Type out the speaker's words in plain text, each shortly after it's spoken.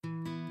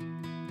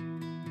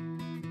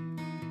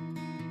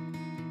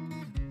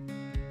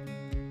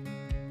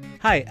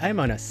Hi, I'm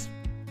Anas.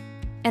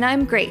 And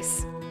I'm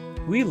Grace.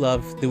 We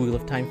love the Wheel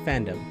of Time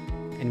fandom,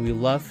 and we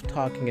love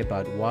talking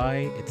about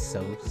why it's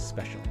so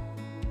special.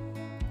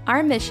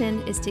 Our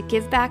mission is to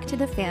give back to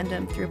the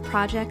fandom through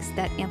projects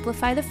that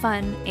amplify the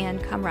fun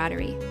and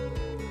camaraderie.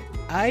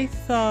 I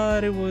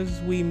thought it was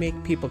we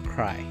make people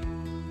cry.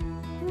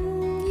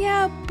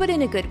 Yeah, but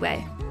in a good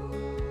way.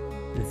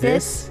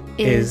 This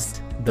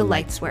is The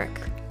Lights Work.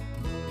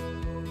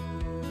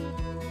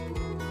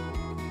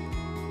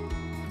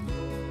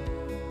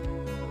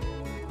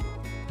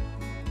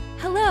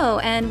 Hello,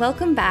 and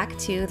welcome back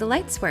to The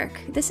Lights Work.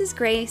 This is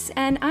Grace,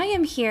 and I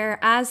am here,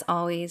 as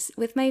always,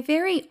 with my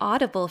very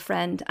audible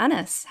friend,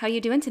 Anas. How are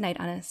you doing tonight,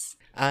 Anas?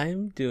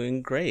 I'm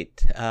doing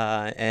great.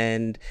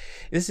 And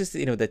this is,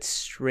 that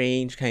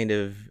strange kind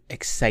of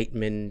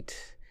excitement,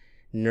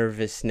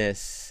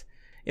 nervousness.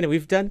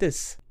 We've done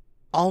this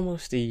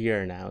almost a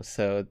year now,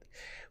 so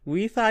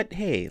we thought,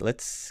 hey,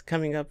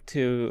 coming up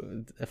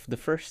to the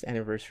first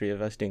anniversary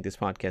of us doing this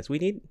podcast,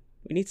 we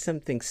need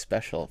something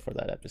special for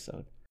that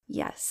episode.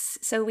 Yes.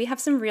 So we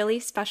have some really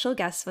special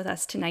guests with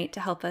us tonight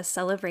to help us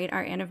celebrate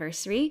our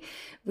anniversary.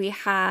 We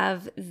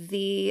have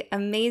the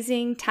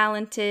amazing,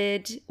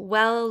 talented,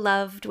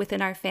 well-loved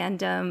within our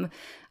fandom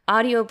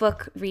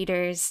audiobook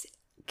readers,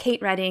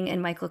 Kate Redding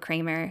and Michael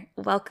Kramer.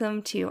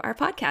 Welcome to our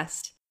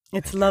podcast.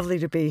 It's lovely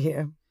to be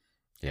here.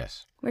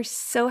 Yes. We're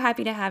so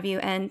happy to have you,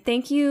 and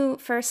thank you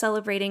for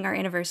celebrating our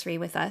anniversary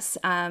with us.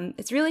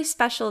 It's really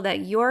special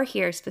that you're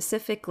here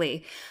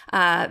specifically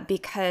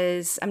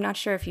because I'm not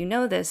sure if you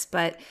know this,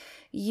 but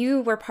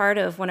you were part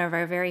of one of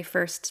our very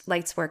first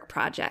Lights Work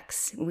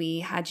projects. We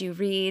had you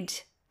read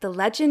The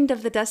Legend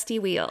of the Dusty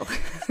Wheel,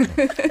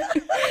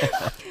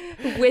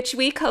 which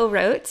we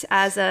co-wrote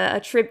as a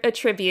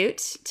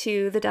tribute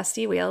to the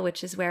Dusty Wheel,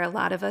 which is where a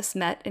lot of us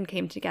met and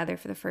came together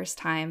for the first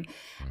time.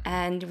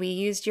 And we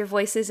used your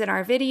voices in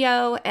our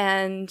video,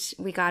 and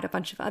we got a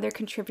bunch of other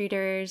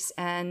contributors.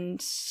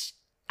 And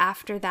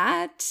after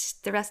that,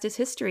 the rest is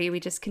history. We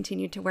just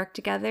continued to work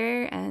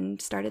together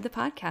and started the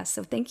podcast.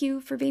 So thank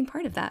you for being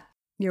part of that.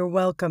 You're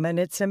welcome. And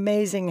it's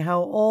amazing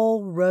how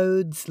all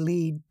roads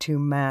lead to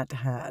Matt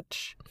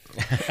Hatch.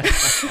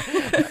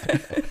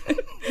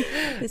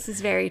 This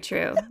is very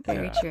true.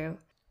 Very true.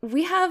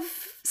 We have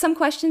some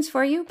questions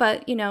for you,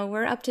 but,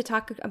 we're up to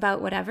talk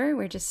about whatever.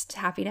 We're just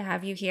happy to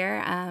have you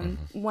here.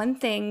 One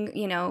thing,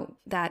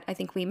 that I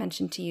think we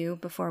mentioned to you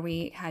before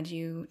we had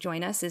you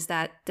join us is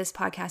that this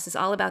podcast is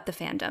all about the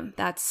fandom.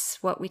 That's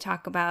what we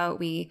talk about.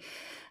 We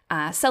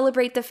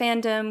celebrate the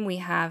fandom. We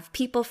have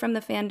people from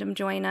the fandom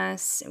join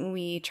us.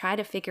 We try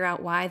to figure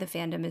out why the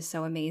fandom is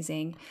so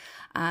amazing.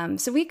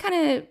 So we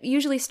kind of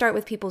usually start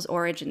with people's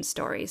origin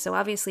story. So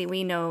obviously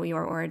we know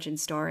your origin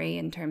story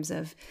in terms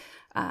of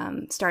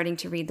starting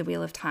to read The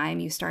Wheel of Time.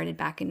 You started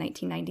back in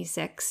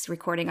 1996,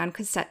 recording on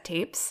cassette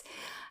tapes.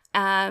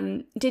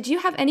 Did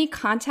you have any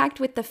contact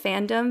with the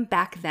fandom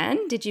back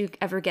then? Did you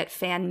ever get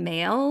fan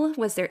mail?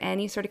 Was there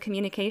any sort of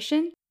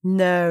communication?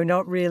 No,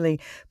 not really.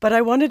 But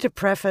I wanted to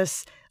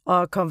preface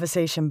our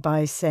conversation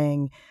by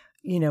saying,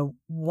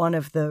 one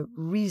of the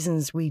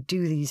reasons we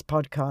do these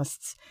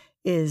podcasts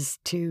is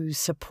to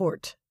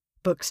support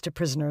Books to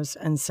Prisoners.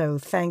 And so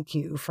thank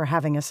you for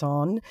having us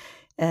on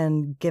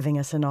and giving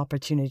us an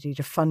opportunity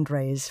to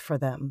fundraise for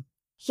them.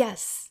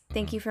 Yes.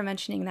 Thank you for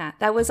mentioning that.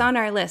 That was on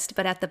our list,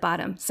 but at the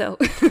bottom. So,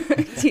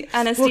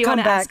 Anas, we'll do you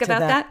want to ask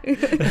about that?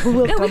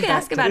 No, we can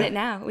ask about it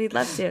now. We'd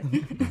love to.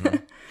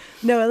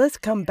 No, let's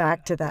come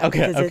back to that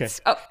because it's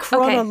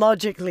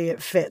chronologically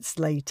it fits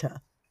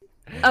later.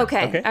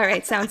 Okay. All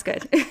right. Sounds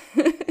good.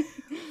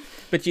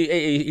 But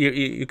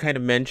you kind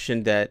of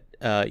mentioned that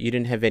you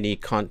didn't have any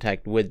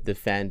contact with the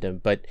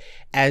fandom, but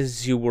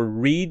as you were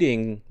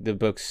reading the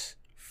books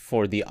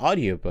for the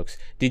audiobooks,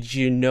 did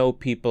you know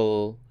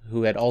people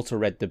who had also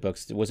read the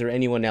books? Was there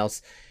anyone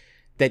else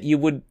that you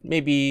would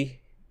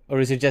maybe, or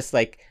is it just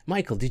like,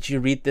 Michael, did you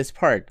read this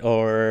part?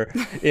 Or,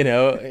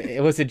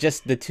 was it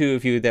just the two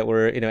of you that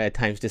were, at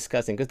times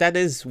discussing? Because that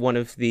is one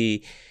of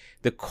the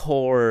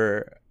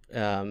core,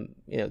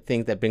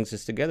 thing that brings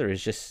us together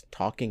is just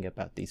talking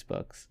about these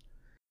books.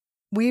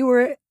 We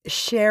were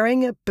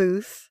sharing a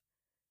booth.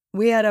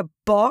 We had a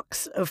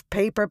box of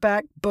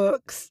paperback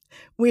books.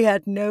 We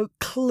had no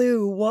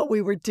clue what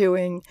we were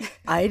doing.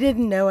 I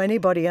didn't know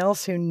anybody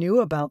else who knew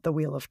about The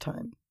Wheel of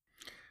Time.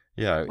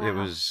 Yeah,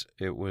 wow.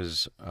 It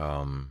was.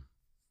 And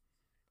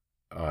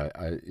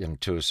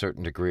to a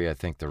certain degree, I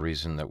think the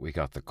reason that we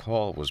got the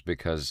call was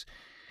because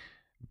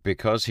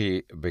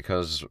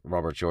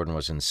Robert Jordan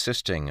was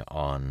insisting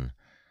on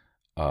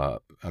a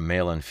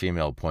male and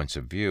female points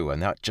of view,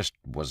 and that just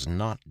was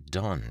not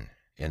done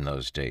in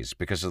those days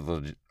because of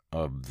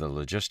the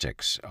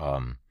logistics.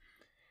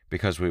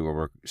 Because we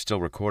were still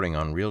recording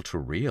on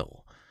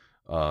reel-to-reel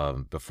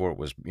before it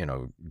was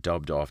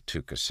dubbed off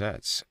to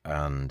cassettes,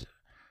 and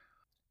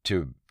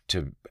to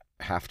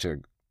have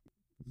to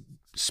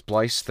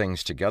splice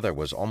things together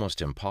was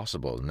almost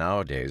impossible.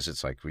 Nowadays,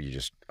 it's like you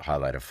just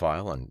highlight a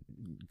file and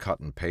cut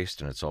and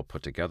paste, and it's all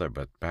put together.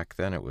 But back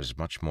then, it was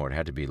much more. It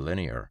had to be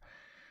linear,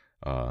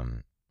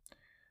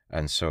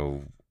 and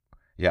so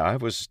Yeah, I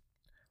was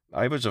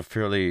a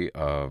fairly,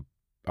 I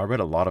read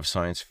a lot of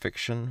science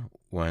fiction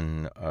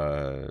when,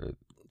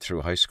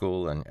 through high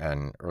school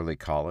and early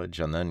college,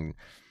 and then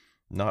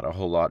not a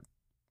whole lot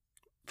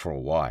for a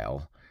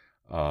while.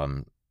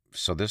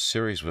 So this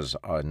series was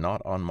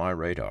not on my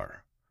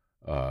radar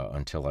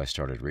until I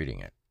started reading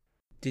it.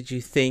 Did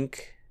you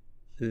think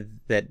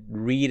that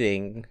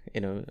reading,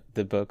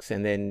 the books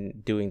and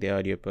then doing the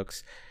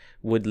audiobooks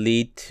would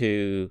lead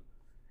to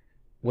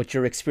what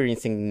you're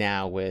experiencing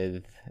now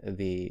with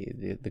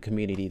the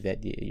community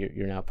that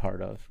you're now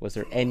part of? Was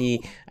there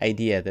any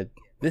idea that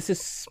this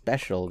is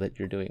special that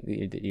you're doing,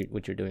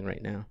 what you're doing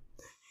right now?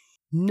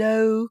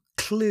 No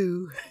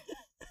clue.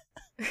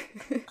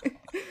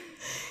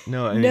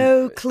 No, I mean,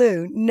 No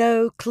clue.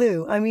 No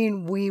clue. I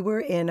mean, we were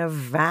in a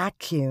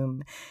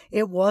vacuum.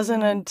 It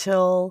wasn't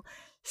until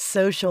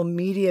social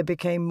media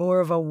became more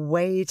of a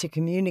way to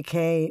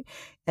communicate.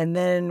 And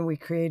then we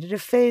created a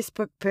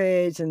Facebook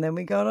page, and then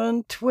we got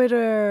on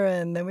Twitter,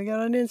 and then we got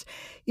on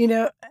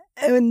Instagram,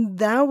 and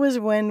that was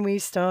when we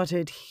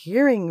started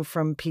hearing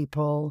from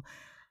people.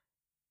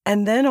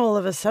 And then all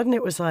of a sudden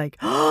it was like,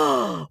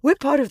 oh, we're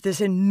part of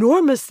this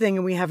enormous thing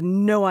and we have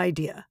no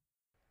idea.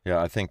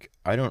 yeah,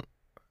 I don't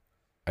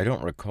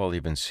recall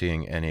even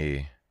seeing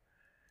any.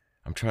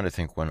 I'm trying to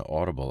think when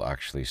Audible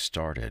actually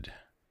started.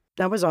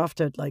 That was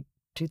after like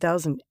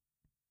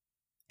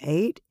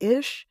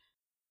 2008-ish.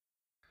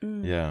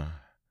 Yeah.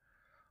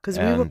 Because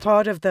we were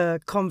part of the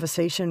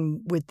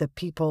conversation with the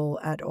people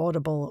at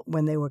Audible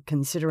when they were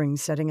considering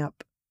setting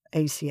up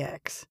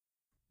ACX.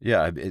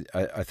 Yeah,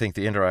 I think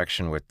the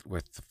interaction with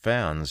the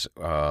fans,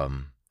 for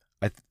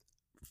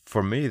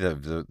me,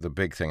 the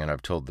big thing, and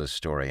I've told this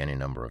story any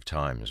number of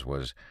times,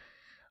 was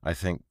I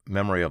think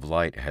Memory of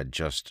Light had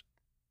just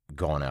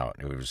gone out.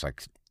 It was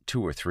like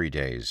 2 or 3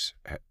 days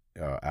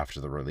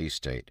after the release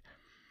date,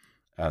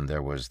 and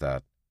there was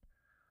that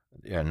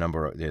there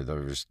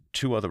was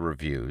 2 other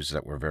reviews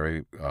that were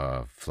very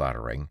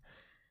flattering,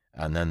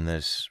 and then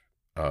this.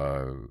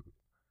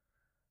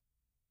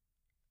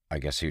 I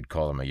guess you'd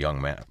call him a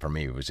young man. For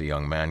me, it was a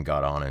young man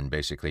got on and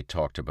basically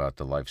talked about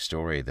the life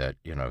story that,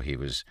 he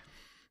was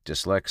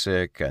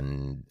dyslexic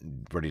and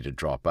ready to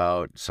drop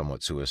out,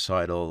 somewhat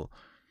suicidal.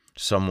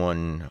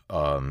 Someone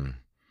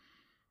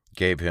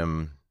gave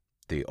him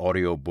the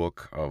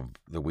audiobook of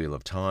The Wheel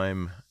of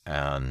Time,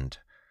 and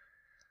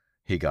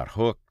he got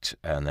hooked,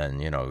 and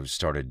then,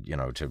 started,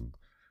 to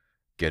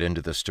get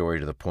into the story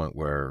to the point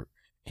where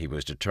he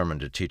was determined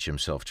to teach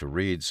himself to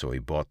read, so he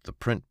bought the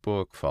print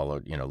book,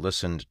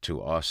 listened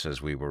to us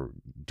as we were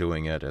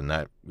doing it, and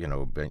that,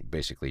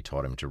 basically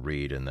taught him to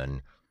read, and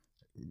then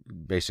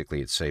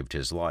basically it saved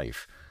his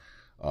life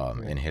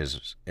in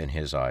his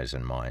eyes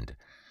and mind.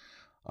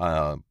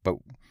 But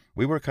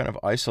we were kind of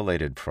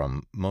isolated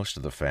from most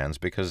of the fans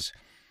because,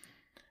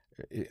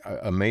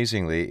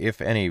 amazingly,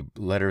 if any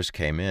letters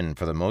came in,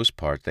 for the most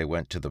part, they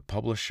went to the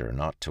publisher,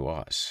 not to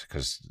us,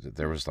 because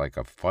there was like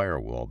a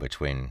firewall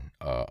between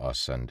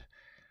us and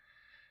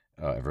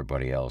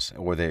everybody else,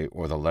 or the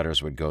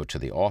letters would go to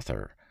the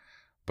author.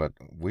 But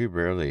we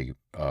rarely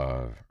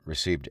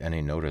received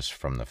any notice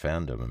from the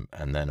fandom,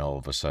 and then all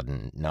of a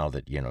sudden, now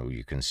that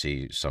you can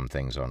see some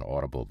things on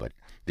Audible, but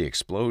the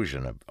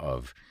explosion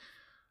of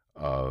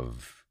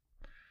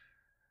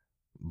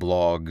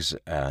blogs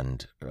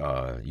and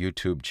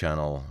YouTube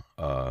channel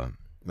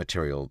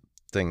material,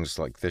 things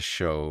like this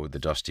show, The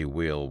Dusty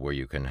Wheel, where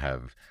you can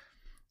have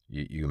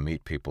you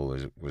meet people,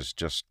 was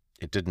just,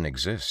 it didn't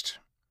exist.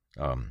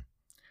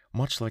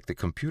 Much like the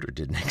computer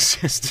didn't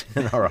exist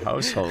in our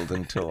household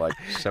until like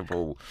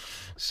several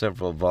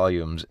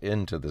volumes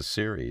into the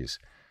series.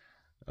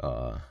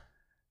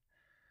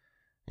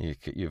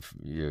 You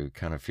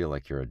kind of feel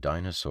like you're a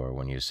dinosaur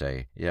when you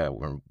say, yeah,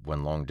 when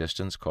long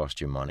distance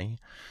cost you money.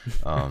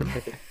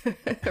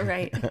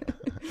 Right.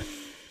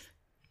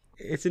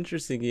 It's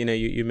interesting,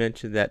 you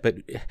mentioned that, but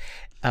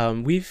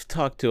we've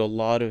talked to a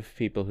lot of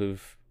people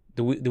who've,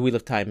 the Wheel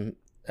of Time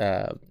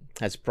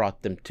has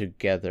brought them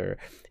together.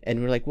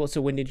 And we're like, well, so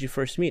when did you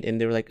first meet?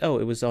 And they were like, oh,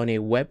 it was on a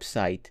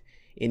website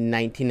in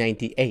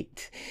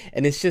 1998.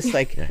 And it's just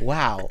like,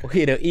 wow,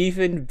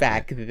 even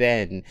back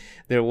then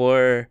there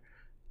were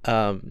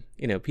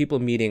people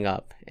meeting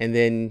up and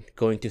then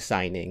going to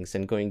signings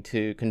and going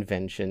to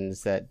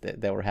conventions that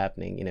were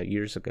happening,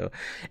 years ago,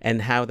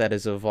 and how that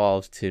has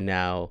evolved to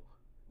now,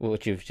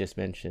 what you've just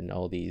mentioned,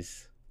 all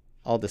this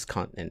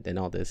content and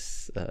all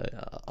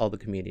the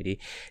community.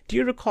 Do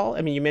you recall,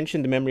 you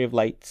mentioned the Memory of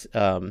Light,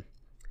 when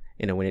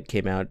it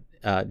came out,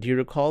 do you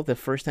recall the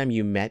first time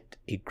you met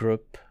a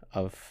group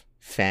of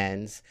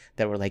fans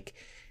that were like,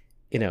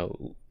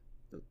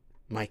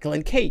 Michael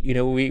and Kate,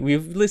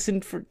 we've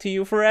listened to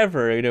you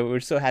forever. We're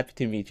so happy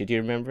to meet you. Do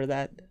you remember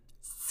that?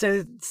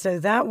 So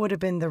that would have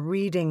been the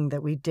reading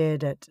that we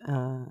did at,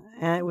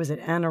 was it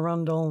Anne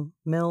Arundel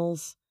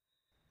Mills?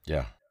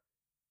 Yeah.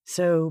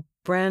 So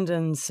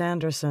Brandon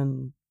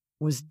Sanderson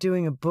was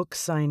doing a book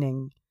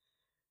signing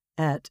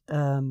at,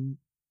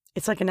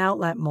 it's like an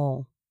outlet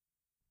mall.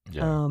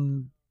 Yeah.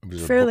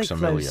 Fairly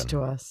close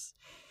to us.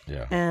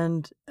 Yeah.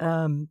 And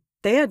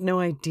they had no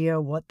idea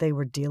what they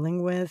were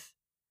dealing with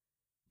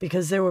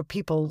because there were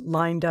people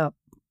lined up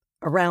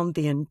around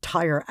the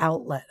entire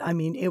outlet. I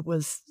mean, it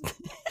was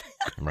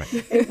Right.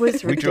 it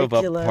was We drove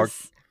up,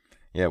 ridiculous.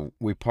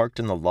 we parked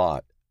in the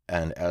lot,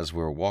 and as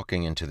we're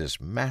walking into this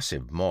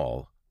massive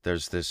mall,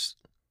 there's this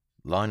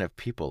line of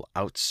people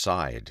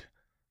outside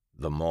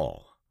the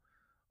mall,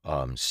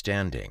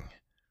 standing,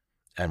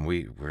 and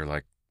we were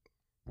like,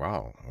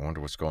 wow, I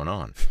wonder what's going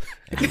on.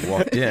 And we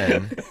walked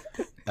in,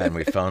 and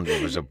we found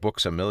there was a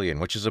Books A Million,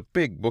 which is a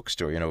big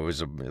bookstore. It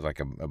was like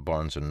a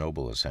Barnes and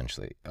Noble,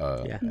 essentially.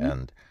 Yeah.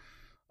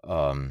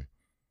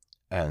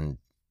 And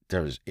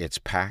it's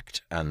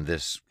packed, and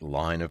this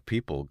line of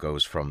people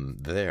goes from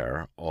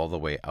there all the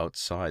way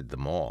outside the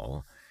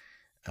mall.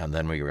 And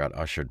then we got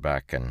ushered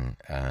back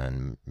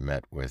and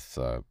met with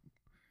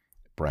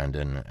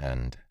Brandon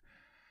and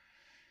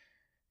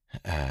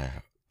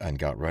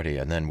got ready.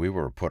 And then we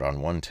were put on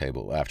one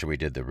table. After we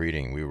did the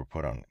reading, we were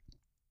put on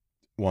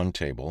one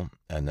table,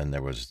 and then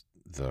there was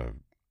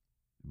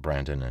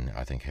Brandon and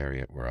I think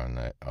Harriet were on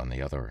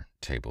the other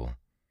table.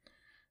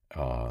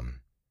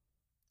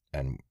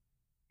 And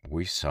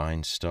we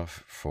signed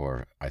stuff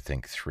for, I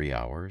think, 3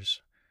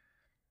 hours.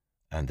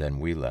 And then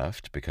we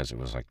left because it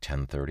was like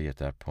 10:30 at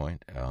that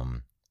point.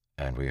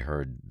 And we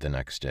heard the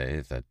next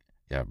day that,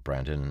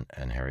 Brandon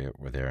and Harriet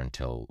were there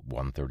until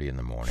 1:30 in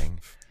the morning.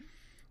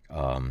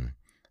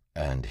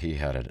 And he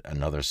had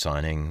another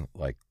signing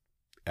like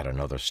at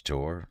another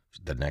store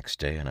the next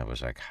day. And I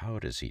was like, how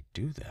does he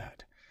do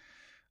that?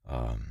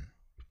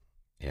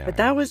 But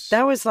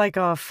that was like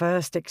our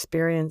first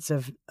experience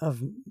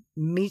of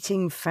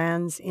meeting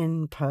fans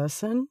in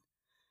person.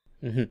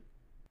 Mm-hmm.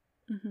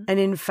 Mm-hmm. And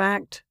in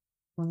fact,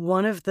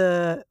 one of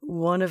the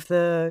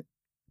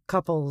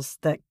couples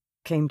that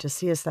came to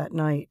see us that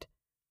night,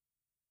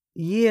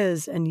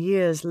 years and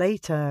years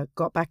later,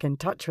 got back in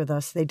touch with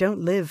us. They don't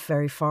live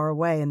very far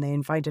away, and they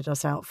invited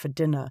us out for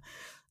dinner.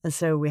 And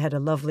so we had a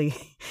lovely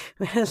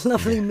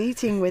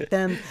meeting with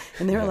them.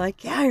 And they were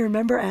like, yeah, I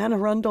remember Anne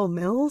Arundel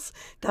Mills.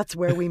 That's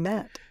where we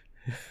met.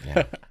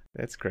 Yeah.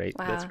 That's great.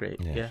 Wow. That's great.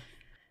 Yeah.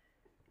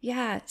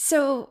 Yeah.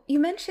 So you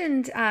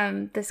mentioned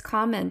this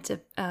comment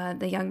of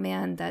the young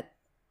man that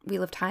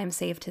Wheel of Time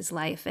saved his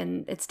life.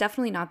 And it's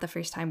definitely not the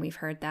first time we've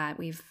heard that.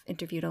 We've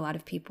interviewed a lot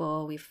of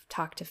people. We've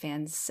talked to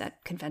fans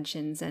at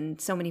conventions. And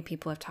so many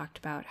people have talked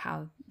about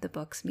how the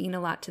books mean a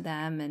lot to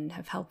them and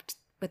have helped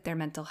with their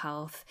mental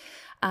health.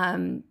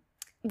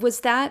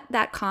 Was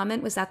that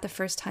comment, was that the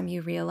first time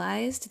you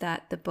realized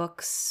that the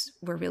books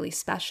were really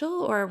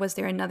special? Or was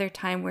there another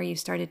time where you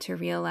started to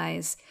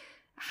realize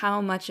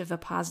how much of a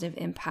positive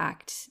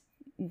impact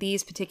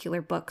these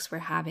particular books were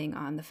having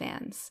on the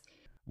fans?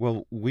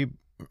 Well, we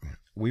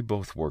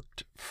both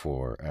worked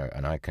for,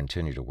 and I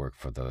continue to work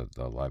for the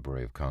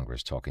Library of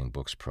Congress Talking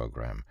Books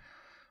program.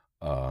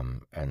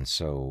 And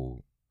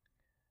so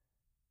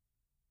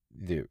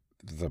the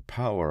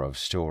power of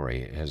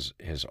story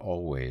has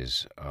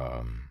always,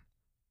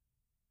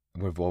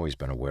 we've always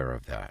been aware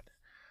of that.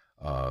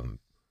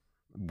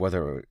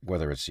 Whether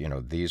it's,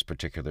 these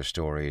particular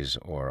stories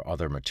or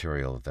other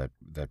material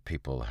that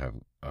people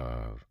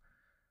have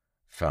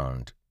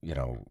found,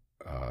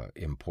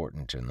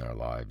 important in their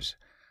lives.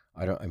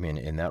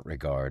 In that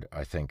regard,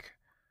 I think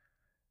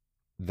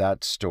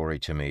that story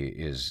to me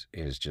is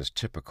just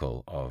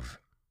typical of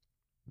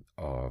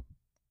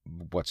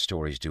what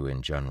stories do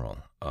in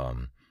general.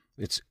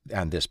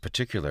 This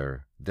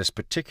particular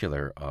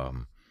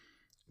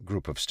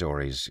group of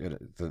stories,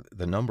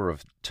 the number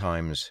of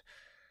times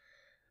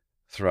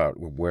throughout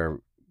where,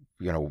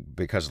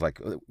 because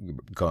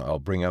I'll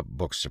bring up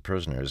Books to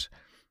Prisoners.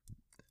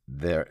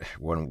 There,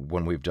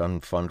 when we've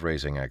done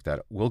fundraising like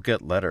that, we'll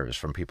get letters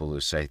from people who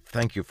say,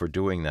 thank you for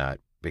doing that,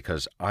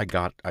 because I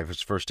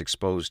was first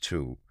exposed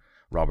to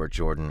Robert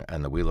Jordan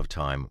and the Wheel of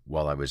Time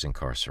while I was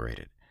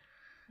incarcerated.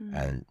 Mm.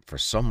 And for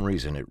some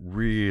reason, it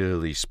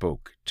really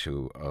spoke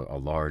to a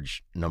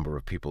large number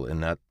of people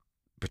in that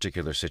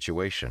particular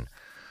situation.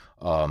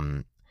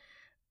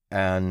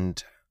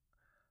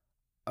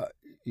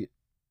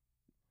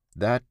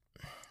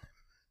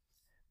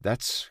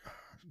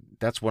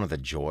 That's one of the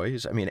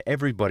joys.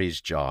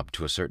 Everybody's job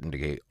to a certain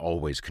degree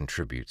always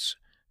contributes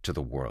to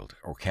the world,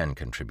 or can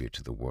contribute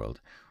to the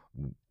world.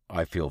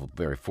 I feel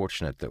very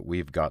fortunate that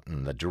we've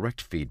gotten the direct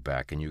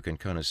feedback, and you can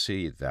kind of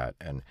see that,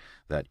 and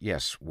that,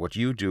 yes, what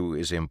you do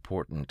is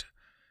important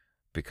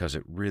because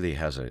it really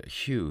has a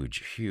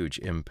huge, huge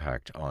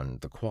impact on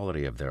the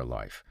quality of their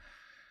life.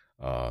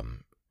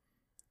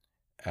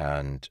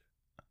 And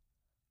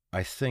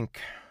I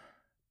think,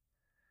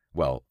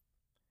 well,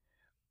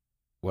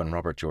 when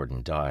Robert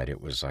Jordan died, it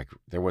was like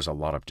there was a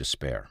lot of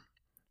despair,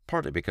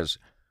 partly because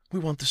we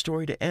want the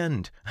story to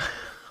end.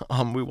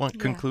 We want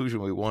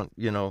conclusion. We want,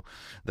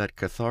 that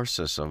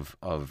catharsis of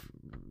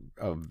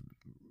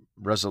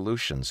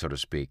resolution, so to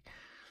speak.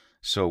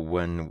 So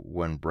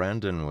when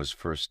Brandon was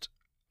first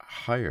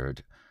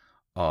hired,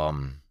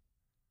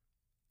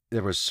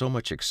 there was so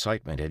much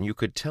excitement, and you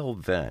could tell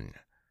then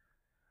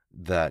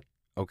that,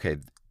 okay,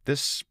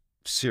 this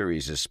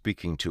series is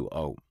speaking to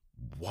a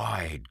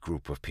wide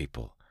group of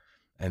people,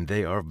 and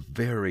they are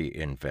very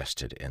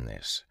invested in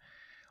this.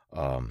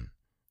 And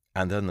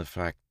then the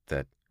fact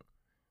that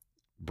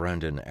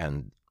Brendan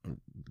and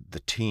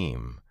the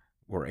team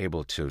were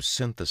able to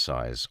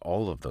synthesize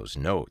all of those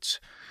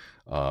notes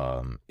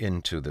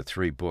into the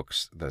 3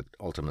 books that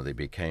ultimately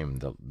became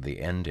the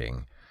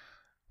ending.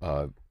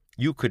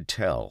 You could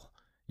tell,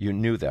 you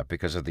knew that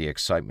because of the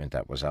excitement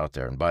that was out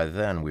there. And by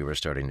then we were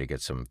starting to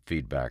get some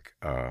feedback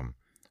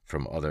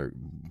from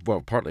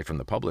partly from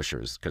the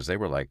publishers, because they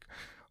were like,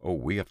 oh,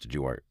 we have to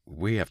do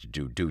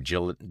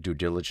due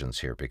diligence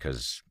here,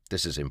 because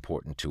this is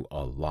important to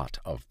a lot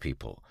of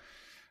people.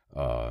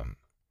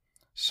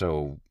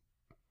 So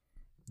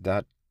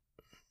that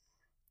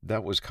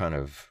was kind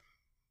of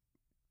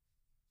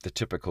the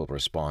typical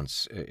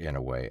response in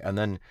a way. And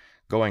then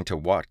going to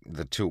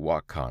the 2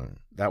 WatCon,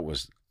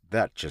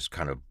 that just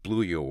kind of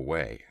blew you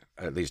away.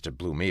 At least it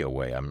blew me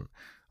away.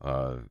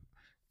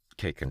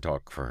 Kate can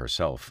talk for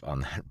herself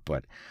on that,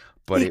 but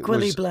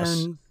equally it was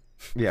blown.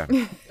 Yeah,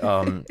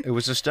 it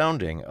was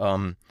astounding.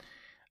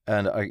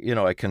 And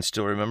I can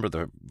still remember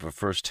the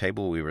first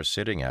table we were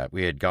sitting at.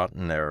 We had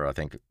gotten there, I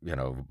think,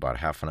 about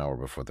half an hour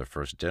before the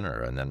first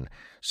dinner, and then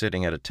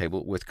sitting at a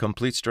table with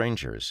complete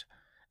strangers,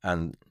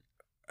 and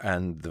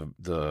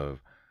the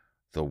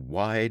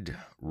wide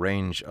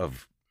range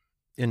of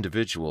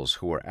individuals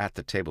who were at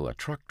the table. A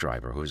truck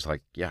driver who's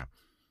like, yep,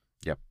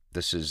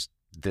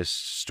 this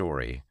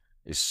story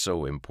is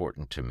so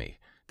important to me.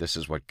 This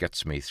is what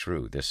gets me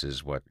through. This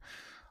is what,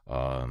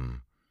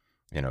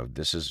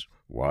 this is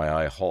why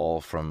I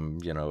haul from,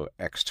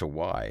 X to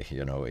Y.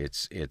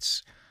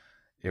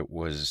 It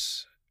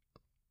was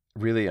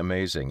really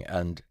amazing.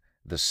 And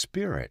the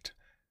spirit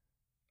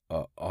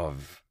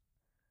of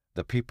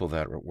the people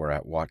that were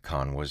at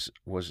WatCon was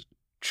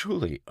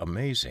truly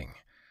amazing.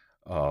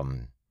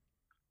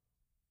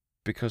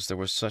 Because there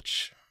was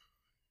such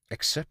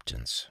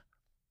acceptance.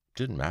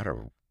 Didn't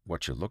matter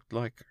what you looked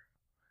like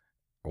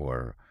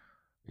or,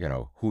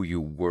 who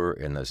you were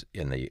in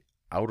the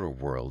outer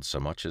world, so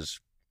much as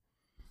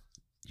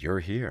you're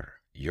here,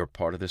 you're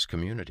part of this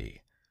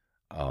community.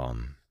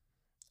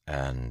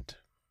 And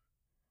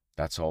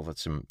that's all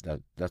that's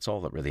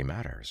all that really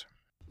matters.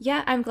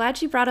 Yeah, I'm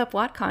glad you brought up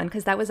WatCon,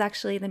 because that was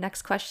actually the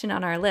next question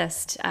on our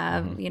list.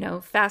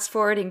 Fast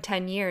forwarding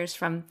 10 years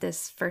from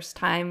this first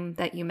time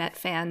that you met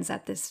fans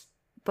at this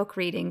book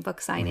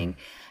signing,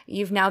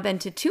 you've now been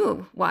to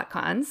 2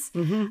 WatCons.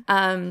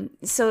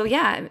 So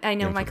yeah, I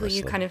know, Michael,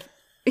 you kind of,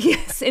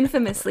 yes,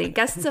 infamously,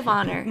 guests of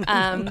honor,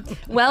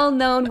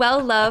 well-known,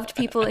 well-loved.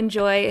 People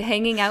enjoy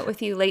hanging out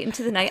with you late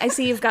into the night. I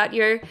see you've got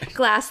your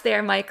glass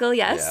there, Michael.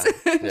 Yes.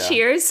 Yeah.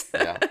 Cheers.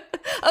 Yeah.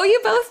 Oh, you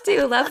both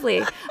do.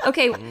 Lovely.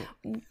 Okay.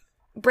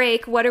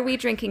 Break. What are we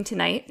drinking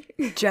tonight?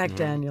 Jack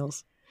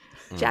Daniels.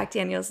 Jack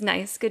Daniels.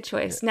 Nice. Good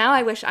choice. Now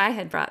I wish I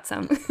had brought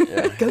some.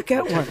 Go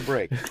get one.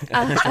 Break.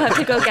 I'll have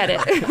to go get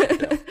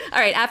it. All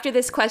right. After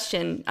this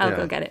question, I'll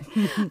go get it.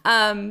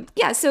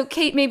 So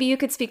Kate, maybe you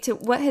could speak to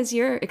what has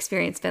your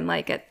experience been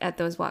like at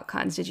those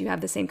WatCons? Did you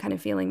have the same kind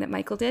of feeling that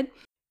Michael did?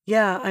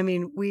 Yeah. I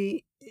mean,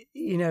 we,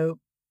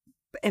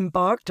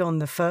 embarked on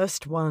the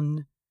first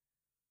one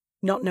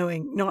not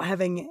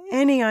having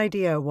any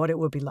idea what it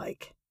would be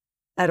like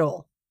at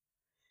all.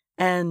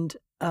 And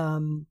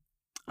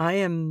I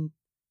am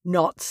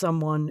not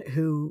someone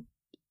who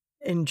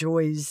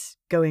enjoys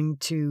going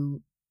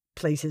to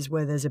places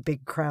where there's a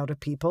big crowd of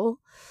people,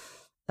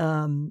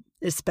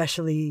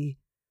 especially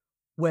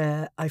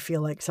where I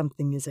feel like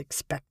something is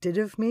expected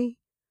of me.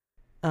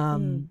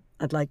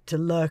 I'd like to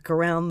lurk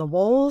around the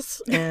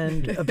walls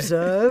and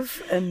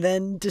observe and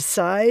then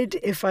decide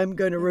if I'm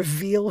going to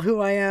reveal who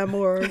I am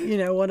or,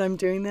 what I'm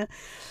doing there.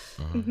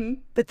 Mm-hmm.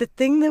 But the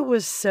thing that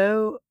was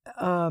so,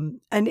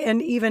 and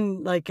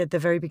even like at the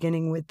very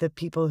beginning with the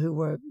people who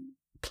were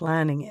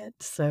planning it.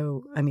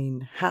 So, I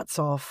mean, hats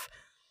off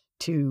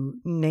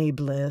to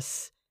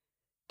Nablus,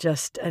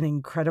 just an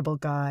incredible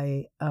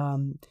guy.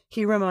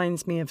 He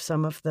reminds me of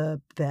some of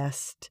the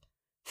best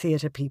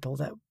theater people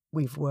that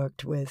we've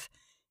worked with,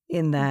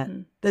 in that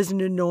there's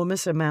an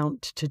enormous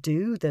amount to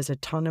do. There's a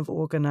ton of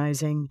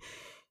organizing.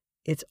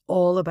 It's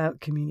all about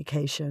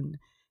communication.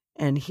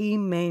 And he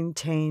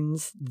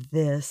maintains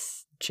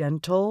this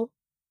gentle,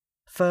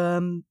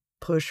 firm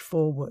push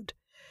forward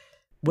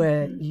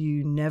where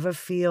you never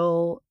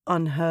feel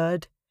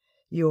unheard.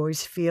 You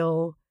always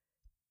feel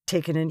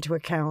taken into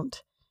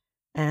account.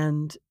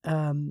 And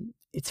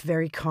it's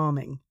very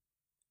calming.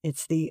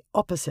 It's the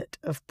opposite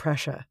of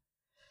pressure.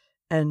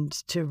 And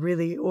to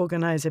really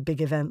organize a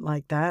big event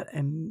like that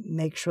and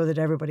make sure that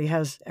everybody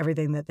has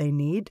everything that they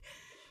need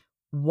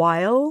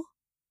while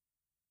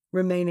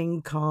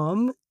remaining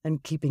calm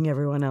and keeping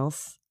everyone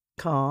else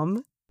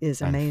calm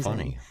is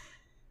amazing.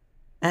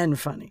 And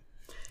funny.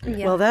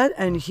 Yeah. Well, that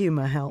and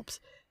humor helps.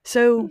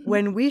 So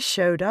when we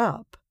showed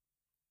up,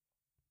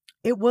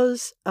 it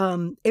was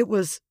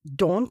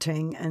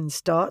daunting and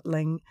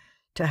startling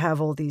to have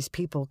all these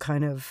people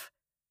kind of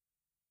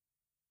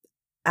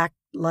act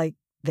like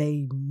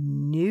they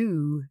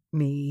knew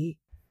me,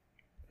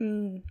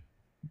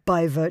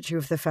 by virtue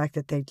of the fact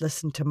that they'd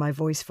listened to my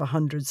voice for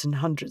hundreds and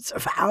hundreds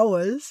of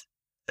hours.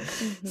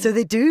 Mm-hmm. So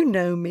they do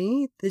know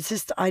me. It's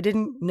just I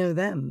didn't know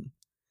them.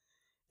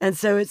 And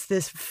so it's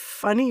this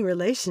funny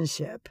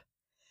relationship.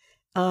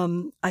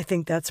 I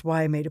think that's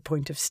why I made a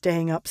point of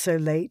staying up so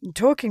late and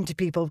talking to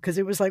people, because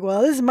it was like,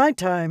 well, this is my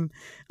time.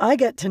 I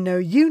get to know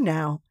you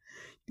now.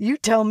 You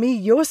tell me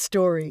your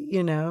story,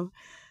 you know.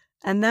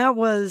 And that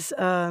was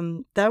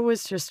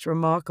just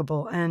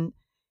remarkable. And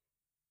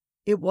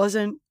it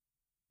wasn't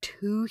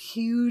too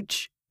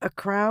huge a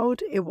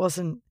crowd. It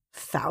wasn't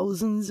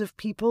thousands of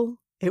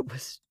people. It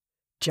was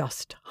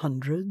just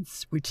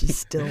hundreds, which is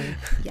still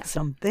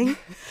something.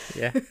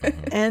 Yeah.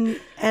 And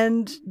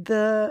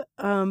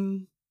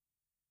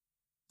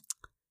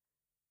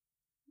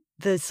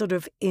the sort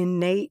of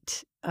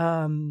innate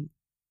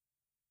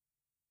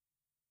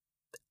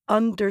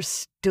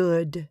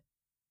understood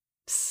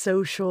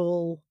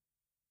social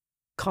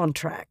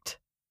contract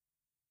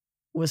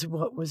was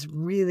what was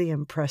really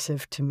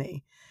impressive to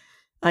me.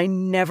 I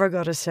never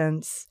got a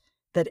sense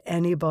that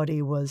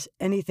anybody was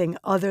anything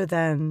other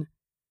than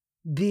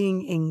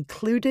being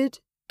included,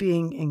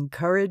 being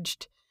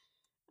encouraged,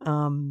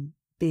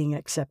 being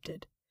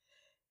accepted.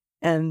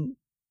 And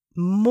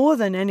more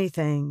than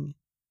anything,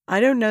 I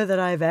don't know that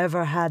I've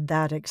ever had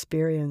that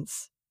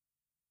experience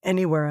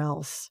anywhere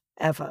else,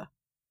 ever.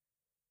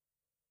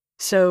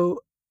 So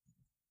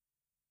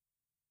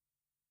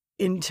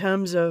in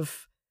terms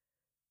of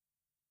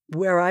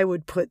where I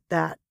would put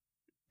that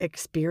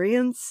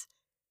experience,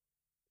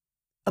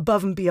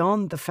 above and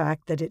beyond the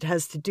fact that it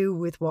has to do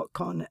with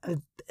WhatCon,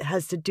 it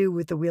has to do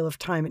with the Wheel of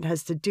Time, it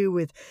has to do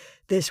with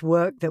this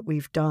work that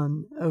we've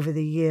done over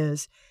the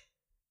years,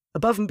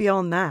 above and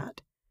beyond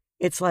that,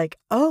 it's like,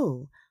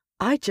 oh,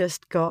 I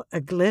just got a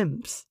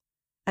glimpse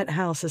at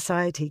how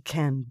society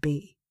can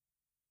be.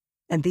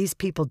 And these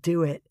people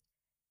do it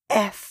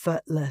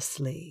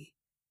effortlessly,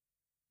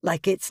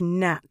 like it's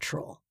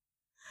natural.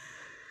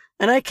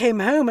 And I came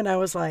home and I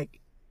was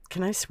like,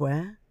 can I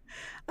swear?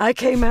 I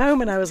came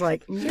home and I was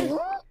like,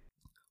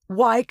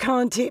 why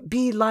can't it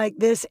be like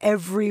this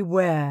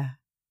everywhere?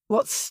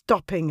 What's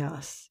stopping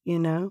us, you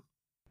know?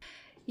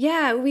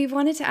 Yeah, we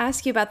wanted to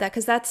ask you about that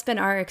because that's been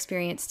our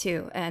experience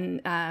too.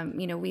 And,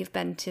 we've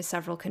been to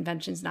several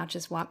conventions, not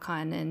just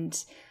WhatCon,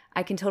 and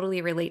I can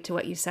totally relate to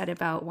what you said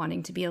about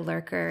wanting to be a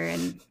lurker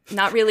and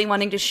not really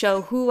wanting to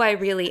show who I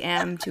really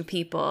am to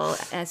people,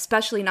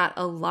 especially not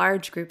a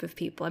large group of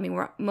people. I mean,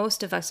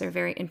 most of us are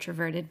very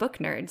introverted book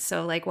nerds.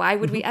 So like, why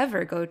would we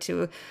ever go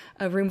to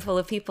a room full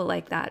of people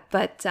like that?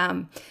 But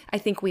I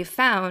think we've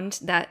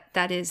found that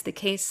that is the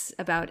case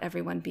about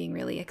everyone being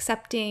really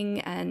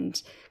accepting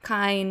and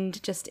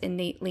kind, just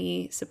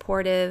innately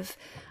supportive,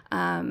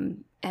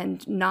 and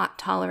not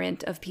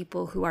tolerant of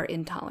people who are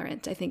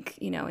intolerant. I think,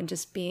 and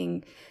just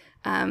being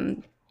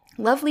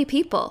lovely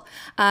people.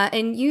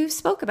 And you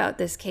spoke about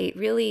this, Kate,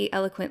 really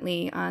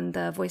eloquently on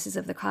the Voices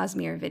of the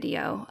Cosmere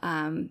video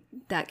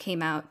that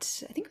came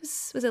out, I think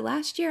was it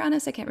last year,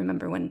 Honest? I can't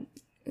remember when.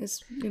 It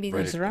was maybe It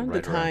was around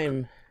the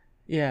time,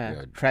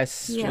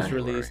 Tress was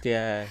released,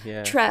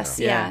 Tress,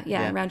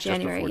 around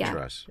January,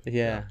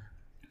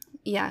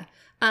 Yeah.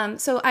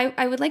 So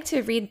I would like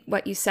to read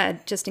what you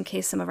said, just in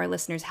case some of our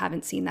listeners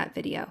haven't seen that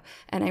video.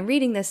 And I'm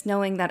reading this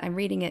knowing that I'm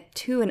reading it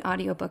to an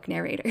audiobook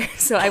narrator.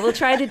 So I will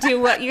try to do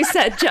what you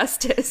said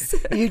justice.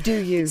 You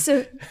do you.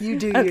 So you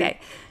do okay.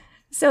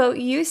 So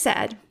you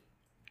said,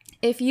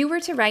 if you were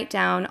to write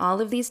down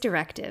all of these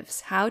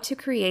directives, how to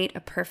create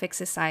a perfect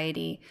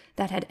society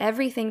that had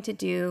everything to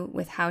do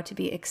with how to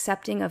be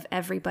accepting of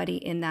everybody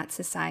in that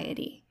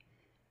society.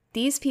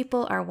 These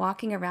people are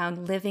walking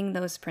around living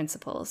those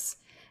principles.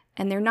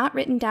 And they're not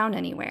written down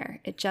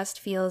anywhere. It just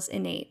feels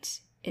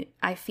innate.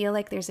 I feel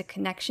like there's a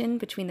connection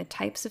between the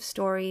types of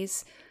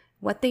stories,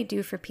 what they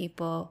do for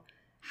people,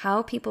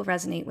 how people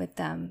resonate with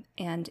them,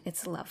 and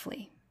it's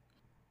lovely.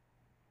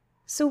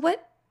 So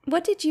what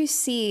did you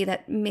see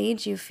that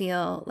made you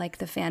feel like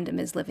the fandom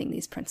is living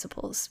these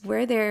principles?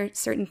 Were there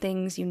certain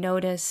things you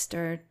noticed,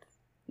 or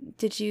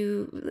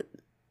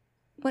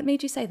what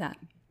made you say that?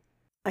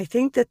 I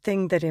think the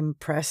thing that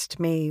impressed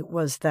me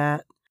was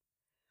that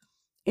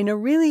in a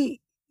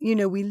really,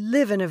 we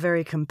live in a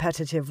very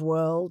competitive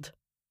world,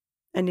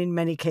 and in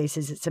many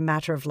cases it's a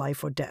matter of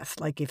life or death.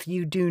 Like if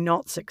you do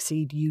not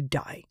succeed, you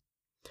die.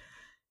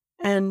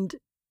 And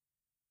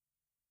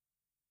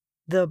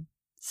the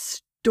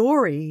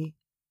story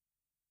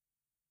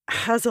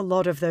has a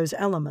lot of those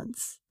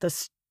elements.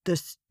 The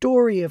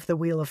story of the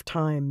Wheel of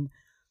Time,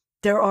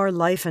 there are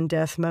life and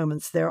death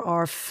moments. There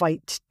are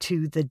fight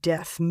to the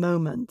death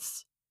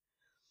moments.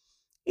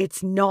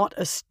 It's not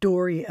a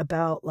story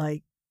about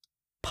like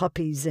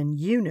puppies and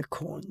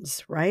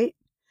unicorns, right?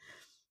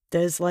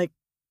 There's like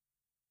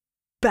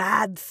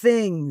bad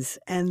things,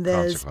 and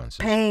there's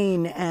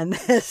pain, and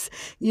there's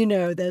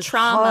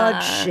trauma,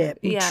 hardship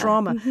and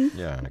trauma. Mm-hmm.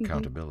 Yeah, and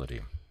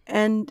accountability.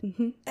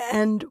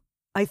 And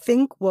I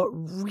think what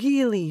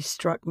really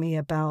struck me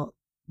about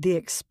the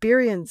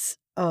experience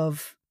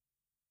of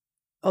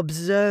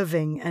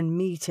observing and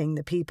meeting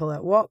the people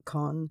at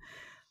WhatCon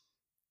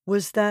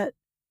was that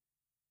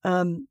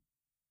there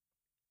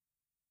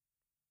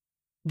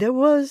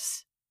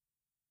was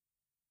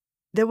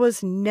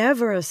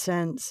never a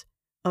sense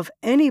of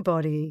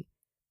anybody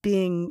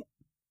being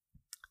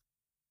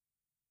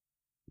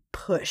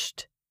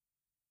pushed,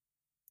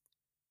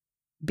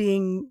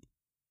 being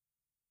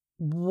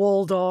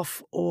walled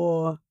off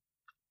or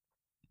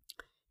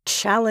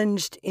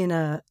challenged in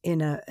a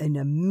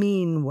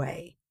mean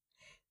way.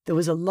 There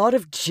was a lot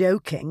of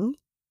joking.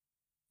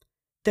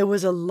 There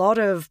was a lot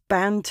of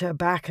banter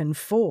back and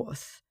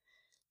forth.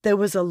 There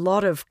was a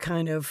lot of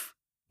kind of,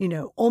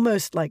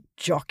 almost like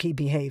jockey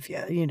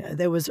behavior.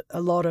 There was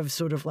a lot of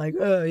sort of like,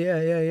 oh,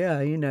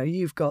 yeah,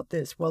 you've got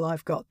this, well,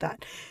 I've got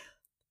that.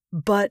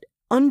 But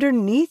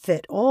underneath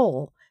it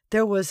all,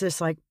 there was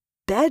this like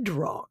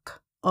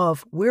bedrock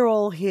of we're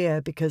all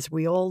here because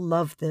we all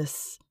love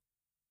this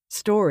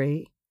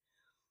story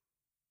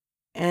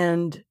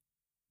and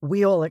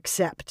we all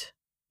accept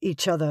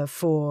each other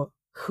for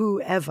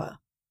whoever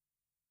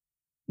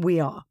we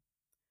are.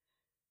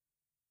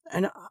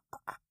 And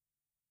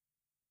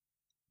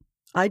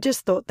I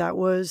just thought that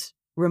was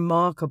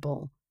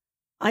remarkable.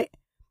 I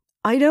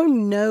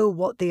don't know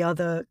what the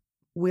other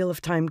Wheel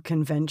of Time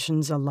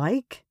conventions are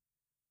like.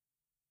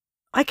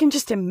 I can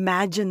just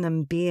imagine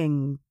them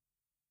being,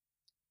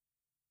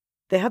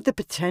 they have the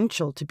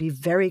potential to be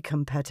very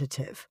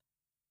competitive,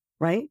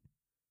 right?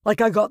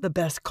 Like I got the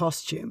best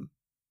costume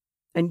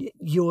and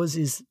yours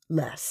is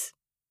less.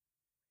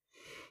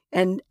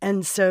 And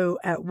so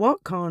at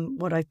WhatCon,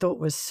 what I thought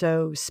was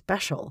so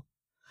special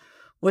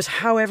was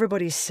how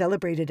everybody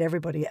celebrated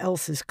everybody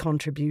else's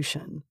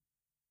contribution.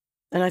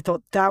 And I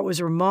thought that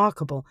was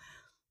remarkable.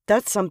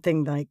 That's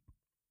something like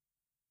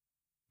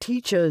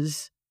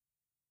teachers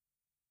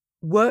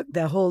work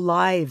their whole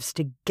lives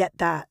to get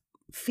that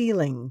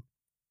feeling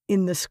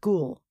in the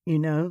school,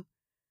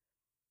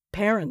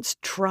 Parents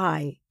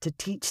try to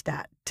teach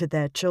that to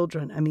their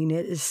children. I mean,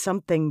 it is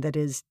something that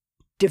is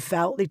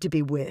devoutly to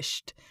be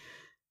wished.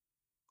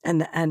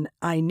 And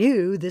I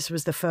knew this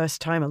was the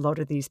first time a lot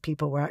of these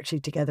people were actually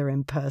together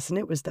in person.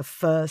 It was the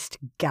first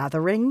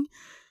gathering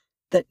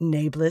that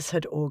Nablus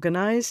had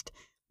organized,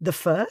 the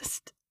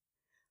first.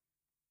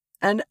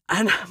 And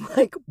I'm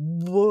like,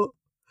 whoa.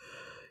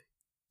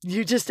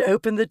 You just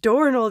open the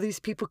door and all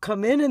these people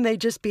come in and they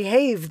just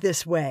behave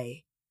this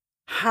way.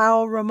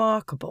 How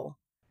remarkable.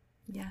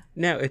 Yeah.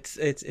 No, it's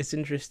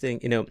interesting.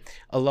 You're right.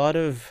 A lot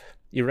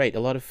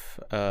of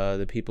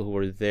the people who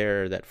were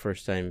there that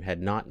first time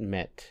had not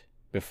met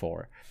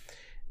before,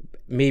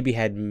 maybe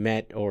had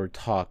met or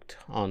talked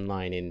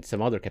online in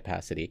some other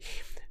capacity,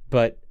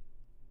 but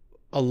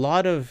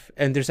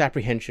and there's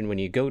apprehension when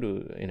you go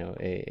to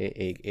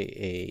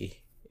a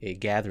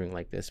gathering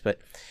like this, but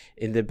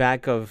in the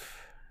back of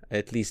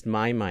at least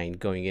my mind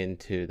going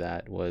into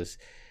that was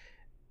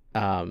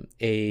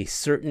a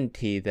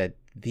certainty that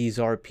these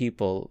are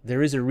people.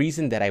 There is a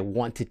reason that I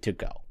wanted to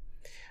go.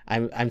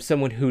 I'm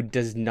someone who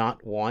does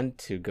not want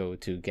to go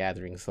to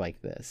gatherings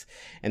like this.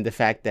 And the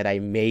fact that I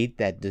made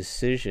that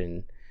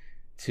decision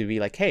to be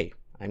like, hey,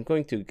 I'm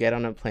going to get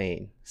on a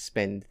plane,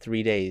 spend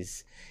 3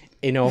 days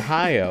in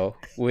Ohio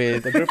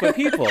with a group of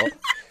people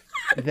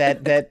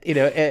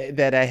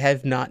that I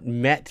have not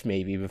met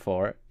maybe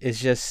before. It's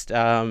just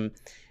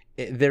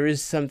there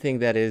is something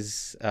that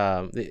is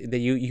that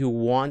you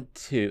want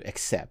to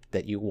accept,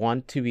 that you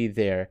want to be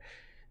there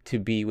to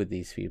be with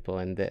these people,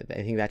 and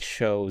I think that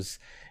shows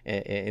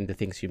in the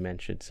things you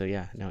mentioned. So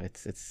yeah, no,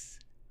 it's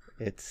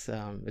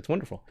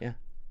wonderful. Yeah.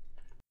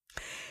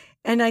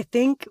 And I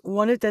think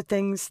one of the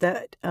things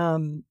that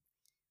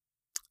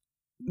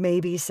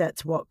maybe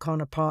sets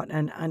WhatCon apart,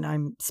 and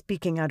I'm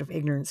speaking out of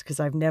ignorance because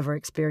I've never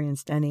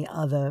experienced any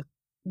other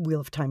Wheel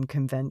of Time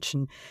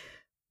convention,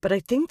 but I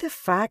think the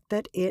fact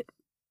that it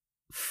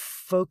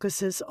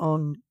focuses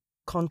on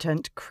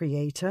content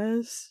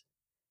creators,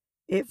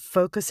 it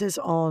focuses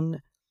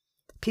on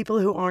people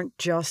who aren't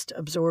just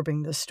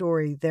absorbing the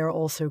story, they're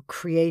also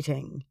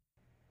creating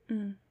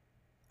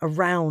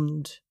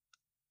around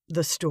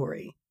the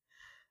story.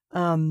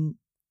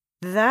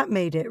 That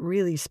made it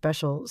really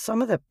special.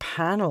 Some of the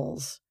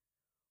panels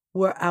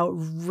were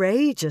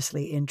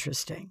outrageously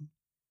interesting.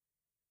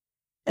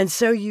 And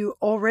so you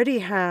already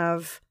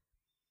have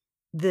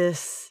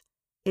this,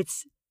 it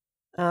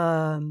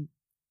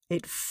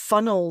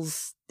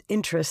funnels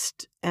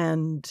interest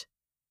and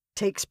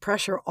takes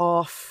pressure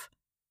off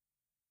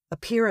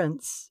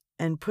appearance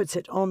and puts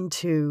it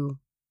onto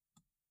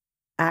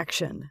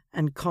action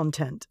and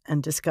content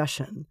and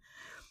discussion.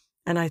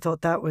 And I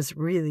thought that was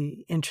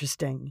really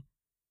interesting,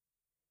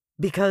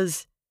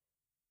 because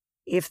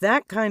if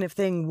that kind of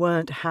thing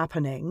weren't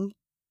happening,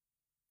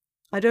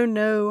 I don't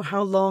know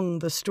how long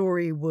the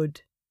story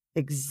would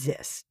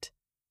exist.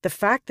 The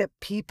fact that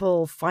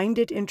people find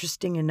it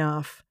interesting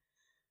enough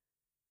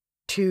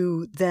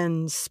to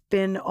then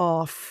spin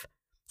off,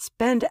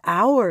 spend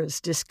hours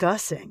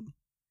discussing,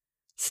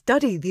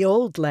 study the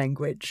old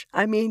language.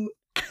 I mean,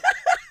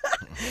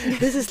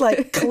 this is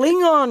like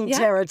Klingon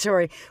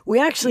territory.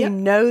 We actually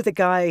know the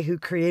guy who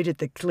created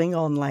the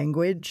Klingon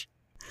language.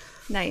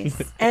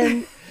 Nice.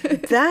 And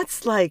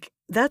that's like,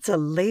 that's a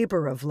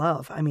labor of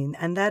love. I mean,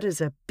 and that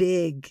is a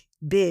big,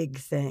 big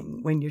thing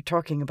when you're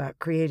talking about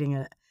creating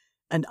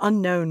an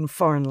unknown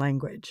foreign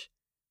language.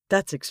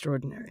 That's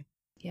extraordinary.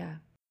 Yeah.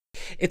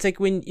 It's like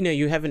when,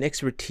 you have an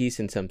expertise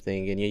in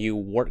something and you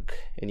work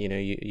and,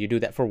 you do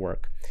that for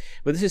work.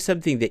 But this is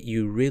something that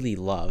you really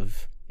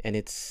love. And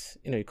it's,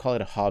 you call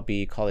it a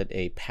hobby, call it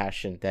a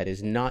passion that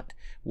is not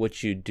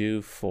what you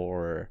do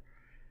for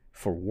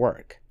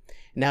work.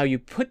 Now you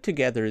put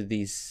together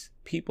these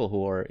people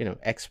who are,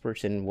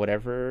 experts in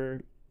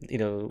whatever,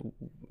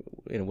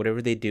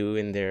 whatever they do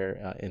in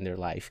their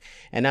life.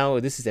 And now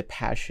this is a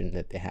passion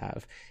that they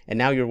have. And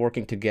now you're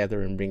working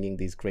together and bringing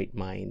these great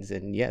minds.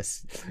 And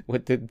yes,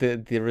 what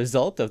the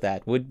result of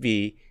that would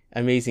be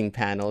amazing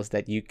panels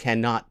that you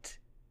cannot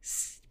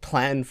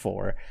plan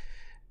for.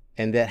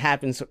 And that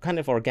happens kind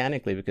of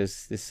organically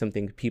because this is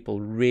something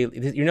people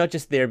really, you're not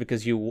just there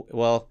because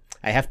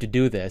I have to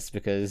do this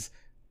because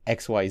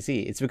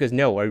XYZ. It's because,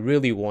 no, I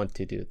really want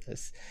to do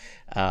this.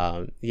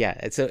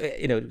 Yeah.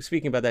 So,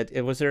 speaking about that,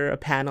 was there a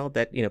panel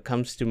that,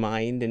 comes to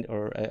mind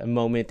or a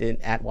moment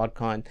at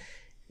WatCon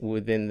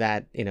within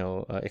that,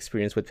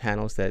 experience with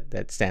panels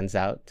that stands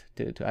out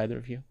to either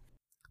of you?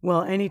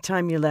 Well,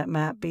 anytime you let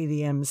Matt be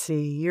the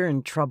MC, you're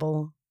in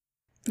trouble.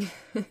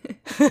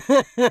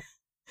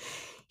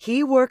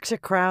 He works a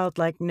crowd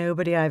like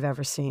nobody I've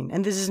ever seen.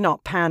 And this is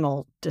not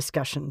panel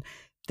discussion.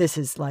 This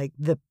is like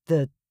the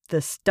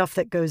stuff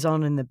that goes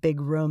on in the big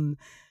room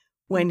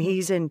when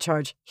he's in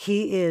charge.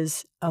 He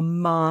is a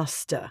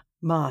master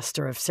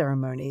of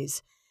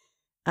ceremonies.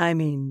 I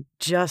mean,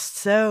 just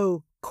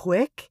so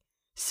quick,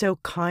 so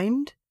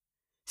kind,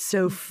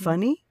 so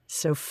funny,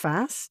 so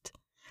fast,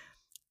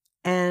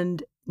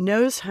 and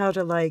knows how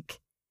to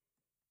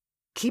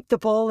keep the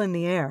ball in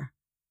the air.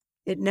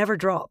 It never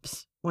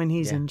drops when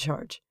he's in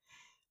charge.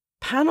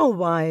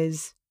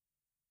 Panel-wise,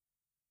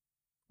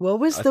 what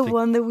was the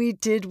one that we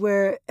did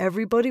where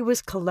everybody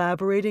was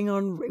collaborating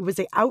on? It was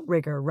the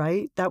Outrigger,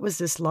 right? That was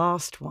this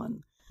last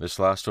one. This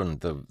last one,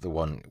 the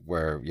one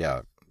where,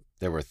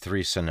 there were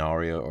three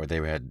scenario, or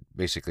they had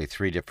basically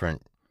three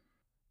different,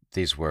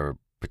 these were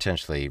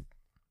potentially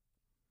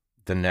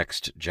the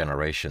next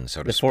generation,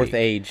 so to speak. The fourth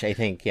age, I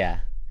think,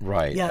 yeah.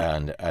 Right.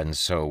 Yeah. And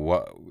so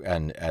what,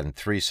 and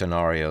three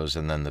scenarios,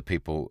 and then the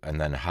people,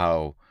 and then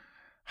how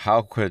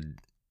could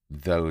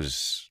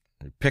those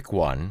pick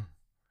one,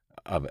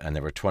 and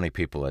there were 20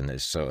 people in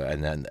this, so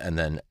and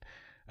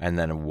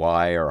then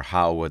why or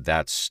how would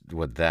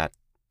that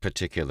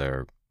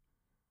particular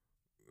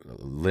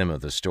limb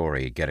of the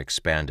story get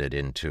expanded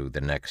into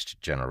the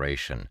next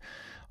generation?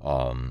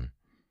 And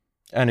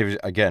it was,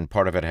 again,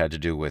 part of it had to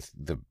do with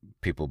the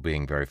people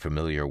being very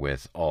familiar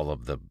with all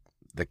of the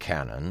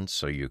canon,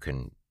 so you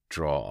can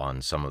draw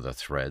on some of the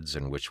threads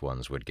and which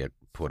ones would get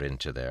put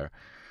into there.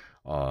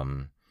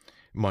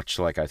 Much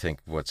like I think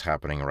what's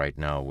happening right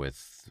now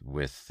with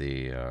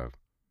the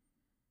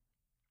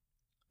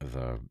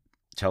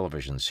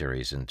television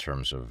series, in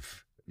terms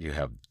of you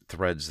have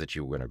threads that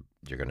you're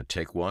gonna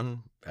take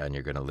one and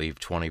you're gonna leave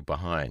 20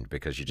 behind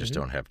because you just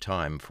don't have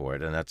time for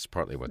it, and that's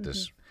partly what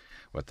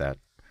what that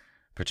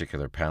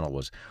particular panel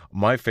was.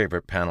 My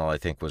favorite panel, I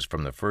think, was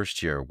from the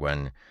first year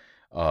when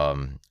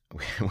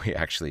we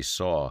actually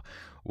saw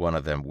one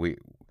of them.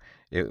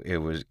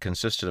 It was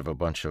consisted of a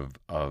bunch of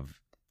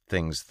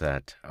things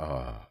that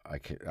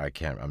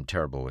I'm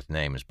terrible with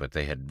names, but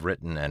they had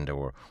written and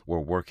or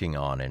were working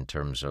on in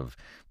terms of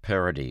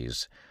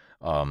parodies.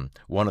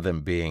 One of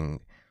them being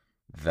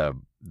the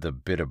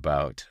bit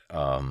about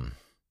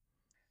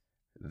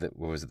that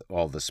was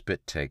all the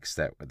spit takes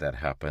that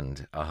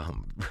happened.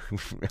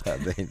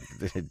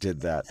 They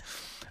did that,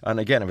 and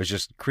again, it was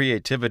just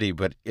creativity,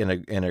 but in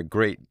a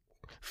great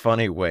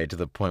funny way, to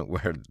the point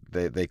where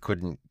they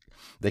couldn't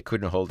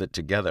hold it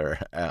together,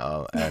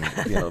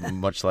 and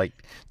much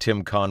like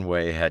Tim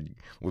Conway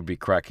would be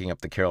cracking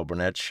up the Carol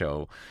Burnett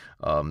show,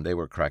 they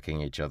were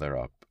cracking each other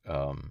up.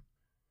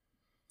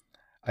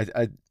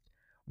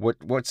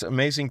 What's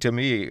amazing to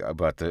me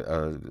about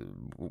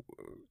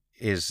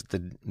is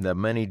the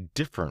many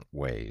different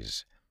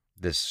ways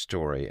this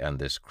story and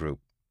this group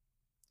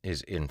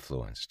is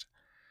influenced.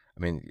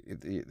 I mean,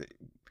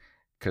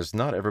 because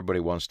not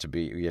everybody wants to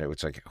be,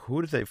 it's like,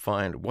 who do they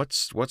find?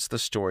 What's the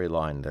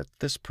storyline that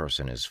this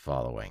person is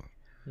following?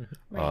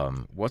 Right.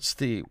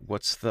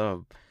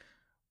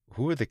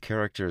 Who are the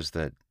characters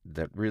that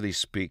really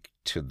speak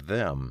to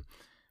them?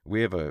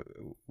 We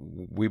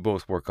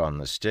both work on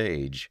the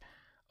stage,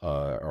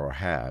 or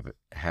have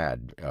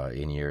had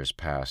in years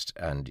past,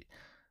 and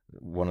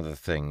one of the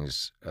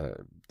things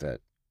that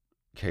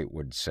Kate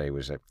would say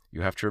was that you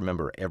have to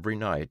remember, every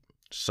night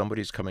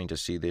somebody's coming to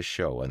see this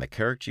show, and the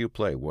character you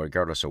play,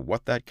 regardless of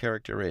what that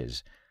character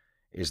is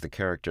the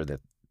character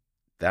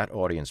that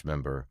audience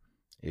member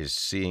is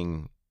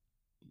seeing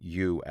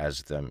you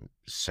as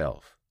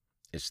themselves.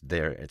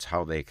 It's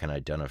how they can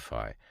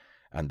identify,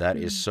 and that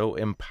is so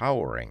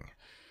empowering.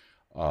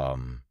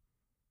 And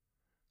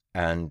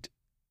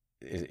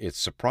it's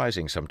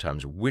surprising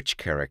sometimes which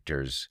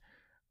characters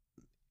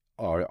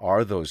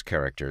are those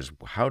characters?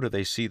 How do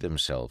they see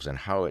themselves, and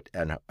how it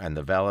and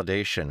the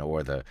validation,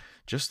 or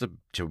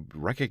to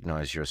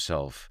recognize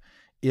yourself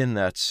in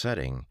that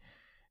setting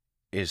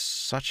is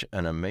such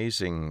an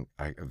amazing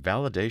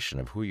validation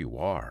of who you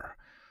are,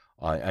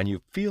 and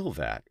you feel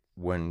that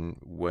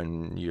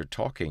when you're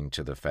talking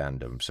to the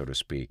fandom, so to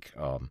speak.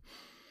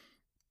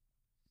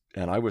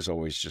 And I was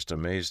always just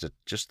amazed at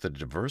just the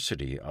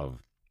diversity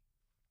of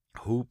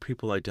who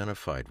people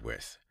identified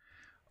with.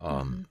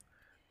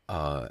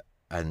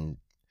 And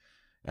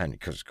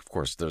because of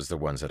course there's the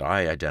ones that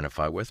I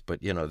identify with, but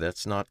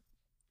that's not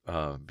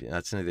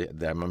that's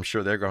I'm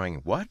sure they're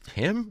going, what,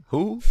 him,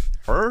 who,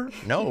 her,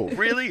 no,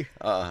 really.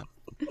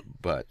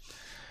 But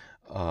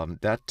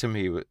that to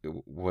me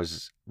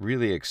was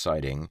really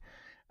exciting,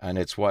 and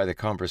it's why the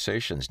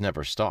conversations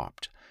never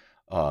stopped.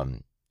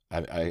 I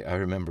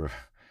remember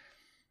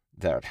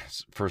that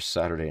first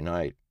Saturday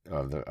night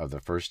of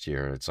the first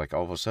year. It's like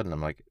all of a sudden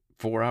I'm like,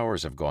 4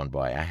 hours have gone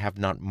by. I have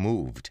not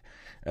moved,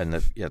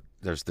 and yet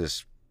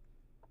there's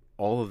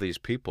all of these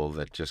people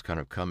that just kind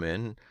of come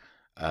in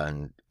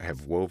and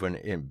have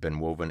been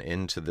woven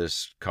into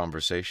this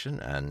conversation,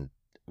 and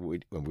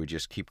we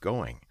just keep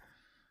going.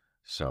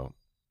 So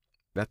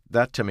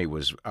that to me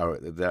was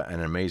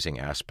an amazing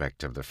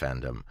aspect of the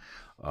fandom,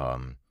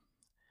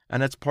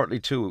 and it's partly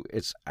too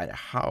it's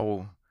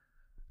how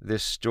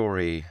this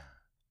story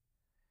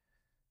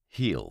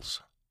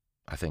heals.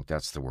 I think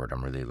that's the word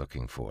I'm really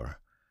looking for.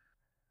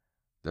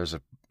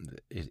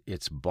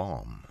 It's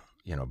balm,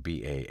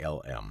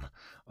 BALM,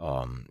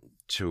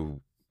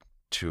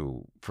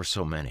 for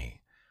so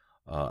many,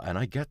 and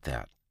I get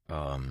that.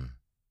 I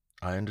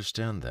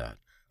understand that,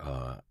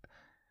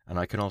 and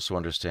I can also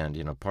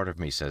understand. Part of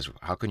me says,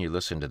 how can you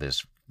listen to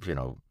this,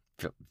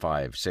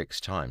 5-6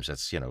 times?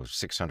 That's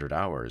 600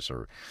 hours,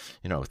 or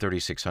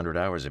 3,600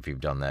 hours if you've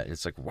done that.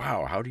 It's like,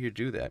 wow, how do you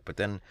do that? But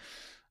then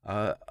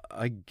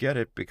I get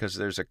it, because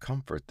there's a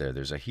comfort there.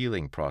 There's a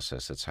healing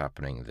process that's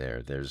happening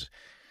there. There's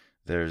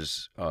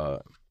a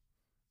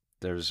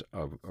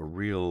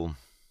real,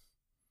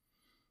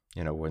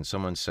 when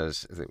someone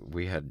says that,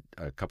 we had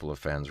a couple of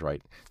fans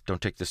write,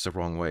 "Don't take this the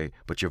wrong way,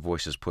 but your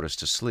voices put us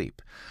to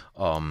sleep,"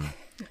 and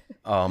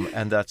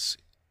that's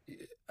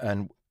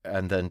and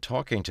then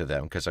talking to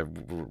them, because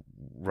I'm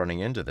running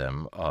into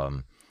them,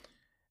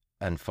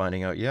 and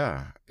finding out,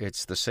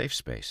 it's the safe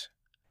space.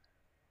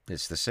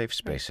 It's the safe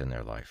space in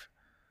their life.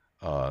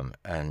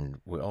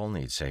 And we all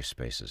need safe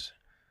spaces,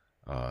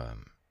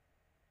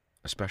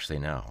 especially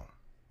now.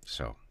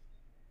 So,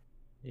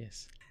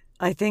 yes.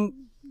 I think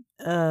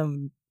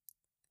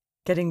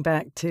getting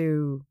back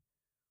to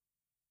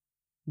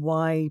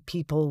why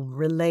people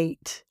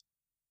relate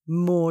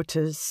more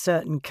to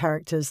certain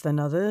characters than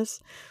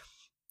others,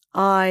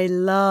 I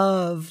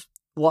love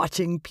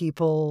watching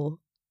people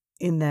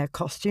in their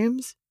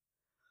costumes.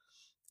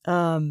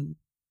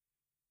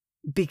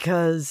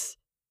 Because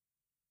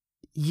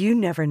you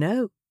never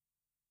know.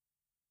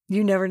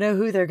 You never know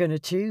who they're going to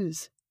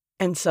choose.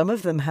 And some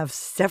of them have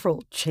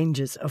several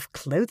changes of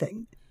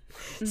clothing.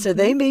 So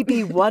they may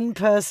be one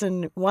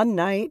person one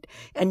night,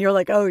 and you're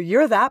like, oh,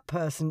 you're that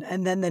person.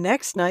 And then the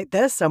next night,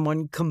 there's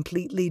someone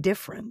completely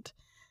different.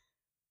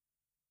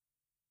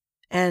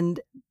 And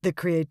the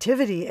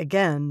creativity,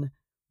 again,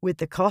 with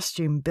the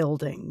costume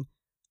building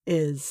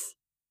is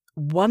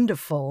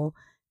wonderful.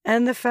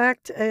 And the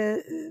fact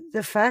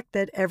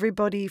that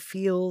everybody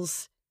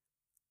feels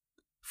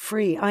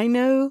free. I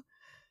know,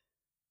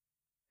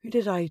 who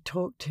did I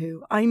talk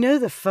to? I know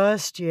the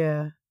first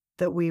year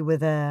that we were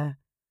there,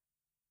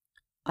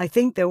 I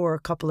think there were a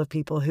couple of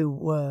people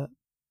who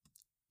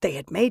they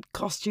had made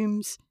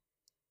costumes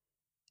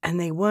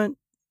and they weren't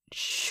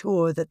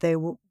sure that they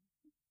were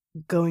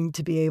going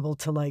to be able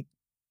to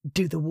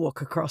do the walk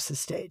across the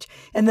stage.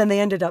 And then they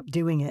ended up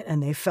doing it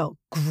and they felt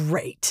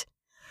great.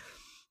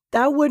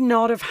 That would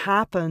not have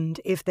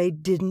happened if they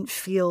didn't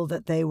feel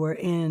that they were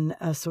in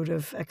a sort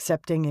of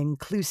accepting,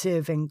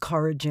 inclusive,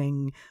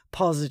 encouraging,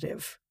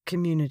 positive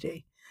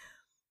community.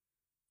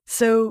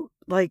 So,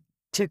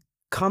 to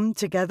come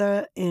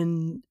together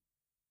in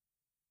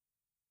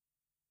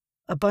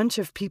a bunch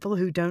of people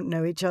who don't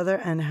know each other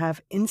and have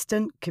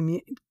instant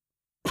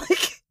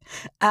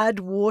add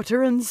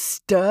water and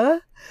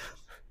stir.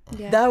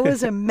 Yeah. That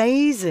was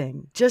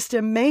amazing. Just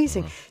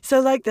amazing.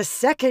 So, the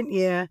second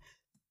year,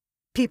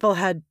 people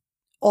had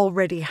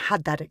already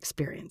had that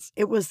experience.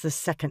 It was the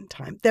second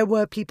time. There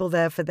were people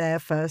there for their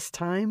first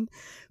time,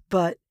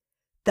 but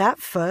that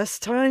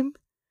first time,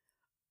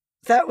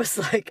 that was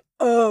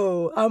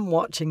oh, I'm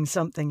watching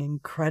something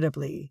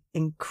incredibly,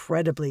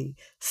 incredibly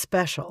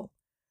special.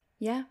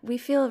 Yeah, we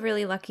feel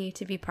really lucky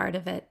to be part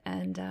of it.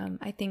 And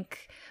I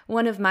think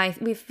one of my,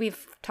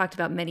 we've talked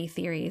about many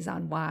theories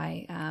on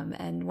why,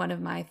 and one of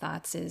my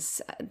thoughts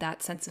is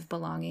that sense of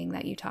belonging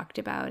that you talked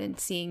about and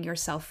seeing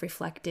yourself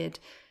reflected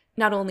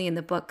not only in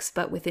the books,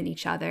 but within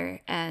each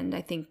other. And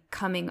I think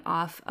coming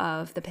off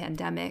of the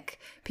pandemic,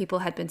 people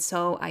had been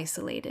so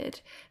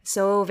isolated,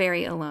 so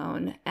very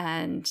alone,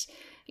 and,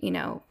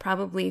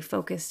 probably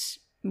focused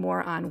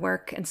more on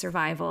work and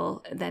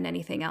survival than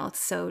anything else.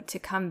 So to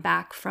come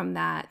back from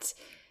that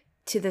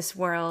to this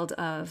world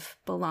of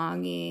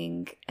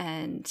belonging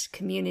and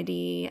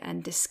community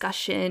and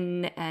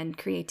discussion and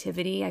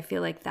creativity, I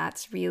feel like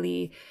that's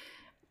really,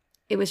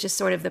 it was just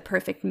sort of the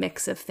perfect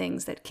mix of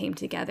things that came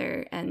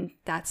together. And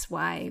that's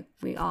why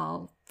we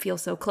all feel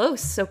so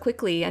close so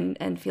quickly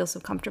and feel so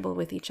comfortable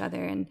with each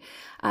other. And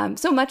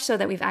so much so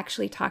that we've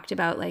actually talked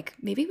about, like,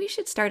 maybe we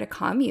should start a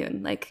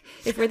commune. Like,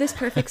 if we're this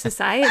perfect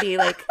society,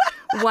 like,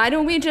 why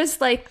don't we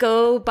just like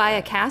go buy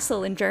a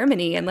castle in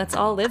Germany and let's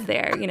all live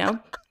there, you know?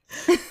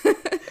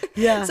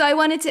 Yeah. So I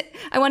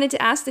wanted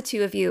to ask the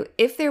two of you,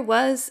 if there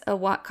was a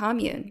Watt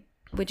commune,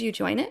 would you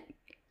join it?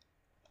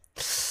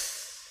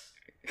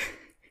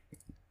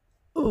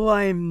 Oh,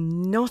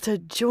 I'm not a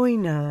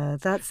joiner.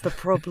 That's the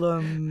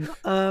problem.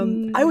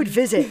 I would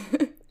visit.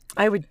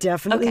 I would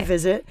definitely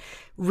visit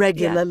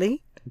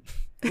regularly,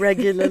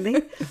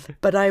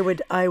 but I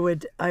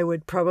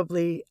would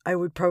probably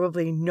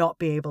not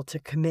be able to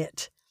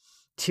commit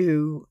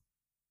to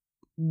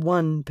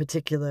one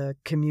particular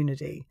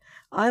community.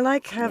 I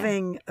like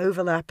having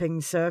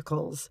overlapping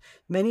circles,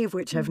 many of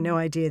which have no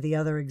idea the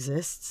other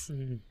exists.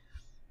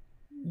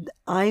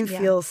 I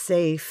feel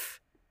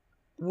safe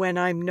when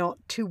I'm not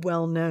too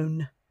well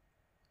known.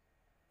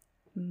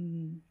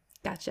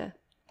 Gotcha.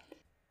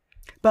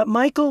 But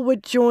Michael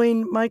would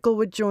join,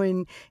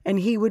 and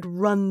he would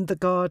run the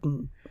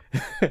garden.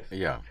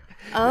 Yeah.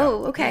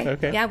 Oh, okay.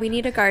 Yeah, we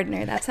need a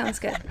gardener. That sounds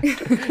good.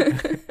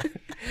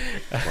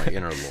 My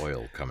inner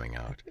loyal coming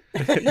out.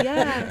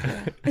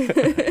 Yeah.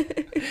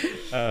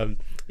 But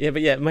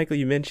Michael,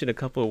 you mentioned a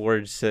couple of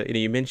words.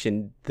 You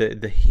mentioned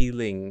the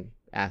healing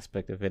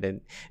aspect of it,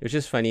 and it was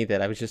just funny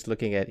that I was just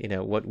looking at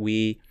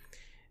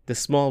the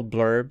small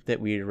blurb that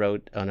we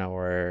wrote on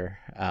our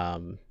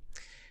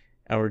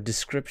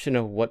description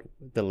of what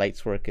the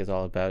Lights work is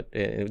all about.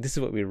 This is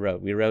what we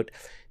wrote. We wrote,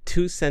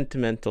 two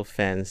sentimental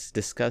fans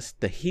discussed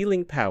the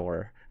healing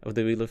power of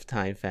the Wheel of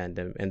Time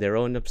fandom and their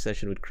own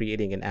obsession with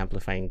creating and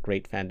amplifying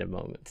great fandom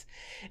moments.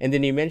 And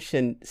then you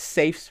mentioned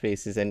safe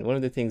spaces, and one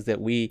of the things that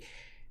we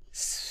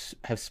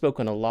have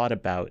spoken a lot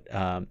about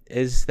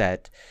is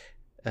that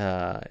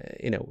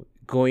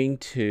going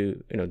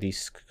to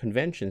these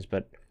conventions,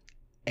 but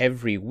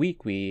every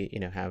week we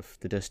have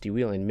the Dusty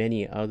Wheel and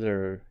many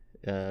other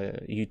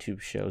YouTube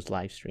shows,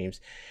 live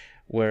streams,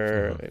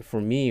 where for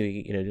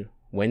me,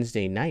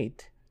 Wednesday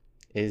night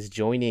is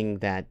joining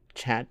that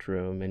chat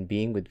room and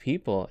being with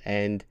people,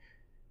 and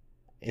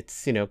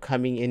it's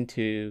coming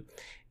into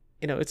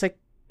it's like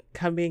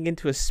coming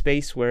into a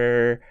space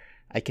where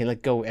I can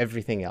let go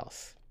everything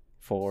else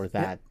for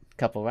that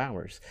couple of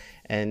hours,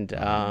 and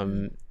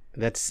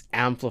that's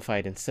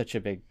amplified in such a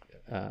big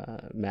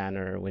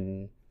manner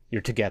when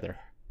you're together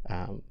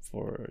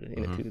for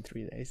 2 to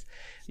 3 days.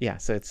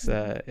 So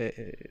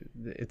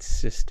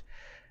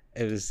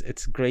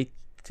it's great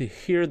to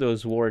hear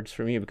those words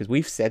from you, because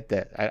we've said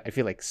that I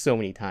feel like so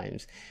many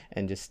times,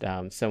 and just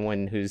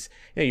someone who's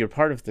you're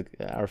part of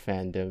our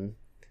fandom,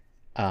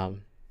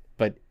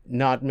 but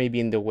not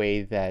maybe in the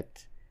way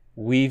that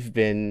we've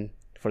been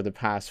for the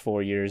past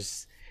 4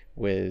 years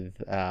with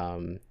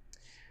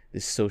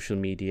this social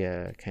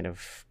media kind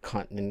of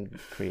content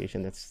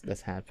creation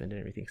that's happened and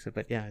everything. So,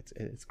 but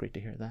it's great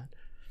to hear that.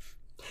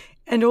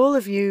 And all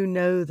of you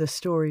know the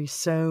story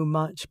so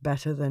much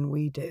better than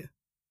we do.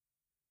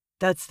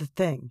 That's the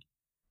thing.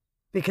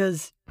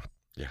 Because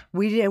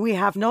we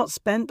have not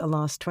spent the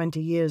last 20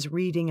 years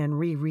reading and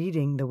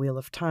rereading The Wheel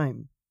of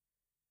Time.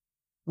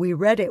 We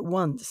read it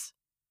once.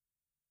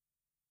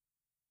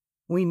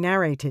 We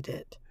narrated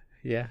it.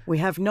 Yeah. We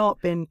have not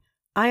been...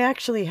 I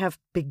actually have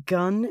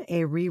begun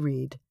a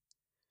reread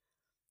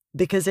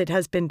because it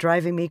has been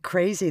driving me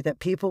crazy that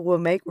people will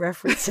make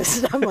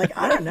references. And I'm like,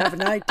 I don't have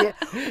an idea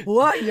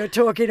what you're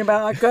talking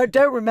about. I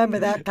don't remember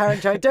that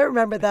character. I don't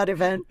remember that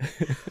event.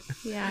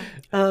 Yeah.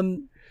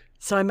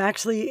 So I'm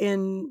actually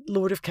in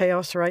Lord of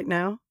Chaos right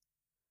now,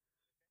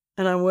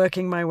 and I'm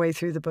working my way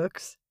through the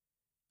books.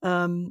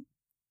 And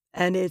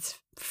it's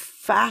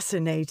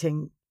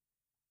fascinating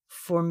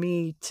for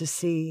me to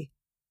see,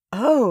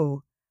 I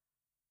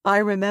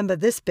remember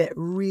this bit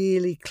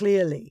really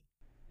clearly.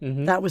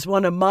 Mm-hmm. That was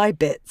one of my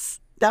bits.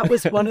 That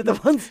was one of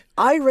the ones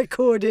I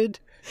recorded.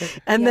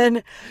 And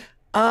then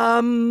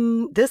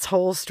this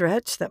whole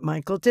stretch that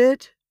Michael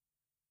did,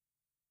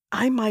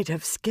 I might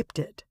have skipped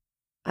it.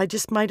 I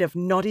just might have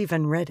not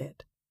even read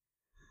it.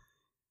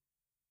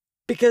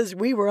 Because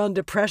we were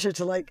under pressure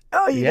to you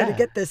got to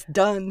get this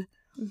done.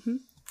 Mm-hmm.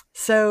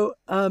 So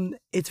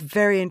it's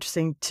very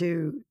interesting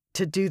to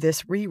do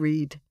this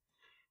reread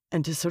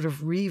and to sort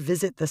of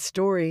revisit the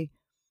story.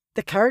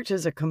 The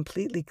characters are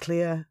completely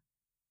clear.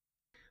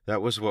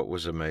 That was what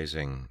was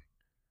amazing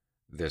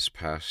this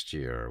past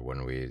year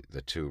when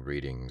the two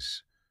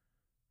readings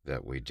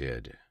that we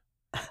did.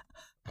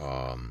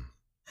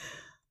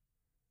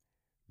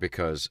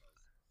 Because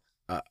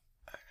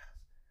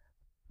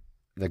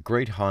the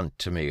Great Hunt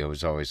to me, it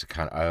was always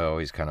I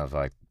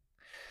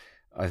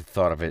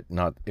thought of it,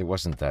 it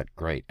wasn't that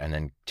great. And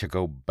then to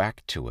go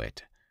back to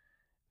it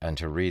and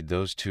to read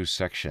those two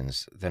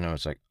sections, then I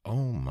was like,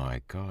 oh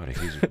my God,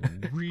 he's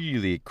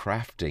really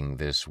crafting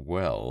this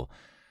well.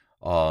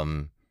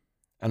 And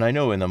I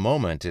know in the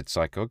moment it's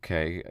like,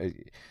 okay,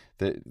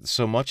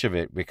 so much of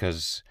it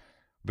because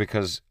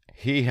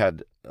he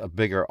had a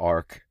bigger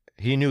arc.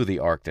 He knew the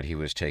arc that he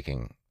was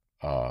taking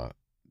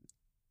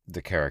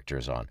the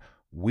characters on.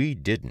 We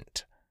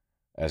didn't,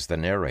 as the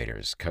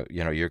narrators.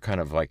 You're kind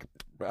of like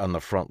on the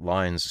front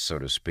lines, so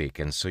to speak,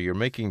 and so you're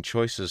making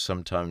choices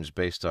sometimes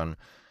based on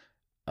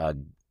a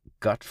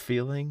gut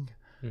feeling,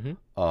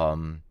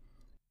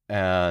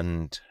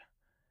 and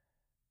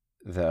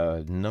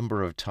the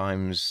number of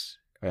times.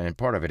 And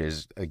part of it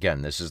is,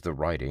 again, this is the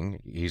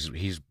writing.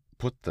 He's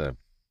put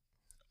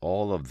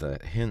all of the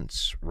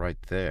hints right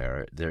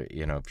there. There,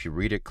 if you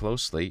read it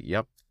closely,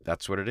 yep,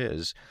 that's what it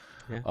is.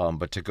 Yeah.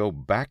 But to go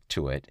back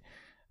to it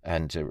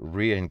and to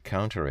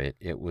re-encounter it,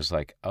 it was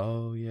like,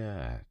 oh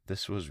yeah,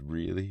 this was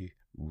really,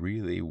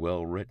 really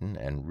well written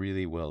and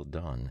really well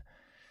done.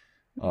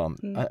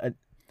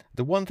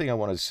 The one thing I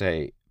want to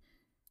say,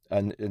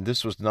 and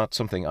this was not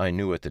something I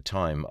knew at the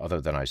time, other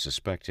than I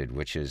suspected,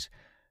 which is,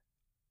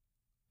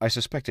 I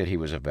suspected he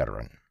was a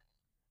veteran,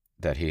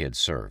 that he had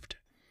served.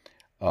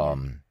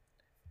 And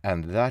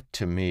that,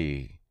 to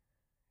me,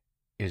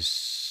 is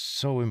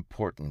so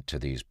important to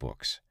these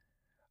books.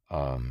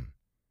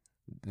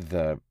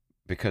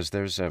 Because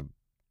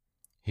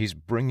he's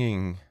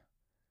bringing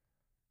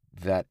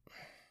that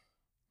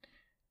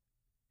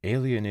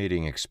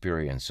alienating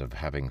experience of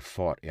having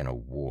fought in a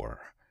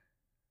war,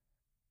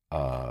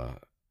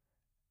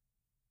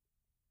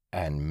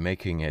 and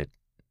making it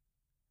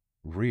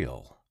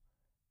real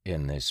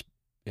in this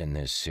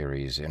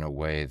series in a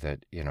way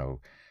that,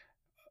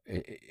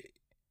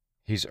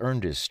 he's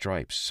earned his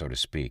stripes, so to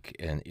speak,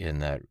 in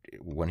that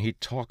when he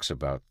talks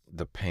about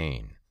the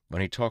pain,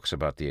 when he talks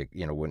about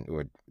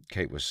what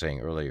Kate was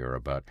saying earlier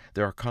about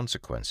there are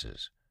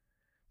consequences.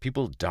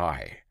 People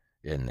die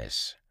in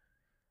this.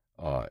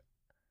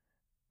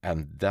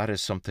 And that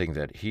is something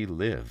that he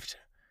lived,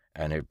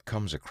 and it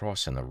comes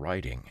across in the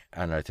writing.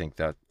 And I think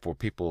that for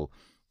people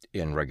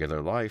in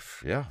regular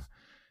life,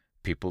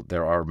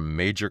 there are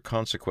major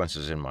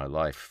consequences in my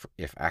life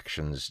if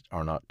actions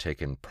are not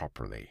taken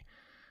properly.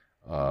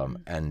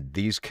 And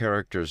these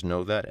characters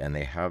know that, and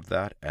they have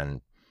that,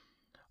 and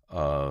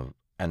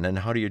then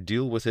how do you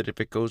deal with it if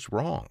it goes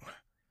wrong?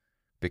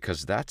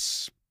 Because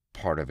that's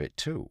part of it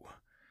too.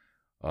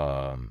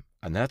 And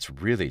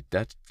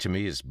that to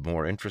me is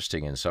more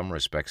interesting in some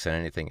respects than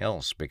anything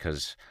else,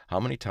 because how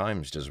many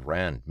times does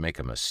Rand make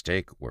a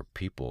mistake where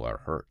people are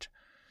hurt?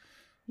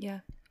 Yeah.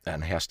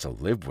 And has to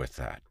live with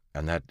that.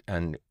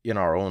 And in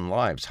our own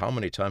lives, how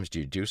many times do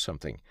you do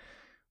something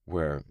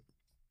where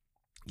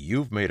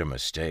you've made a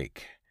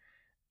mistake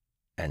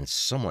and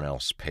someone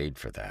else paid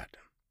for that?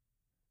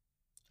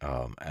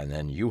 And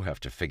then you have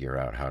to figure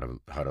out how to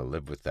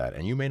live with that,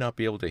 and you may not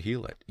be able to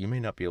heal it. You may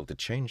not be able to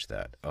change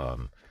that.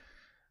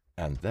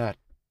 And that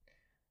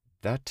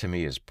to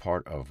me is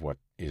part of what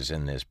is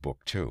in this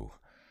book too,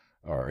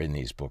 or in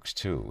these books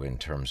too, in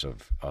terms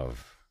of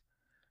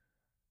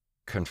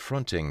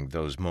confronting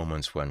those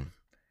moments when,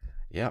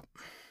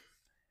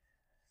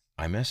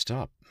 I messed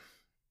up,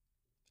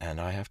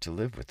 and I have to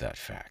live with that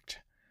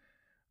fact.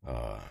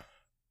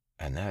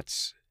 And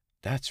that's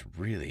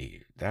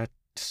really, that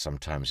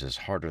sometimes is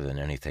harder than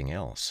anything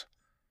else.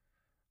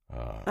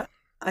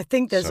 I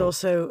think there's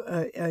also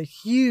a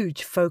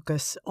huge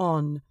focus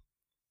on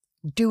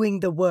doing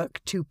the work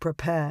to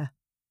prepare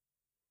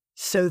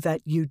so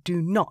that you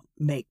do not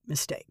make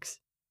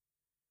mistakes.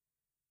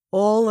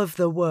 All of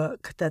the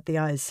work that the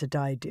Aes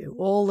Sedai do,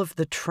 all of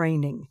the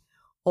training,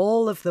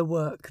 all of the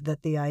work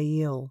that the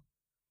Aiel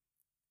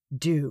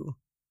do,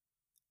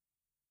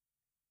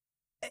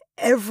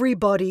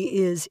 everybody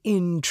is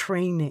in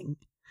training.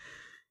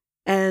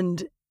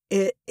 And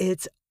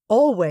it's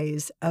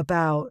always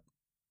about,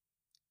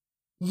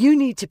 you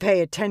need to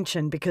pay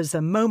attention, because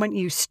the moment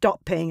you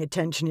stop paying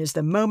attention is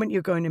the moment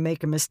you're going to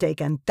make a mistake,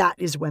 and that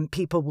is when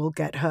people will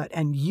get hurt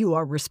and you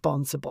are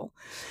responsible.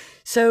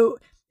 So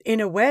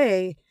in a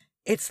way,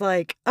 it's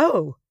like,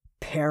 oh,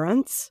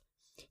 parents,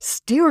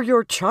 steer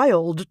your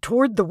child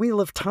toward the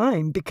wheel of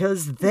time,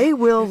 because they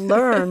will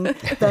learn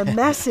the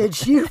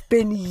message you've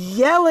been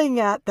yelling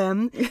at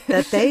them,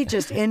 that they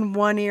just in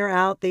one ear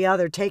out the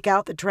other, take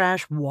out the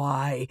trash.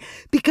 Why?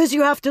 Because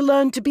you have to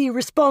learn to be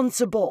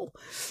responsible,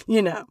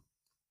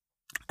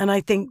 And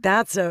I think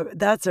that's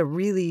a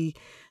really,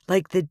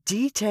 like, the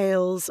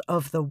details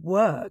of the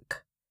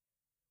work,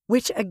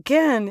 which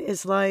again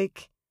is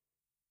like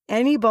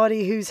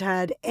anybody who's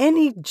had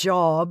any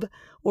job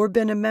or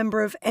been a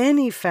member of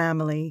any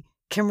family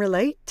can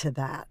relate to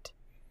that.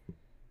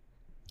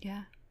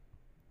 Yeah.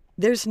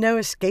 There's no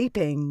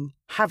escaping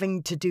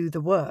having to do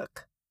the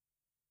work.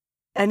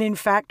 And in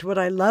fact, what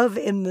I love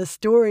in the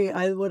story,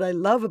 what I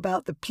love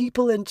about the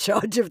people in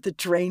charge of the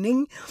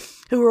training,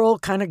 who are all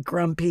kind of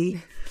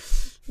grumpy,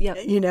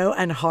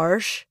 and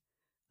harsh,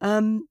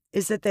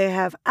 is that they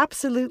have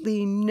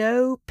absolutely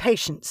no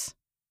patience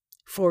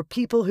for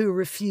people who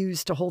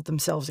refuse to hold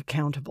themselves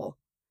accountable.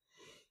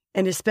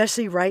 And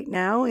especially right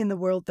now in the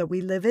world that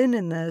we live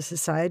in the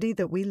society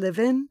that we live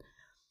in,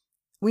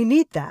 we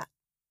need that.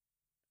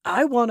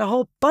 I want a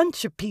whole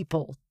bunch of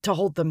people to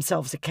hold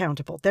themselves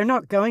accountable. They're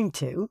not going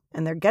to,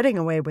 and they're getting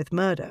away with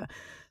murder.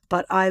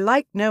 But I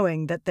like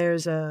knowing that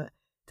there's a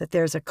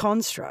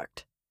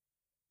construct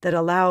that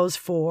allows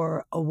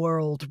for a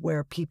world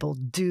where people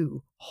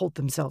do hold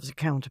themselves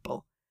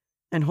accountable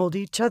and hold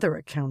each other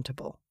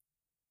accountable.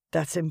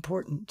 That's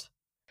important.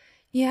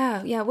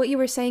 Yeah. What you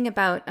were saying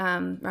about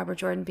Robert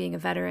Jordan being a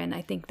veteran,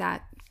 I think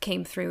that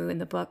came through in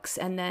the books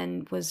and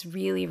then was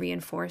really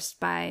reinforced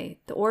by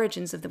The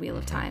Origins of the Wheel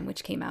of Time,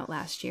 which came out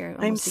last year,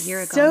 almost a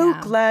year ago now.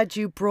 I'm so glad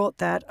you brought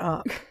that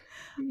up.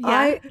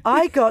 Yeah.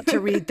 I got to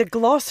read the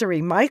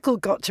glossary. Michael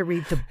got to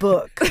read the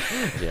book.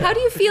 Yeah. How do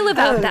you feel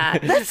about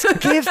that? Let's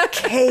give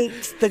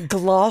Kate the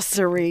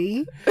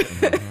glossary.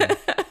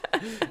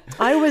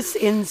 I was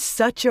in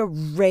such a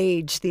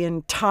rage the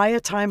entire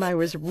time I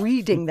was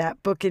reading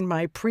that book in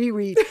my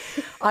pre-read.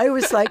 I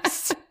was like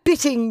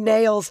spitting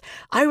nails.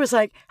 I was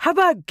like, how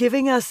about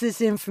giving us this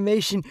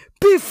information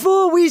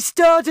before we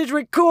started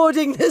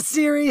recording the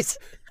series?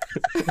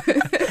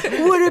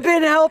 Would have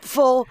been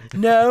helpful.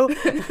 No.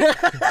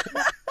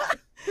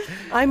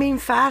 I mean,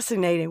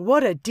 fascinating.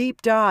 What a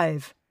deep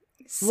dive.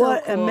 So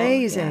what cool.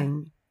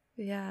 Amazing.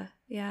 Yeah,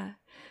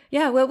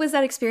 what was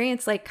that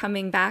experience like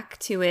coming back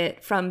to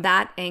it from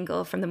that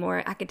angle, from the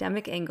more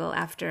academic angle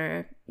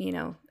after,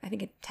 I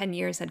think 10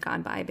 years had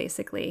gone by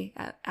basically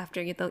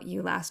after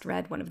you last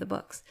read one of the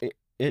books?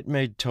 It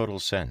made total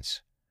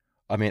sense.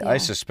 I mean, I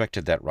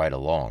suspected that right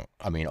along.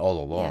 I mean,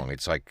 all along. Yeah.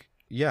 It's like,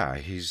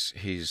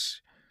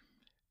 he's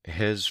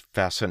his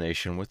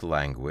fascination with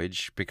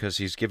language, because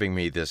he's giving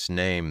me this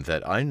name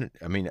that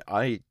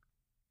I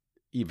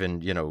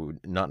even,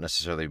 not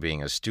necessarily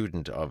being a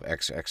student of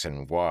X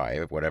and Y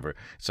or whatever,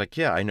 it's like,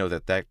 I know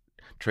that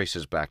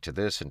traces back to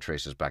this and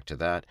traces back to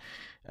that,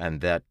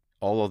 and that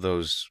all of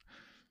those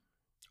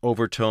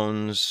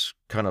overtones,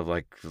 kind of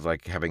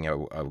like having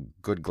a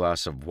good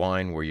glass of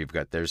wine where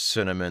there's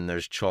cinnamon,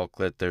 there's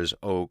chocolate, there's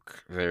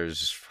oak,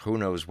 there's who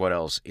knows what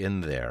else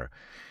in there.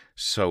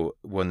 So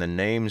when the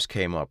names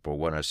came up or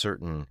when a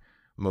certain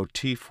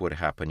motif would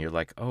happen, you're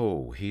like,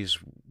 oh, he's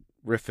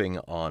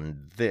riffing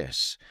on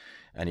this.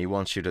 And he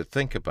wants you to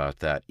think about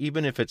that,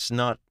 even if it's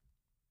not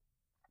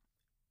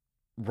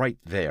right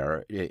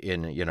there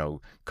in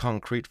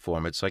concrete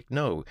form. It's like,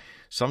 no,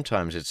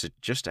 sometimes it's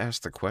just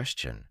ask the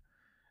question,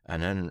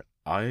 and then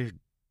I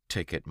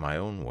take it my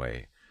own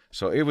way.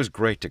 So it was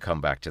great to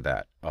come back to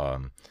that,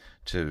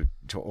 to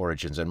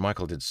Origins, and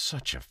Michael did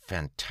such a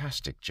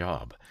fantastic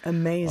job.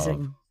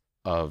 Amazing.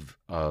 Of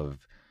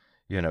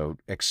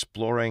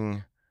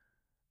exploring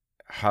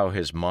how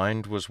his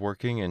mind was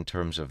working in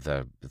terms of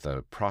the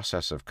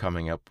process of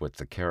coming up with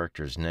the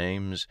characters'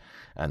 names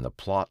and the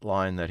plot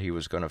line that he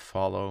was going to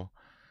follow.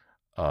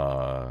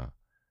 And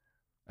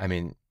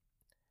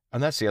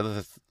that's the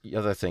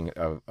other thing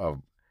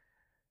of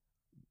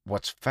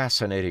what's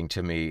fascinating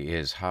to me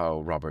is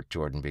how Robert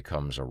Jordan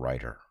becomes a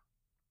writer.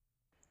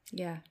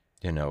 Yeah.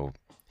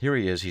 Here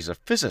he is. He's a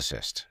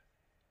physicist.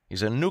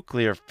 He's a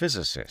nuclear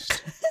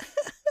physicist.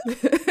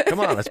 Come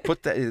on, let's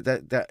put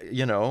that.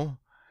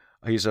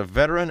 He's a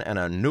veteran and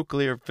a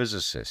nuclear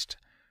physicist.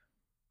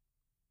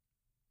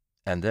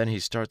 And then he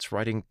starts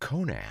writing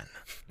Conan.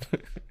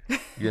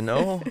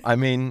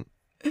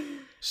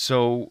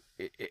 So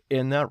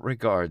in that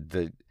regard,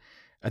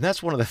 and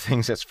that's one of the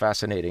things that's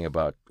fascinating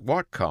about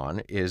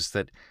WhatCon is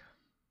that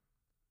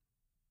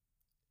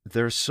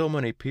there's so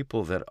many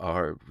people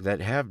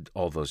that have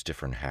all those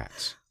different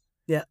hats.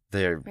 Yeah.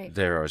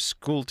 They're a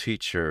school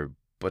teacher,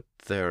 but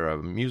they're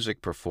a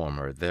music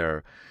performer.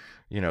 They're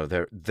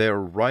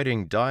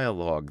writing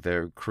dialogue.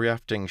 They're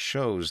crafting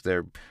shows.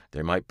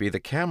 They might be the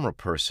camera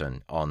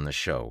person on the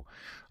show.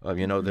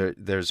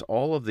 There's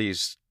all of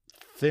these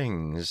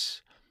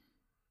things,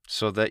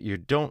 so that you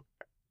don't.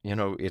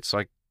 It's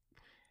like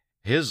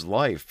his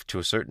life to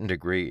a certain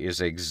degree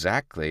is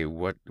exactly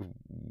what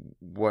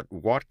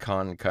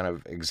WhatCon kind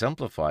of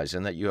exemplifies,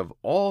 in that you have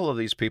all of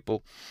these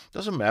people.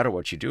 Doesn't matter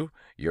what you do.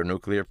 You're a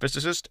nuclear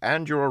physicist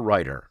and you're a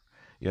writer.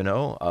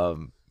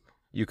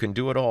 You can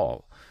do it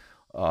all.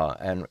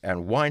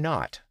 And why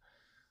not?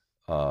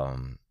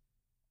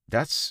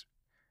 That's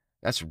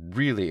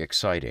really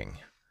exciting,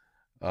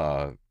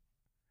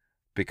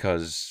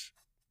 because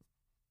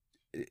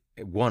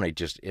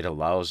it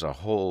allows a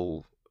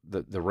whole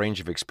the range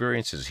of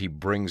experiences he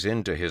brings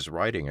into his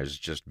writing is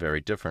just very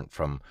different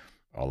from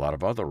a lot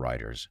of other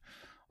writers.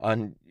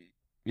 And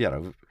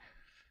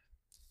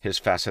his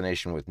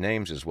fascination with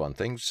names is one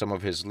thing. Some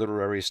of his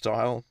literary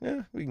style,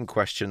 we can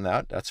question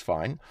that. That's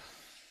fine.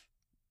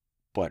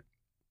 But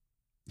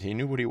he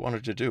knew what he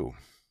wanted to do.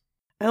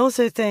 I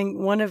also think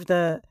one of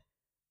the,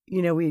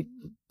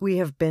 we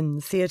have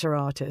been theater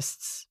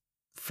artists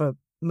for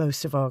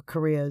most of our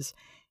careers.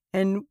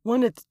 And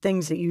one of the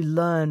things that you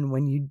learn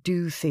when you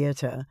do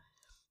theater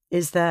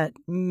is that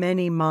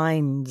many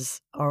minds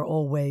are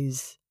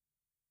always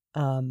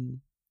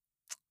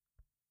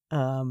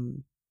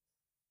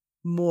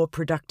more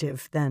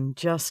productive than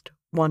just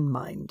one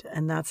mind.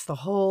 And that's the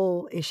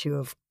whole issue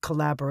of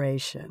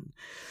collaboration.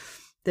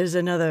 There's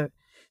a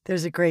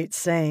great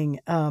saying,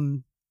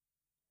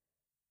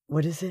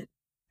 what is it?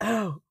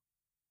 Oh,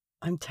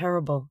 I'm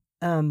terrible.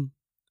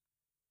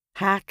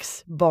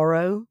 Hacks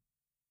borrow,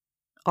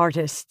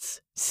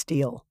 artists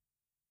steal.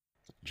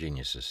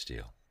 Geniuses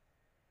steal.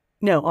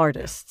 No,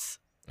 artists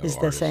is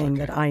the saying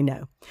that I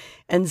know.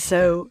 And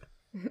so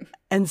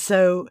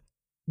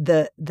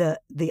the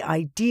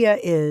idea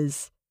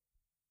is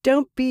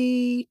don't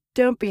be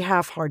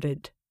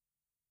half-hearted.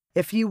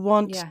 If you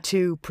want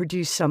to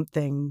produce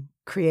something,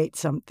 create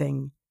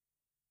something,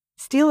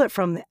 steal it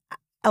from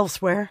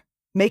elsewhere,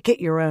 make it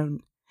your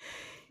own.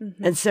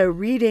 Mm-hmm. And so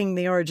reading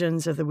The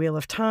Origins of the Wheel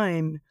of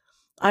Time,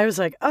 I was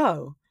like,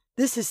 oh,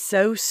 this is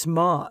so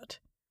smart.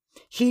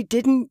 He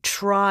didn't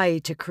try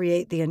to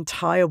create the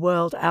entire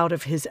world out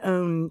of his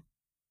own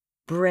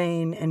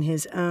brain and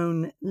his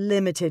own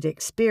limited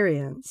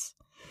experience.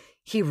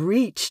 He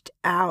reached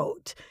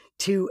out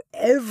to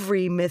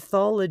every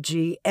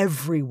mythology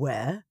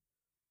everywhere,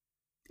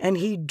 and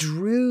he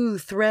drew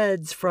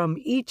threads from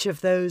each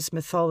of those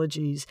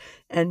mythologies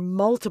and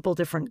multiple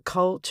different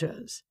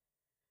cultures.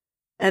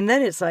 And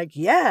then it's like,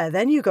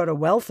 then you got a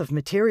wealth of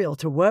material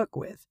to work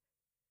with,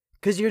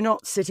 because you're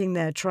not sitting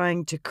there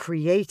trying to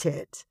create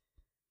it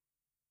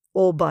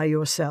all by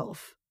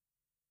yourself.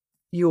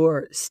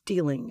 You're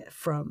stealing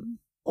from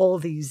all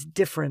these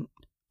different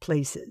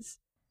places.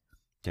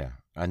 Yeah.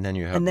 And then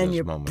you have and then those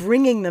you're moments.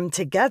 Bringing them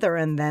together,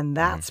 and then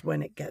that's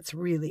when it gets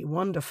really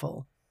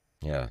wonderful.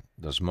 Yeah,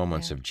 those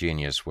moments of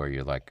genius where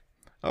you're like,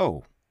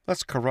 oh,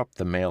 let's corrupt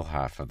the male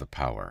half of the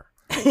power.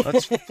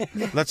 Let's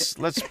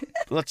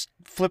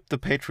flip the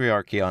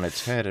patriarchy on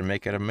its head and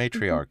make it a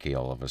matriarchy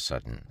all of a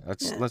sudden.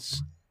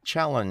 Let's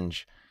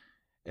challenge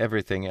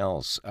everything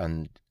else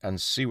and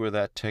see where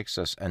that takes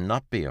us, and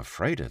not be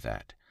afraid of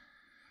that.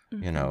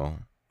 Mm-hmm. You know,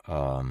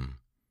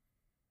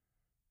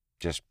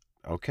 just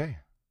okay.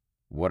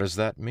 What does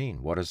that mean?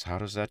 How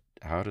does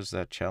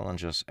that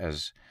challenge us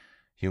as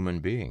human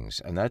beings?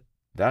 And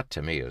that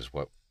to me is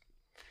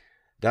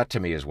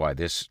why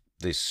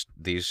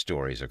these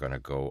stories are going to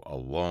go a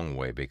long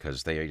way,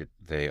 because they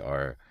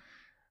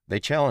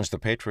challenge the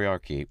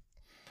patriarchy,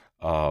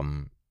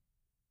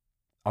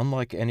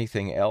 unlike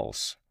anything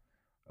else.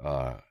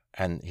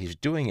 And he's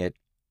doing it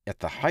at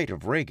the height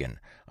of Reagan.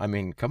 I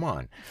mean, come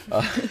on.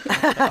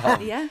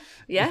 Yeah.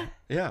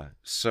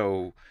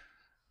 So,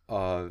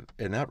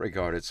 in that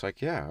regard, it's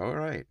like, all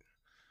right.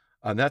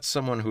 And that's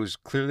someone who's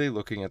clearly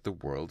looking at the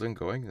world and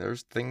going,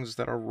 there's things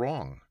that are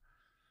wrong.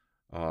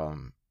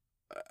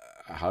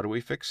 How do we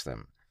fix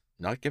them?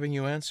 Not giving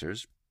you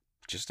answers,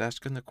 just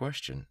asking the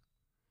question.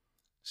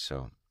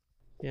 So.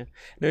 Yeah.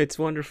 No, it's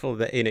wonderful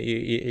that,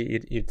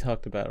 you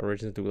talked about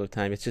Origins of the Wheel of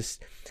Time. It's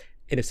just,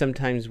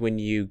 sometimes when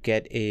you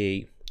get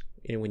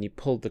when you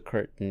pull the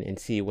curtain and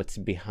see what's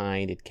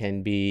behind, it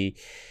can be,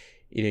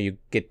 you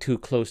get too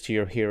close to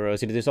your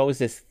heroes. There's always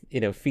this,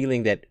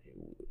 feeling that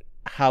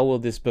how will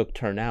this book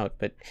turn out?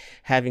 But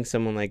having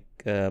someone like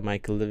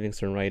Michael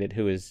Livingston write it,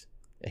 who is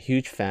a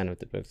huge fan of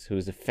the books, who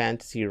is a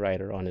fantasy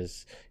writer on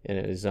his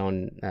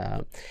own,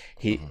 a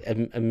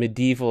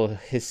medieval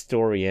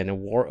historian,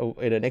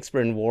 an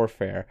expert in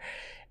warfare,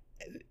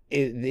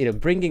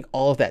 bringing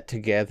all of that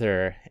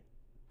together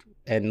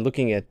and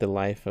looking at the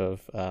life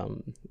of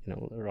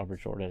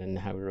Robert Jordan and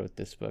how he wrote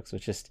this book. So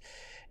it's just,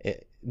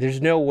 there's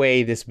no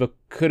way this book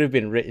could have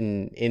been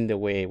written in the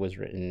way it was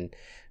written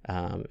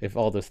if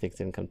all those things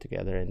didn't come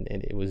together. And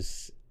it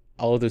was,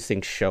 all of those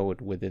things showed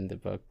within the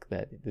book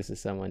that this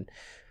is someone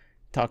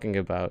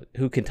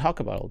who can talk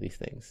about all these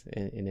things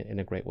in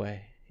a great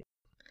way.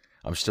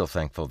 I'm still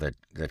thankful that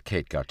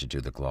Kate got to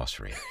do the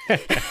glossary.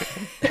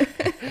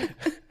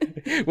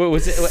 What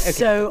was it? Okay.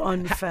 So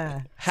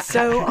unfair.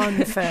 So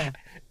unfair.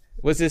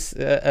 Was this,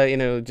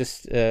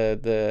 just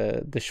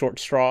the short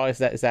straw? Is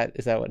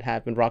that what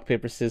happened? Rock,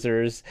 paper,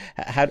 scissors.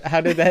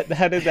 How did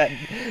that?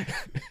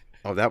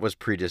 Oh, that was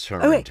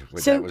predetermined.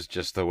 That was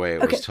just the way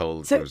it was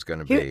told it was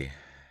going to be.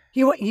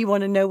 You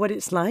want to know what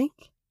it's like?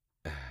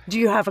 Do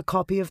you have a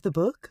copy of the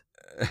book?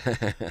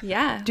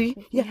 Yeah. Do you?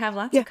 We have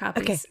lots of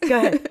copies. Okay, go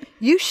ahead.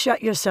 You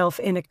shut yourself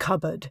in a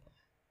cupboard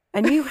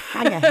and you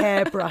hang a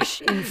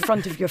hairbrush in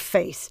front of your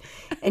face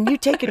and you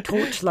take a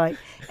torchlight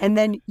and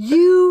then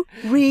you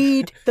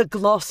read the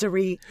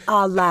glossary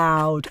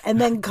aloud and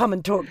then come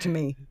and talk to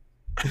me.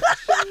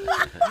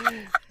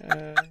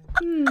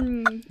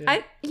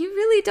 You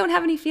really don't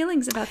have any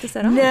feelings about this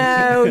at all.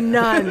 No,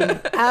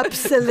 none.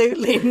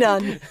 Absolutely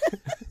none.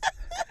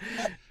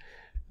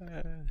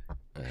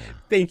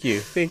 Thank you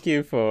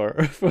for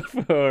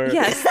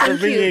yes,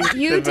 thank you.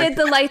 You did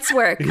the lights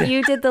work.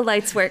 You did the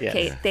lights work, yes.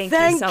 Kate. Thank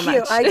you so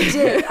much.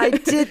 I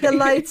did the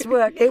lights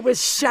work. It was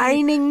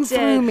shining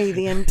through me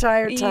the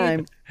entire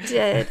time. You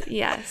did,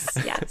 yes.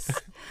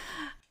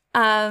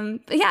 But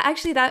yeah,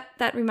 actually,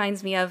 that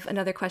reminds me of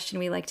another question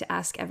we like to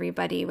ask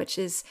everybody, which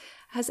is,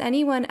 has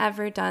anyone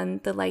ever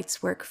done the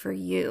lights work for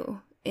you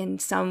in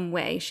some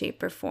way,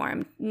 shape, or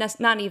form?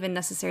 Not even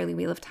necessarily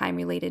Wheel of Time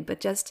related, but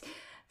just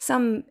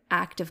some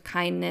act of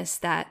kindness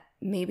that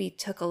maybe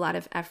took a lot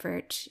of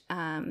effort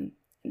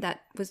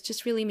that was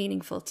just really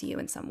meaningful to you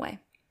in some way?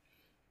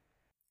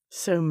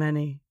 So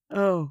many.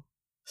 Oh,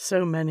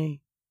 so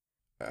many.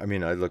 I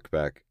mean, I look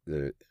back.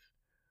 There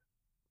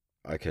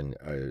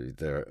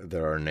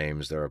are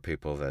names. There are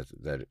people that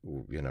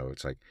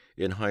It's like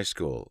in high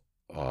school.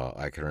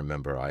 I can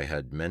remember I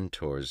had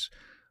mentors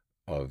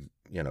of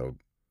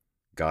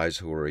guys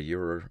who were a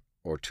year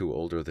or two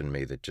older than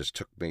me that just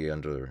took me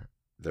under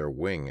their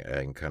wing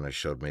and kind of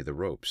showed me the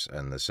ropes.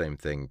 And the same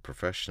thing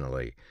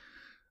professionally.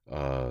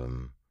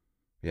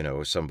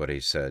 Somebody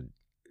said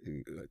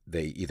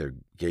they either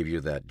gave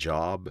you that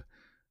job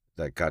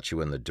that got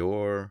you in the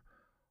door,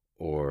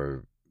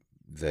 or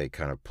they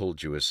kind of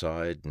pulled you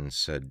aside and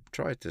said,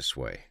 try it this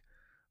way,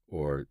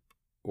 or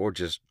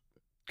just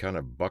kind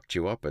of bucked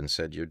you up and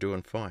said, you're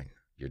doing fine,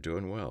 you're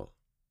doing well,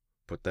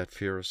 put that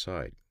fear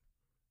aside,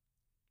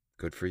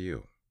 good for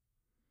you.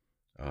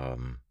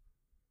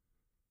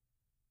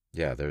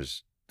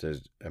 There's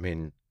I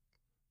mean,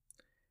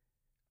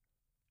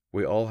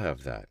 we all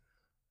have that.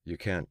 You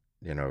can't,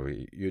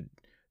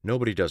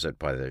 nobody does it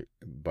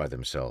by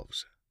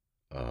themselves,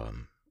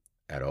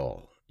 at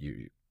all.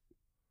 You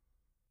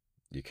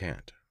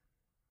can't.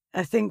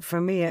 I think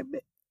for me,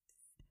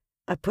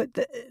 I put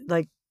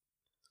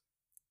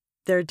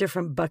there are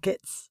different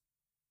buckets.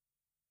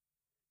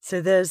 So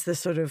there's the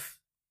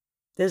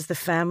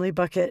family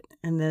bucket,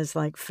 and there's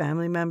like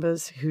family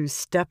members who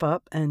step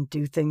up and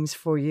do things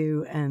for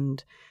you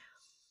and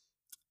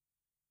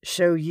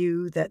show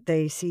you that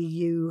they see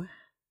you,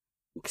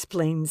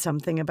 explain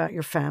something about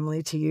your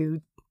family to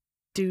you,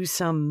 do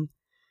some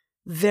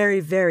very,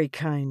 very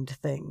kind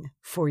thing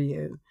for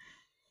you.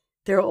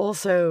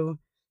 There's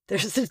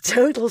a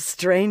total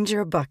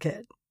stranger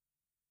bucket.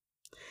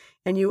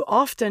 And you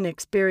often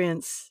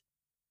experience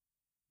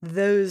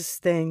those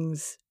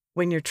things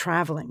when you're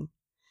traveling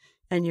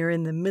and you're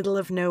in the middle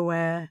of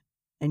nowhere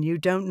and you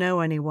don't know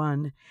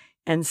anyone,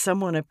 and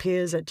someone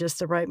appears at just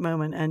the right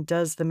moment and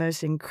does the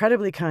most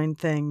incredibly kind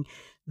thing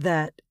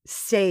that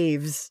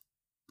saves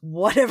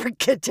whatever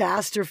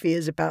catastrophe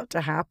is about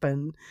to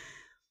happen.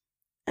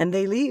 And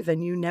they leave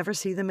and you never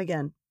see them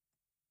again.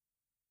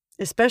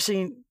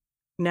 Especially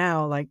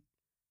now, like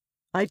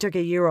I took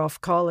a year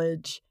off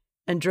college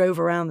and drove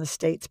around the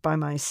States by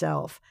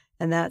myself.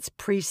 And that's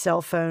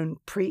pre-cell phone,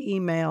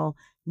 pre-email.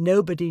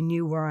 Nobody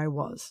knew where I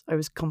was. I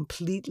was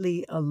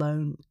completely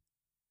alone.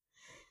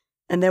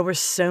 And there were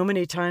so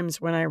many times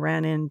when I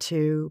ran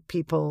into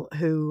people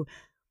who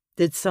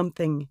did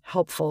something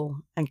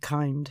helpful and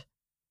kind.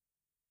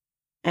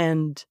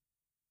 And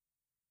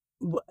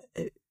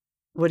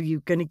what are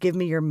you going to give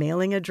me your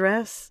mailing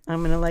address?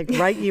 I'm going to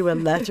write you a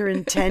letter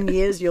in 10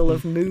 years. You'll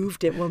have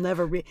moved. It will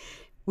never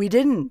We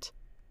didn't.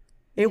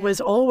 It was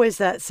always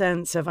that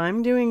sense of,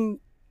 I'm doing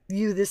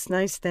you this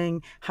nice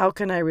thing. How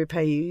can I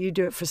repay you? You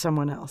do it for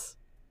someone else.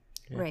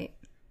 Yeah. Right.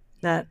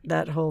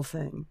 That whole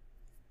thing.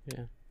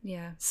 Yeah.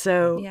 Yeah.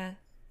 So,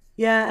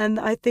 yeah. And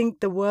I think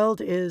the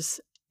world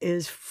is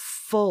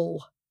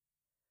full,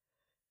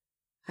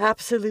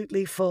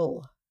 absolutely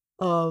full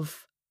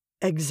of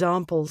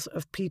examples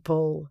of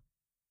people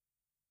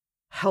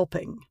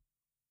helping.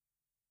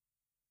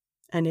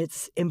 And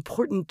it's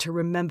important to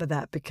remember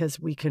that, because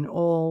we can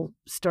all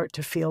start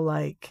to feel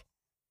like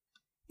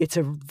it's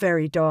a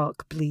very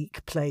dark,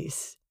 bleak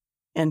place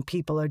and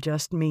people are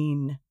just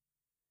mean.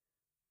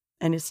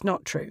 And it's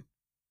not true.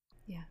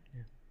 Yeah.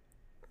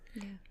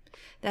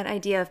 That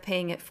idea of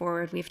paying it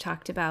forward, we've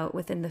talked about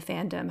within the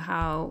fandom,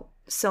 how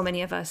so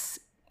many of us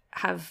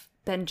have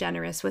been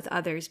generous with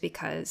others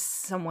because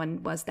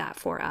someone was that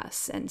for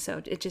us. And so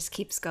it just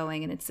keeps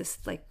going, and it's this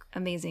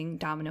amazing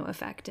domino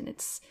effect, and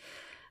it's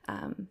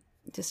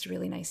just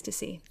really nice to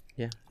see.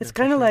 Yeah. It's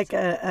kind of like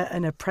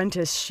an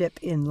apprenticeship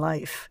in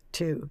life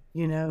too,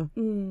 Yeah.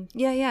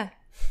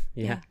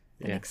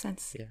 That makes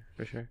sense. Yeah,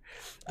 for sure.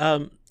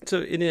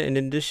 So in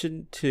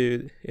addition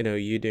to,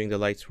 you doing the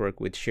lights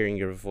work with sharing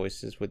your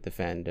voices with the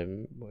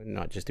fandom,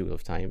 not just the Wheel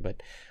of Time,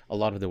 but a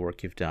lot of the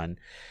work you've done,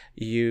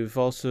 you've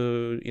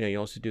also, you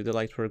also do the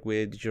lights work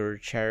with your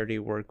charity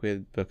work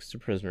with Books to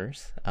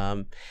Prisoners.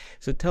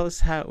 So tell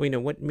us how,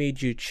 what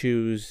made you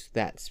choose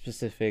that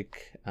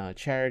specific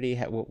charity?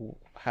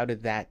 How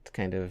did that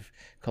kind of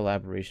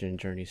collaboration and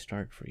journey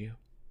start for you?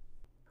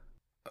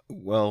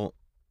 Well,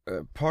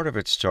 part of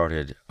it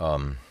started,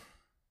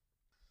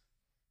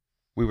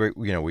 we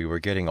were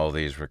getting all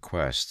these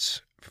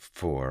requests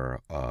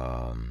for,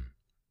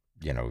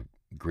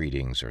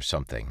 greetings or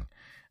something.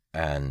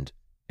 And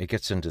it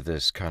gets into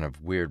this kind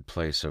of weird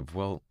place of,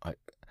 well,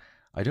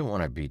 I don't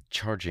want to be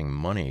charging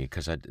money,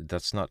 because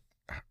that's not,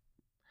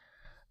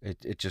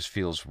 it just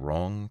feels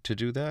wrong to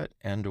do that.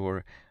 And,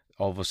 or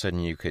all of a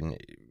sudden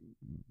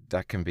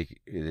that can be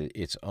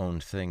its own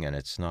thing, and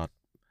it's not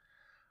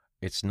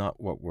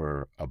what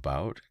we're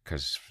about,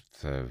 because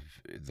the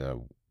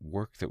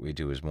work that we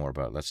do is more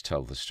about, let's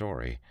tell the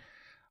story.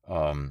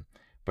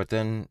 But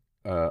then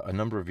a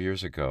number of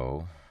years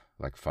ago,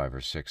 like 5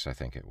 or 6, I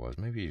think it was,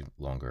 maybe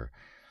longer,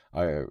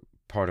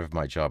 part of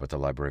my job at the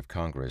Library of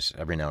Congress,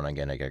 every now and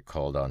again I get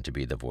called on to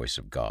be the voice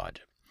of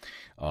God.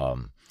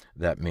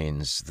 That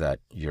means that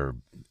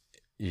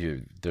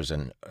there's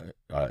an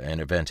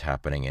event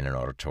happening in an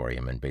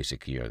auditorium, and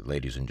basically,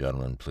 ladies and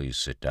gentlemen, please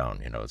sit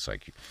down. It's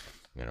like,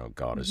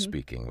 God is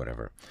speaking,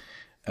 whatever.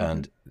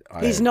 And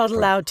he's not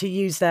allowed to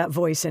use that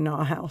voice in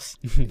our house.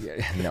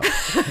 No.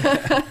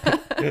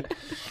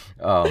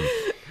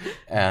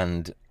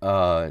 And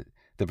the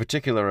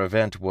particular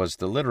event was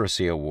the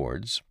Literacy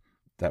Awards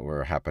that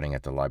were happening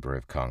at the Library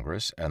of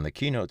Congress, and the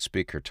keynote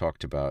speaker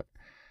talked about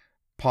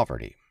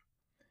poverty.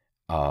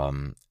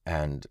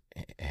 And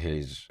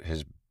his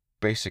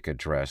basic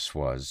address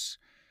was,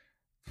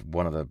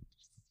 one of the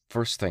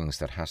first things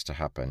that has to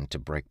happen to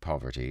break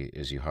poverty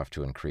is you have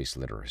to increase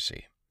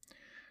literacy.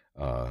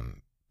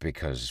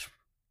 Because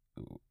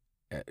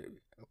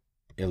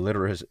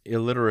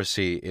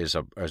illiteracy is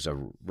a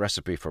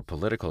recipe for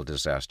political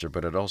disaster,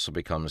 but it also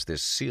becomes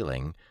this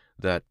ceiling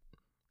that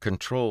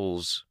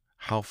controls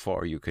how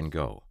far you can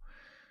go,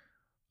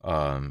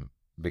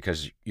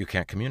 because you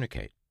can't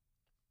communicate.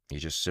 You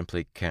just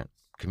simply can't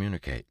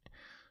communicate.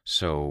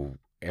 So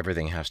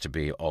everything has to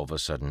be all of a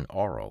sudden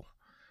oral.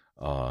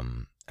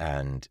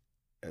 And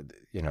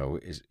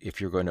if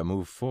you're going to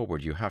move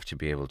forward, you have to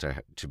be able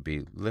to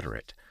be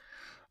literate.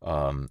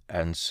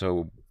 And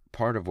so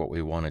part of what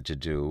we wanted to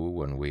do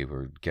when we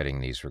were getting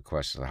these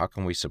requests is, how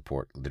can we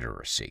support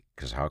literacy?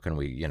 Because how can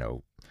we,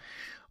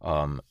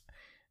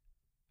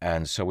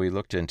 and so we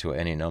looked into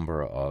any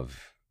number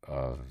of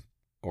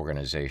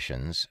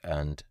organizations,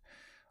 and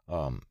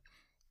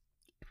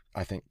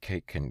I think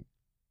Kate can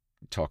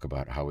talk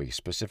about how we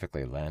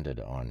specifically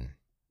landed on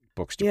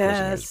Books to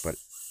Prisoners. But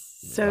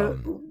so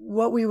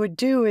what we would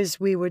do is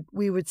we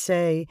would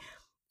say,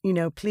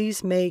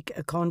 please make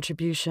a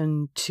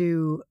contribution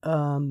to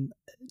a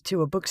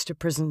Books to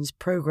Prisons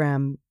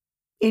program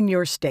in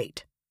your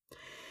state.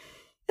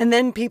 And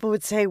then people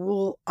would say,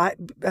 well,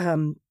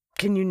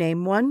 can you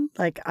name one?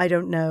 Like, I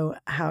don't know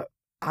how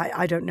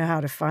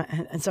to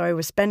find. And so I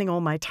was spending all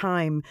my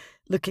time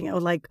looking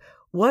at, like,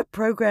 what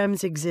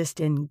programs exist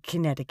in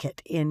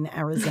Connecticut, in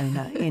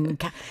Arizona,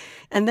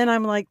 and then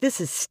I'm like, this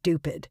is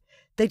stupid.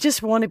 They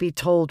just want to be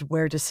told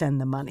where to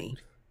send the money.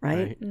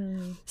 Right.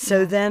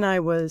 So then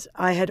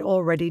I had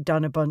already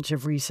done a bunch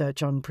of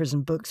research on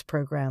Prison Books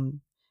program,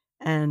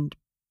 and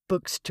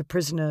Books to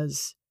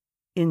Prisoners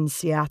in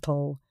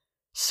Seattle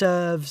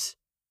serves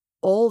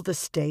all the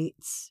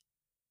states,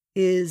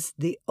 is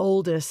the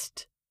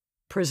oldest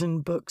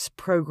prison books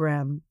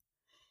program.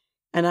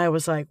 And I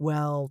was like,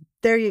 well,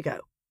 there you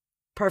go.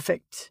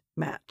 Perfect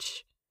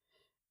match.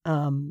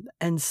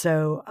 And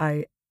so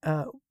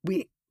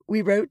we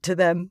wrote to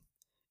them,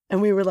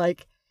 and we were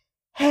like,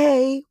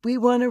 hey, we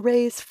want to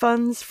raise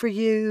funds for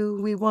you.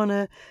 We want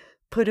to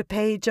put a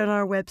page on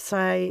our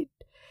website.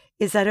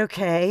 Is that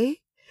okay?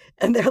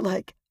 And they're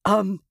like,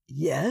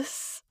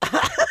 yes.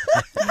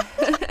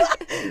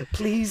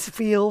 Please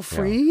feel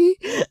free.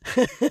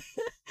 Yeah.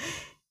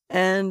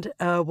 And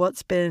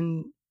what's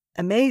been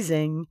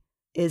amazing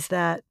is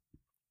that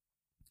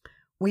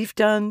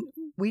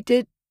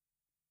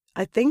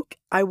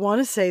I want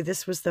to say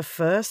this was the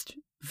first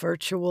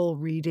virtual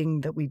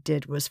reading that we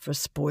did was for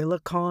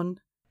SpoilerCon.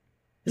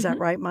 Is that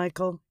right,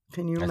 Michael?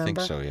 Can you remember? I think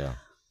so, yeah.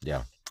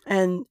 Yeah.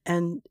 And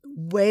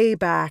way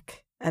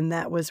back, and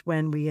that was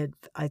when we had,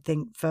 I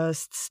think,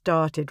 first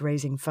started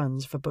raising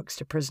funds for Books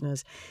to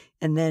Prisoners.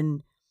 And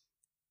then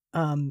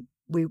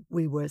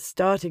we were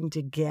starting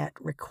to get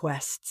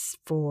requests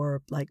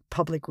for, like,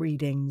 public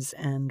readings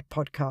and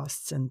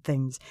podcasts and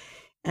things.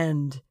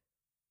 And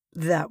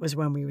that was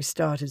when we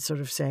started sort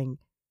of saying,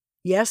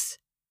 yes,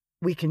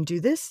 we can do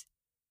this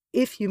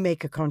if you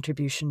make a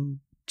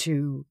contribution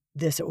to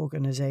this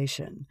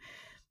organization.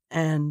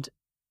 And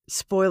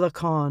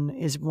SpoilerCon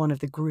is one of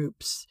the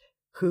groups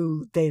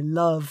who they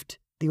loved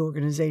the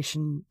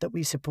organization that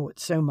we support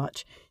so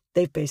much.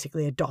 They've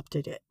basically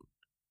adopted it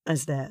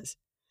as theirs.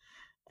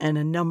 And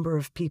a number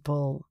of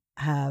people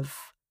have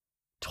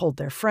told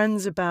their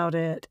friends about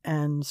it,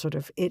 and sort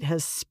of it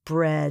has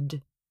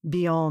spread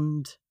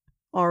beyond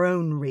our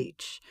own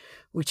reach,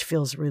 which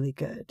feels really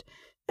good.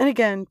 And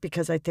again,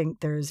 because I think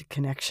there is a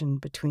connection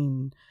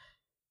between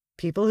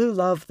people who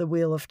love the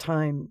Wheel of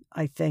Time,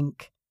 I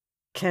think,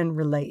 can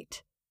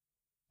relate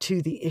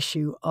to the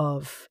issue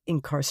of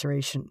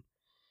incarceration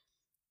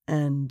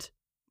and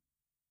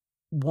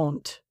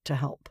want to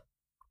help.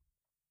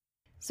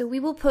 So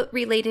we will put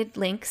related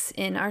links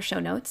in our show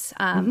notes.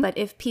 But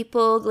if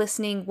people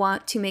listening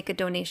want to make a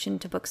donation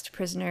to Books to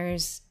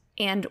Prisoners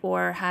and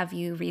or have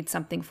you read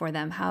something for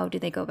them, how do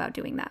they go about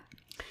doing that?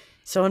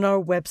 So on our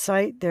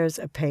website, there's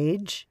a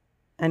page,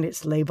 and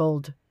it's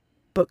labeled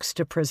Books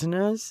to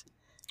Prisoners.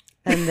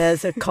 And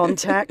there's a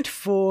contact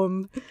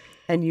form,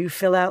 and you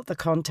fill out the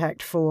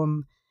contact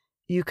form.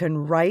 You can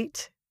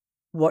write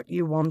what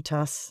you want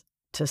us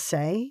to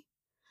say.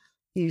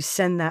 You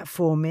send that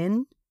form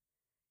in,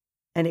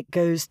 and it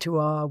goes to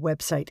our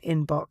website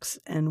inbox,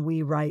 and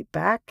we write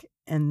back,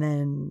 and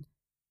then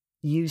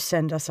you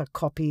send us a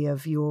copy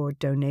of your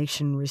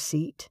donation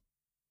receipt.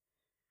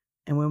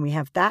 And when we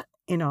have that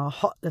in our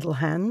hot little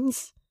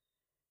hands,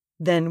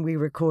 then we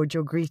record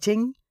your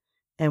greeting,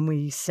 and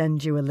we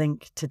send you a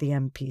link to the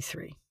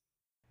MP3.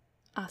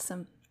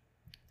 Awesome.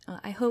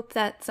 I hope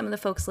that some of the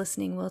folks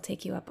listening will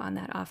take you up on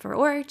that offer,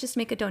 or just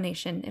make a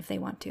donation if they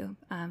want to,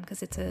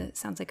 because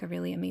sounds like a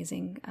really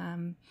amazing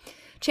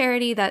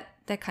charity that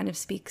kind of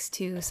speaks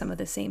to some of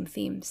the same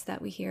themes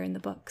that we hear in the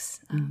books.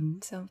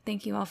 So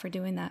thank you all for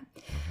doing that.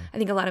 I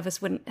think a lot of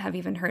us wouldn't have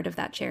even heard of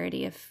that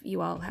charity if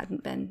you all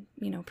hadn't been,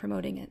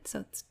 promoting it.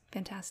 So it's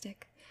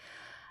fantastic.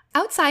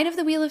 Outside of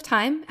The Wheel of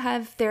Time,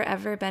 have there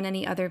ever been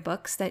any other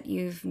books that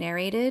you've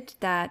narrated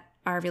that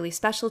are really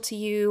special to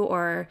you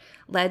or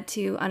led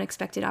to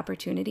unexpected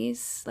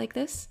opportunities like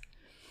this?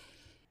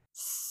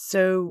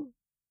 So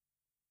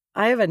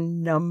I have a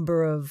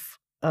number of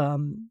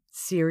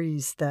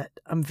series that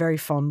I'm very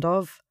fond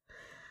of.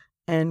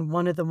 And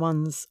one of the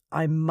ones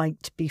I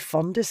might be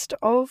fondest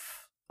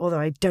of, although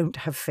I don't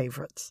have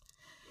favorites,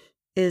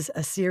 is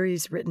a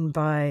series written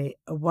by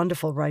a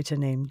wonderful writer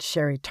named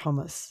Sherry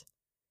Thomas.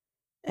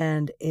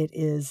 And it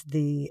is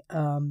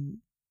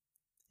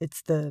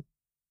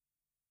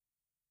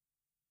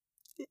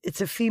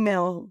it's a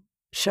female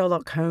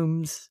Sherlock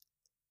Holmes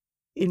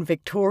in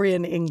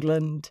Victorian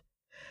England.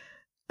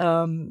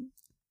 The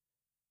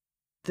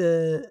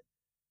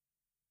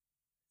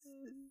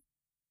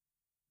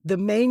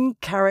main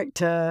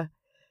character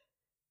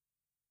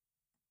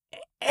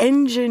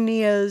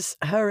engineers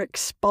her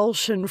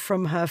expulsion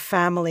from her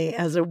family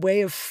as a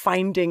way of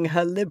finding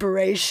her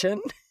liberation.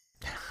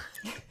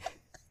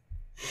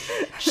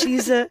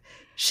 She's a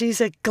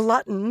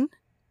glutton.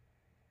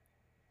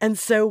 And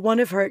so one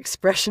of her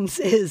expressions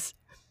is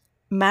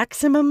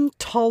maximum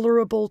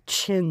tolerable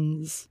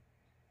chins.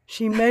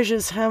 She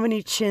measures how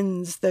many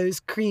chins those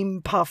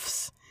cream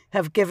puffs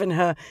have given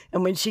her.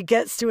 And when she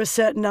gets to a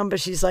certain number,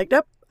 she's like,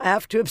 nope, I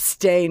have to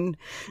abstain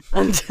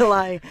until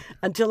I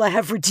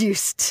have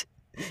reduced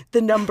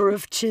the number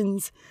of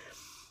chins.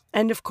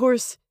 And of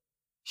course,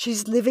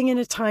 she's living in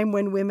a time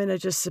when women are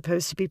just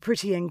supposed to be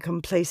pretty and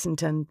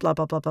complacent and blah,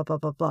 blah, blah, blah, blah,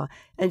 blah, blah.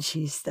 And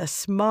she's the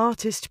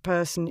smartest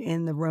person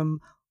in the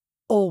room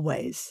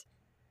always.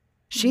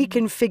 She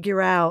can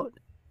figure out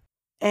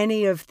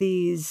any of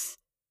these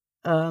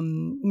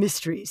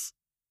mysteries.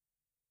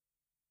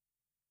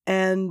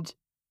 And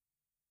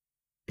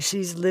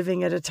she's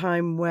living at a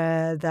time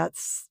where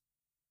that's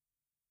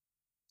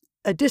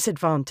a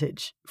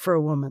disadvantage for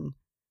a woman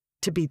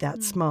to be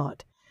that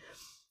smart.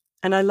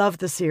 And I love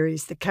the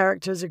series. The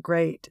characters are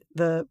great.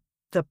 The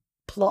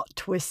plot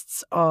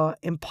twists are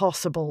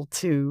impossible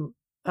to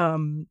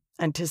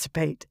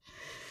anticipate.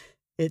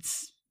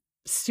 It's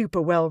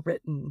super well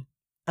written.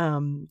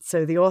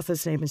 So the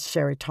author's name is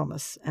Sherry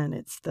Thomas, and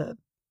it's the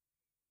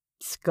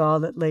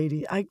Scarlet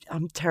Lady.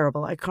 I'm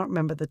terrible. I can't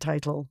remember the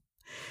title.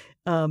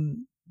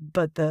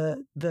 But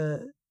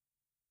the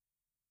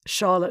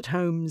Charlotte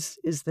Holmes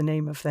is the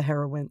name of the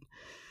heroine.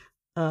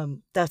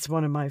 That's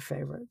one of my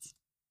favorites.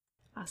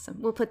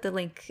 Awesome. We'll put the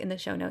link in the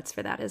show notes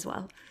for that as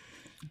well.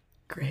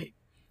 Great.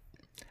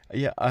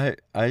 Yeah, I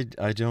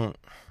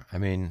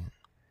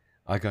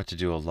got to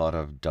do a lot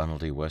of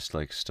Donald E.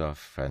 Westlake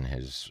stuff, and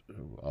his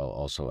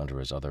also under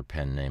his other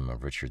pen name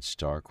of Richard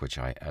Stark, which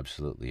I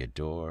absolutely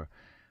adore.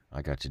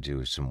 I got to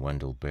do some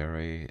Wendell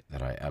Berry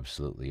that I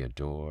absolutely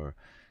adore.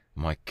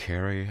 Mike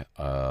Carey,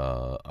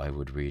 I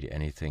would read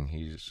anything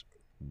he's,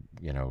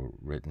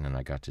 written, and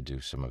I got to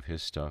do some of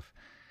his stuff.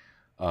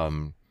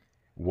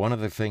 One of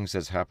the things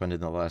that's happened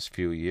in the last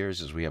few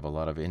years is we have a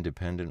lot of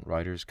independent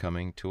writers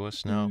coming to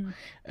us now,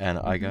 and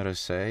I gotta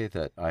say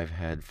that I've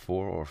had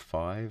 4 or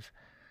 5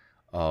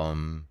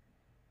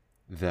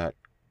 that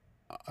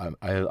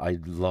I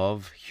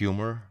love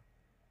humor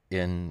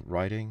in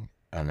writing,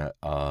 and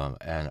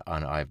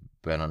I've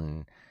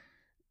been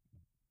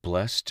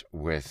blessed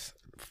with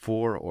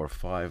 4 or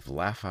 5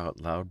 laugh out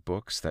loud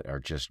books that are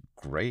just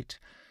great.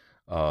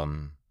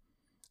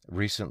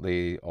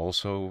 Recently,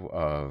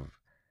 also,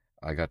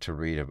 I got to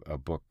read a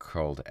book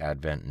called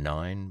Advent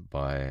 9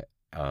 by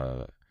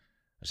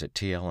is it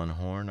T. Allen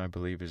Horn, I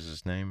believe is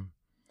his name.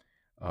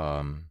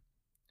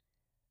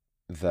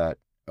 That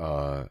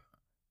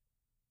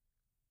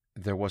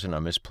there wasn't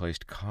a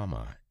misplaced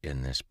comma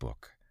in this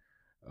book,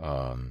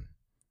 and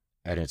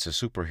it's a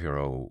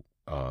superhero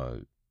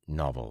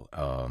novel,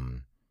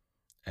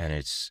 and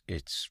it's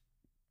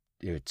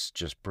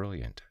just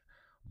brilliant.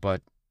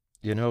 But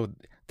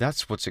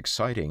that's what's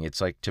exciting.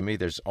 It's like, to me,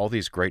 there's all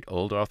these great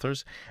old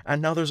authors,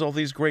 and now there's all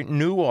these great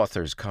new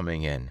authors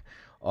coming in,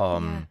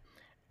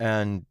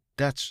 and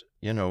that's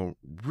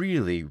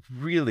really,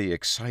 really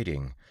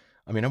exciting.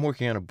 I mean, I'm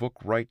working on a book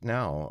right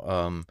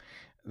now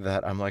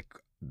that I'm like,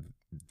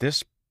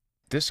 this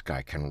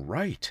guy can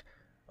write.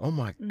 Oh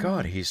my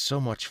God, he's so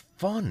much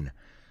fun,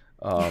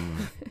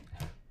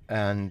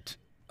 and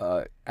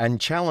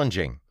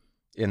challenging,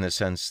 in the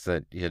sense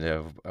that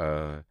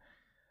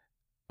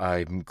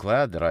I'm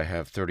glad that I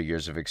have 30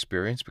 years of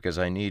experience, because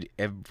I need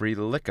every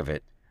lick of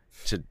it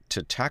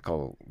to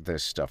tackle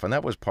this stuff. And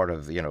that was part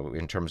of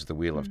in terms of the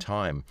Wheel of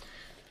Time,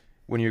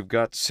 when you've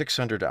got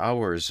 600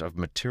 hours of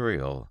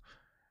material.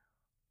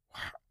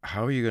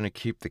 How are you going to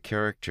keep the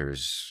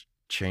characters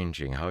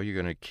changing? How are you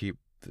going to keep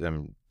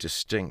them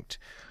distinct.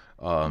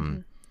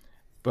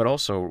 But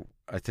also,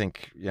 I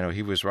think,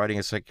 he was writing,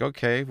 it's like,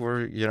 okay,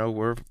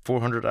 we're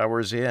 400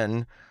 hours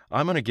in.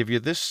 I'm going to give you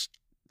this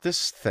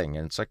thing.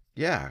 And it's like,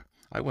 yeah,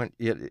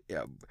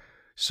 yeah.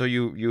 So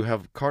you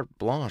have carte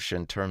blanche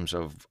in terms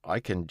of, I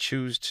can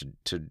choose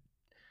to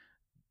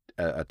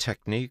a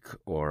technique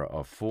or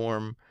a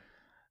form.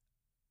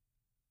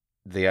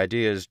 The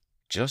idea is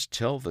just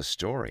tell the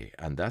story,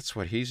 and that's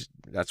what he's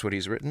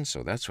written.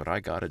 So that's what I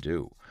got to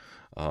do,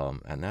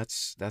 and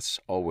that's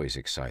always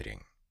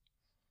exciting.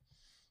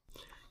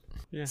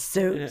 Yeah.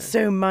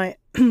 So my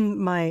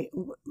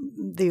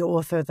the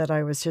author that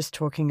I was just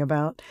talking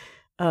about,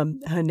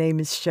 her name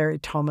is Sherry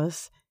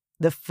Thomas.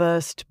 The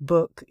first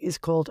book is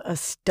called A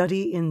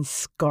Study in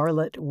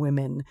Scarlet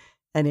Women,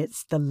 and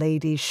it's the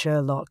Lady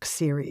Sherlock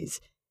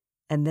series.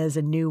 And there's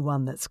a new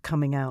one that's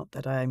coming out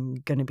that I'm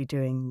going to be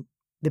doing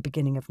the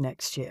beginning of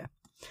next year.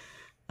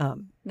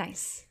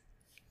 Nice.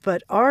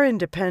 But our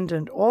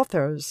independent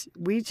authors,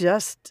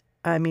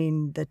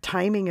 the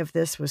timing of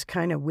this was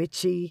kind of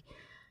witchy.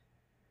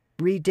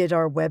 Redid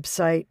our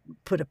website,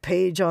 put a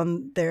page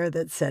on there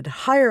that said,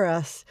 hire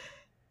us,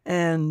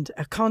 and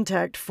a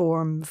contact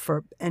form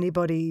for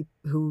anybody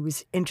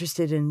who's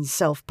interested in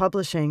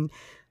self-publishing.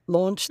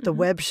 Launched the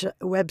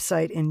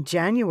website in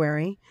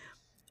January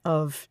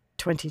of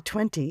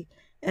 2020,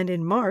 and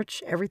in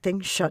March,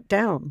 everything shut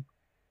down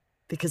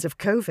because of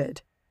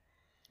COVID.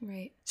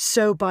 Right.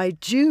 So by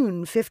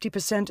June,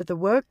 50% of the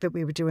work that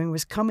we were doing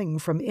was coming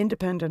from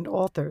independent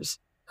authors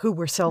who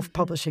were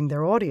self-publishing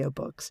their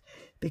audiobooks.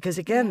 Because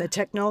again, the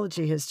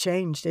technology has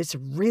changed. It's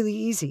really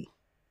easy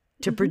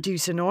to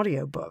produce an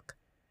audiobook.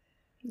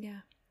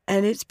 Yeah.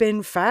 And it's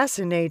been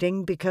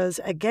fascinating because,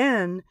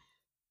 again,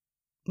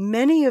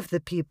 many of the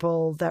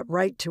people that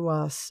write to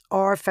us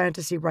are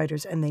fantasy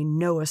writers, and they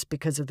know us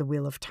because of The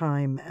Wheel of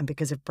Time and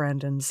because of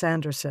Brandon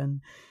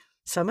Sanderson.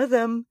 Some of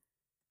them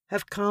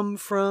have come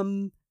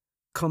from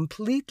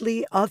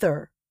completely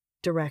other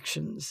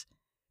directions,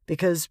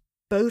 because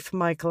both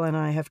Michael and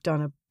I have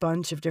done a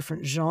bunch of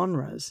different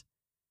genres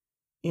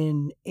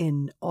in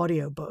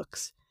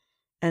audiobooks.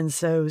 And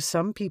so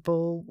some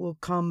people will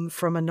come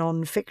from a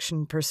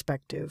nonfiction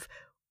perspective,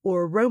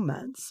 or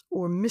romance,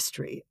 or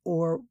mystery,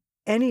 or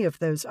any of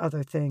those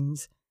other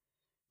things.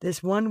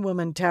 This one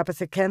woman,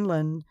 Tabitha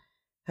Kenlon,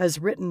 has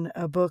written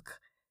a book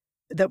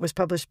that was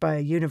published by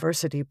a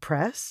university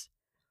press.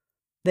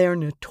 They're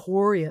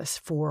notorious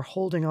for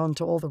holding on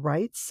to all the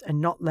rights and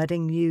not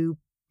letting you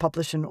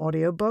publish an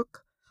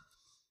audiobook,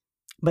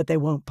 but they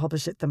won't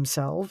publish it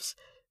themselves.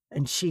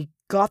 And she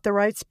got the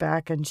rights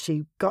back, and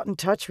she got in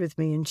touch with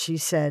me, and she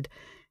said,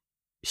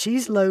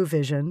 she's low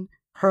vision,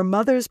 her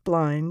mother's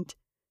blind,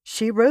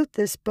 she wrote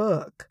this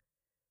book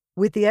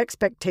with the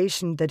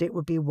expectation that it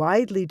would be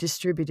widely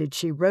distributed.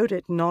 She wrote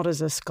it not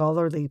as a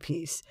scholarly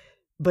piece,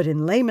 but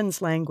in layman's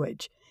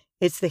language.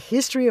 It's the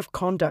history of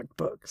conduct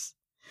books.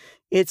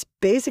 It's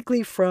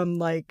basically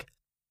from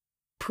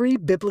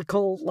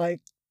pre-biblical,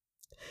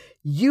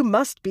 you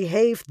must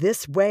behave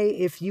this way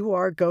if you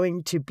are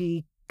going to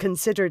be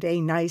considered a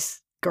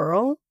nice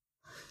girl,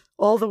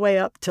 all the way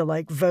up to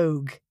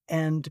Vogue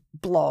and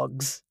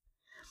blogs.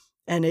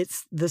 And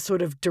it's the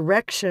sort of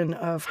direction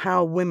of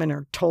how women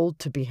are told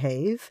to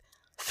behave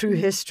through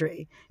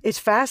history. It's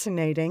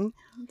fascinating.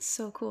 It's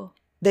so cool.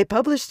 They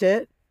published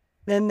it,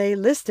 then they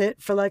list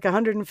it for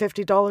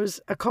 $150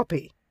 a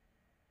copy.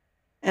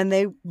 And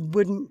they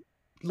wouldn't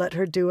let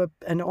her do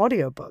an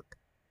audiobook.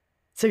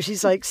 So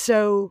she's like,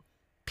 so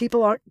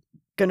people aren't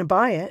going to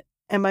buy it,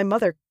 and my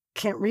mother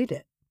can't read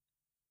it.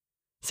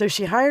 So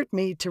she hired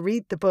me to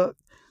read the book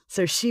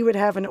so she would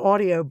have an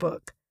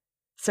audiobook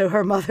so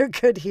her mother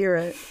could hear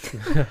it.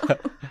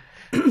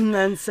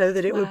 And so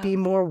that it would be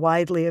more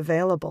widely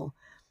available.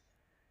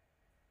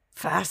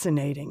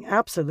 Fascinating.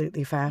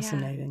 Absolutely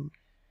fascinating.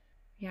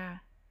 Yeah.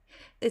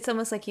 It's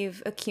almost like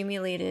you've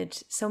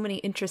accumulated so many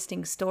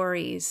interesting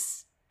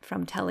stories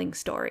from telling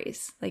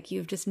stories.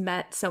 You've just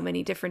met so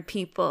many different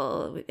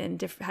people and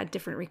had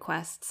different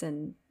requests,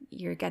 and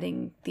you're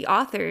getting the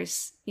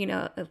authors,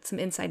 some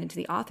insight into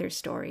the author's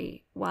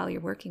story while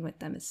you're working with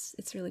them.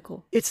 It's really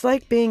cool. It's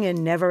like being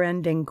in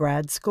never-ending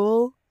grad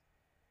school.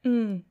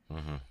 And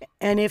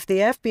if the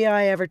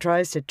FBI ever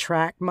tries to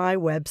track my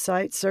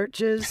website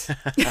searches,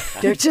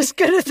 they're just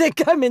going to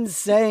think I'm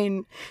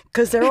insane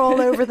because they're all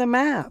over the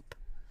map.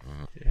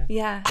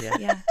 Yeah.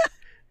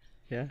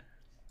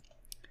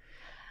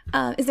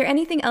 Is there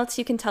anything else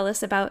you can tell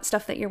us about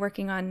stuff that you're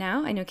working on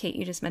now? I know, Kate,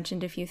 you just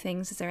mentioned a few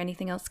things. Is there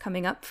anything else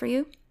coming up for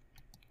you?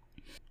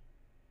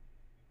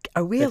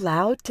 Are we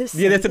allowed to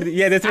say? That's what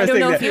I don't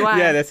know if you are.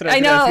 Yeah, that's what I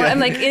know. I'm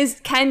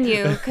like, can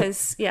you?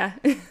 Because,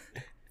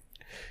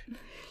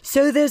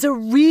 So there's a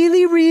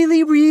really,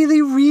 really,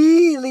 really,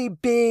 really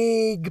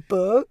big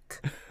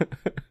book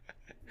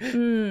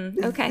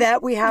that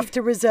we have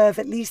to reserve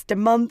at least a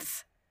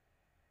month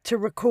to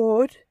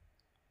record.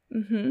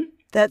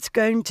 That's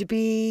going to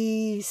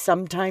be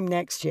sometime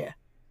next year.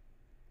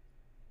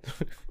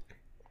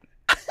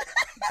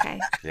 Okay.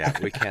 Yeah,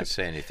 we can't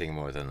say anything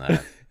more than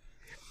that.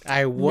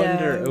 I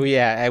wonder. No. Oh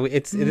yeah,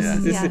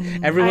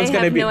 everyone's I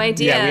gonna have be. no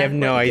idea Yeah, we have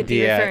no what you could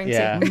be idea. referring to.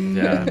 Yeah.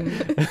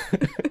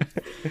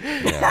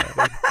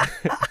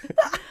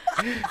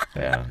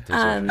 Yeah.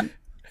 Yeah.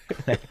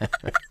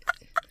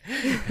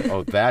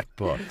 Oh, that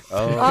book.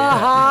 Oh,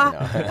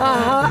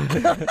 I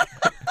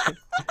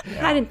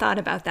hadn't thought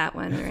about that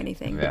one or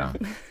anything. yeah.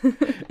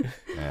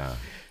 Yeah.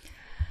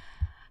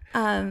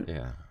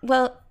 Yeah.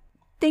 Well,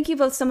 thank you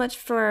both so much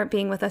for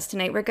being with us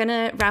tonight. We're going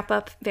to wrap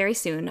up very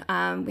soon.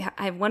 I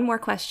have one more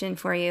question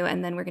for you,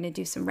 and then we're going to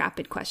do some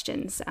rapid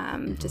questions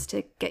just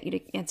to get you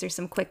to answer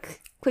some quick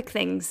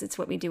things. It's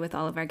what we do with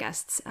all of our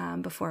guests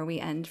before we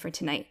end for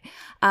tonight.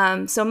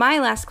 So my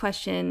last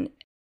question,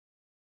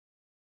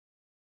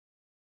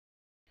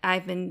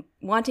 I've been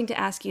wanting to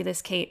ask you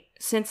this, Kate,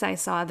 since I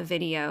saw the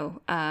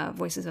video,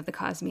 Voices of the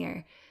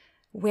Cosmere.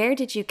 Where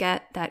did you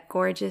get that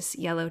gorgeous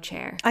yellow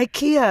chair?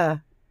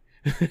 IKEA.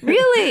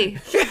 Really?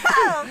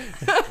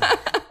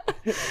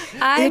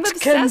 I'm It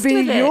obsessed can be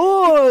with it.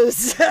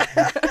 yours.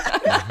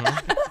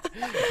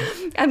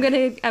 I'm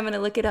gonna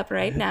look it up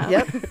right now.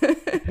 Yep.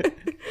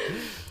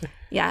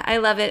 Yeah, I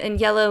love it. And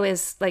yellow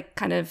is like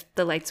kind of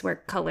the lights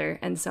work color.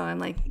 And so I'm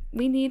like,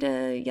 we need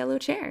a yellow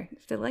chair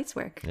if the lights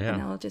work. Yeah.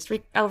 And I'll just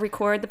I'll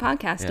record the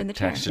podcast in the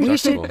chair. Tax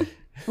deductible.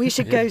 We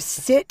should go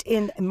sit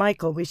in,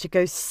 Michael, we should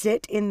go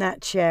sit in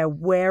that chair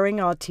wearing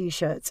our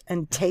T-shirts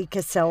and take a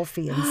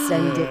selfie and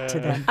send it to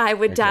them. I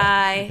would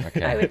die.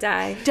 Okay. I would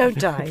die. Don't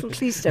die.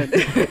 Please don't.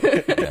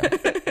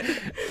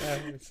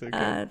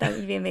 That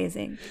would be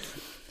amazing.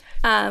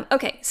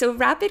 Okay, so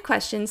rapid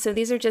questions. So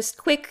these are just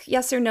quick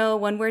yes or no,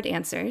 one-word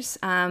answers.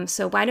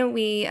 So why don't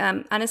we,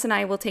 Anis and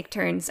I will take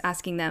turns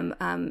asking them,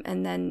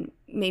 and then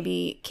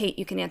maybe Kate,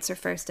 you can answer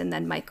first, and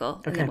then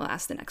Michael, and then we'll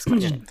ask the next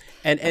question.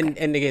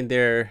 And again,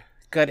 their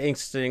gut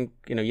instinct,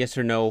 yes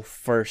or no,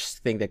 first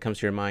thing that comes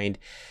to your mind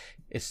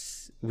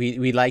is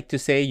we like to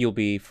say you'll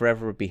be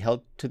forever be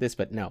held to this,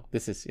 but no,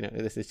 this is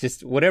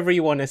just whatever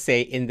you want to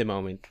say in the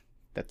moment.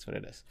 That's what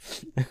it is.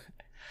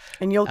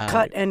 And you'll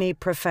cut any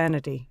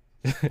profanity.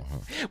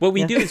 What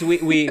we do is we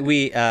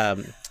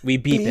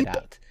beep it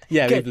out.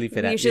 Yeah, Good. we bleep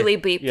it out. Usually Yeah.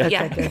 beep. Yeah.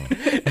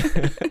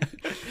 Yeah.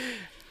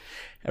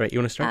 All right, you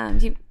want to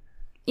start?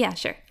 Yeah,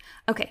 sure.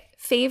 Okay,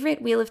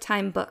 favorite Wheel of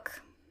Time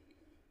book?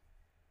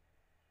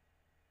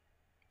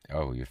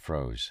 Oh, you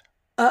froze.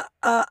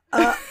 I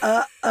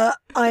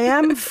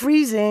am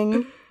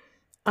freezing.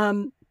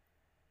 I'm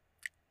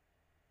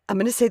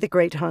going to say The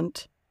Great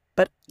Hunt,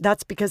 but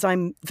that's because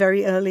I'm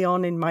very early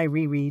on in my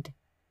reread.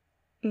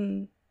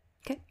 Okay.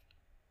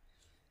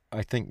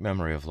 I think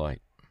Memory of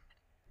Light.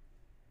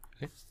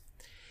 Okay.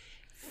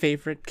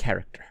 Favorite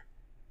character?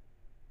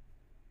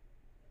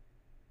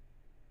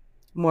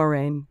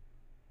 Moraine.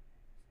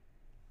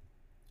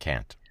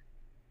 Can't.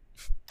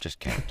 Just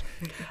can't.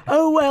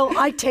 Oh, well,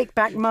 I take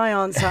back my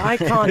answer. I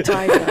can't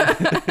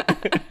either.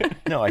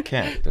 No, I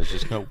can't. There's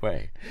just no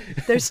way.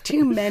 There's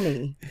too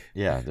many.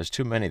 Yeah, there's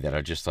too many that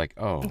are just like,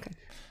 oh. Okay.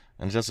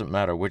 And it doesn't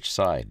matter which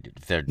side.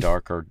 If they're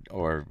dark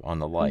or on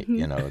the light,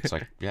 it's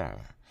like, yeah.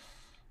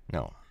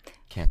 No,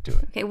 can't do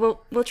it. Okay,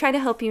 we'll try to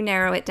help you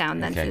narrow it down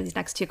then for these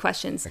next two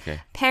questions. Okay.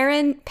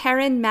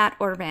 Perrin, Matt,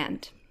 or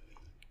Rand?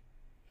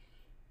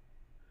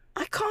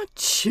 I can't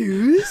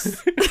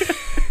choose.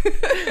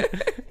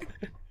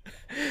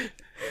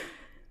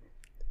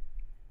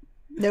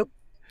 Nope.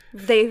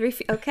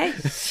 Okay,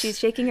 she's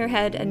shaking her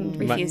head and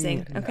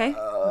refusing. Okay.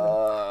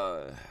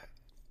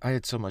 I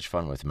had so much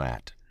fun with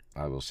Matt.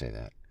 I will say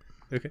that.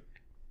 Okay.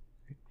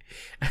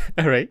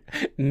 All right.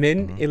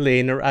 Min,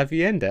 Elaine, or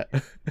Avienda?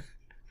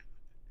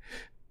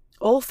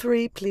 All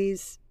three,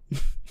 please.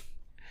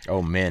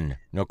 Oh, Min.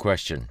 No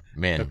question.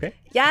 Min. Okay.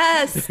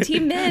 Yes,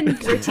 Team Min.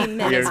 We're Team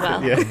Min as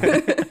well. Yeah.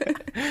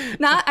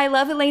 I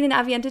love Elaine and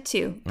Avienda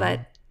too,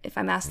 but if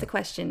I'm asked the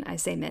question, I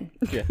say Min.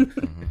 Yeah.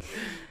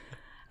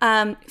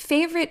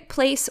 Favorite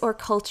place or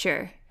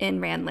culture in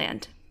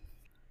Randland?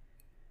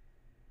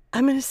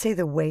 I'm going to say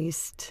the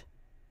waste.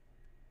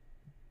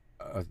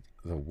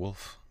 The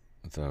wolf.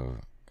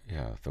 The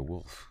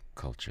wolf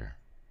culture.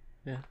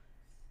 Yeah.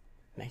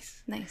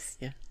 Nice. Nice.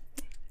 Yeah.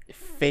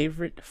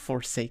 Favorite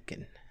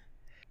Forsaken?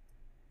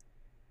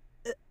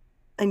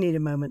 I need a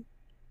moment.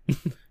 All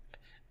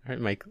right,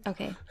 Mike.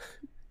 Okay.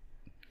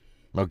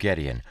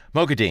 Moghedien.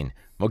 Moghedien.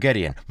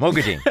 Moghedien.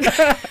 Moghedien.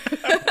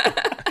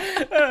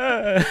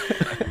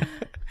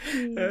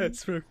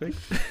 That's perfect.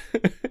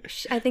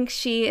 I think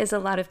she is a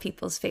lot of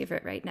people's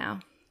favorite right now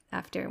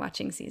after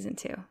watching season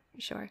 2,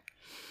 for sure.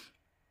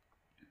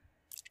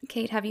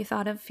 Kate, have you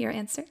thought of your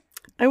answer?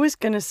 I was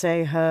going to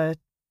say her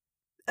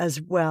as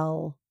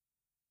well.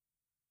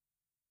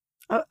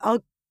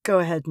 I'll go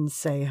ahead and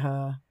say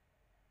her.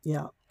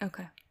 Yeah.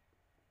 Okay.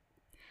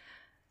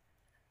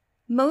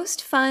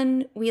 Most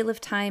fun Wheel of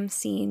Time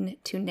scene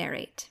to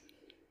narrate?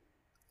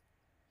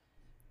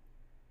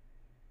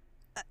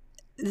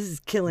 This is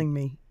killing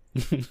me.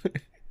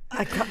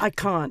 I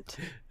can't.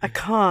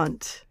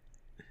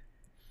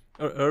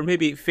 Or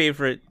maybe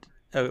favorite.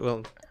 I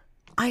the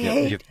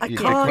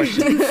can't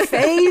do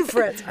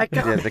favorites. I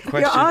can't. Yeah, the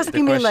question. You're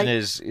asking the me question like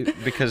is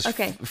because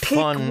Okay.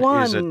 fun Pick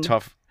one. is a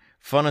tough.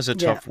 Fun is a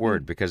tough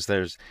word because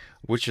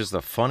which is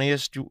the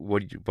funniest?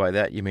 By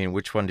that you mean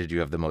which one did you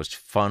have the most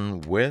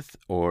fun with,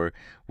 or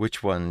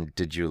which one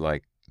did you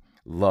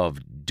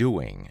love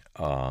doing?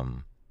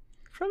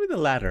 Probably the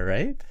latter,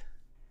 right?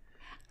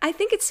 I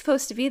think it's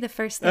supposed to be the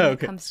first thing that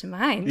comes to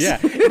mind. Yeah,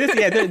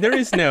 there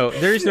is no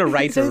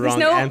right or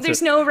wrong answer.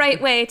 There's no right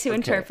way to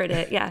interpret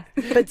it. Yeah.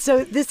 But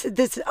so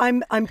this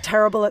I'm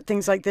terrible at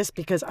things like this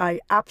because I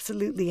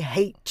absolutely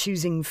hate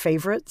choosing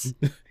favorites.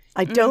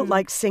 I don't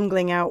like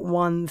singling out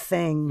one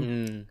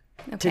thing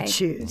to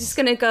choose. I'm just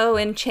gonna go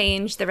and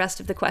change the rest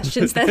of the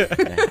questions then.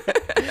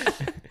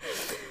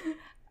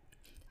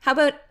 How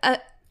about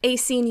a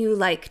scene you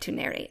like to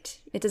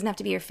narrate? It doesn't have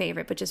to be your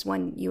favorite, but just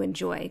one you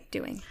enjoy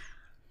doing.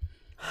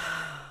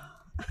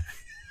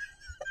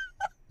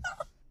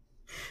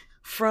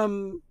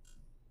 From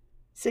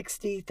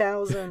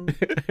 60,000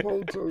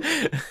 pages.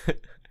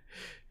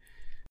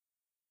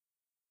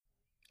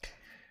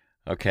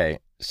 Okay,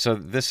 so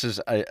this is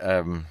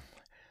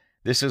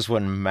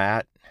when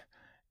Matt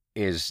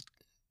is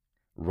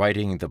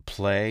writing the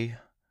play,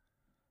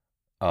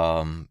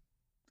 and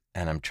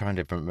I'm trying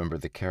to remember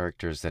the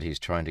characters that he's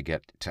trying to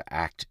get to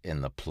act in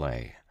the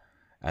play,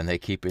 and they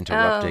keep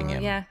interrupting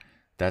him. Yeah.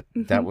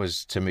 That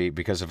was, to me,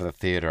 because of the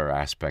theater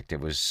aspect, it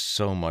was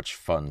so much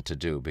fun to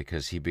do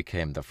because he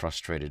became the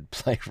frustrated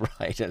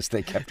playwright as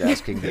they kept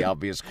asking the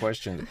obvious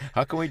questions.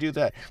 How can we do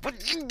that?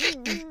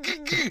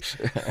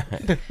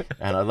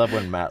 And I love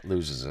when Matt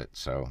loses it,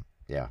 so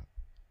yeah.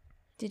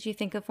 Did you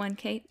think of one,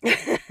 Kate?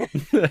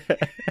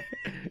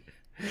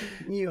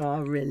 You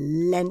are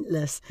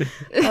relentless.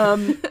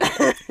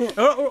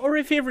 Or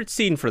a favorite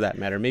scene for that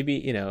matter. Maybe,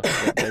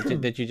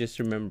 that you just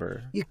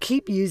remember. You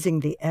keep using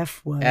the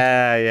F word.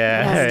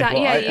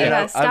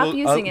 Yeah. Stop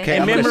using it.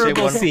 A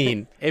memorable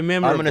scene. A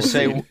memorable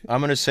scene.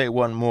 I'm going to say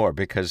one more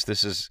because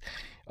this is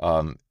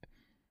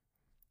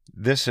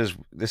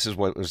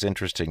what was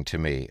interesting to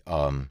me.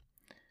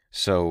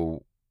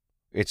 So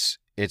it's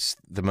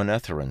the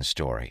Manetheren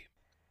story.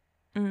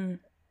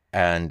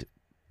 And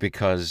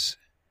because,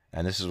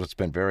 and this is what's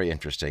been very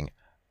interesting,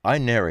 I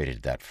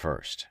narrated that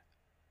first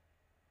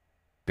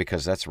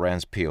because that's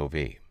Rand's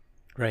POV.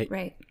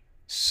 Right.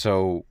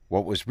 So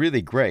what was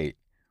really great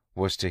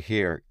was to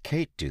hear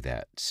Kate do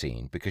that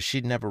scene because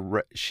she'd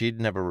never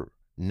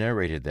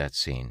narrated that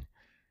scene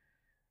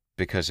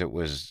because it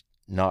was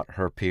not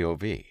her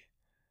POV.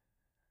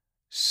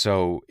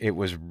 So it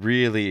was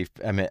really,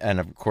 I mean, and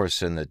of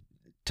course in the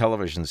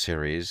television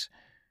series,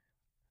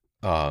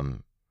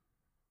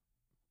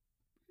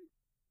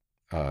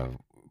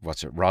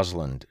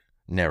 Rosalind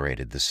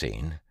narrated the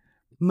scene,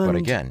 but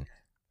again,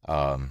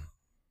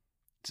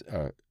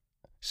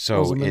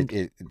 so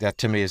that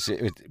to me is,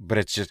 but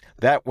it's just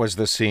that was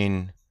the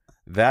scene.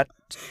 That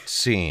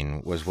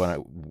scene was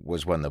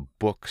when the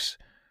books.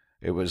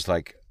 It was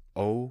like,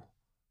 oh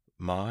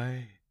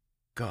my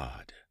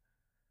God.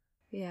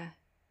 Yeah.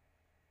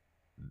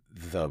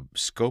 The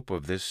scope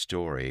of this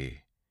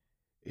story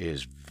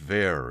is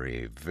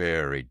very,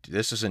 very.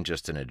 This isn't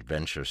just an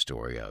adventure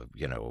story of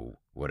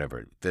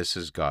whatever. This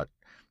has got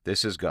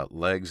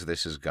legs.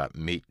 This has got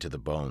meat to the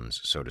bones,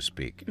 so to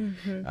speak.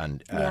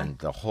 And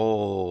the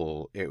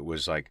whole, it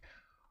was like,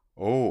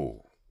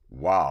 oh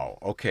wow,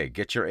 okay,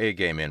 get your A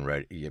game in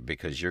ready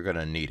because you're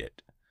gonna need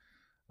it.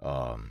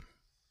 And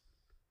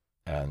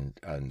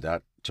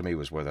that to me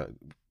was where the,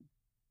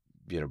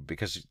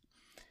 because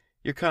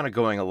you're kind of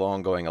going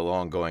along,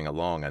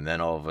 and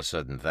then all of a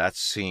sudden that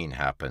scene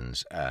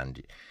happens,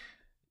 and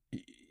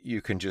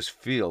you can just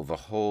feel the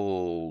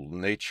whole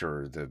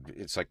nature.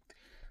 It's like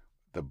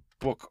the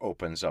book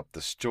opens up,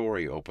 the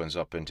story opens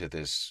up into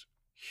this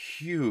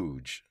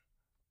huge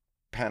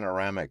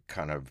panoramic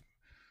kind of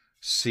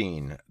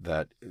scene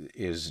that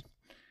is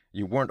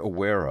you weren't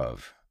aware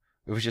of.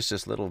 It was just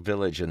this little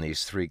village and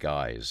these three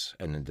guys,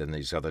 and then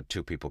these other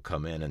two people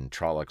come in, and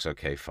Trollocs,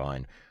 okay,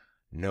 fine.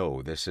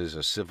 No, this is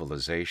a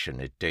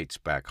civilization. It dates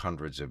back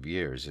hundreds of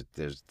years.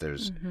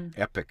 There's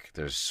epic,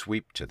 there's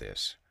sweep to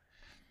this.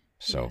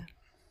 So. Yeah.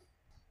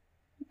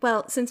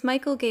 Well, since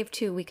Michael gave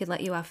 2, we could let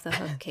you off the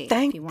hook, Kate,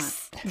 Thanks. if you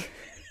want.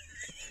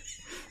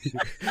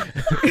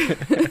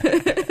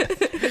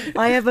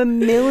 I have a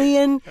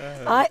million.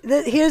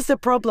 Here's the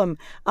problem.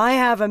 I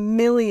have a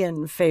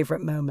million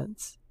favorite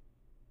moments.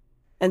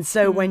 And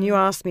so when you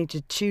ask me to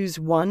choose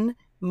one,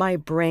 my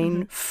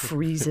brain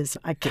freezes.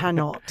 I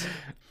cannot.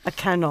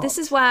 This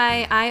is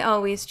why I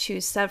always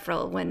choose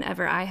several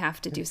whenever I have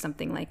to do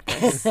something like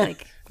this.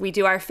 Like we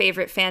do our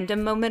favorite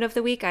fandom moment of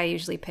the week. I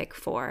usually pick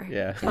 4.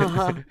 Yeah.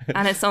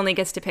 And it's only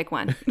gets to pick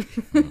 1.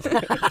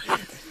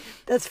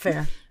 That's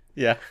fair.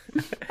 Yeah.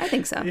 I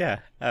think so. Yeah.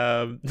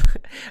 All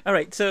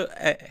right. So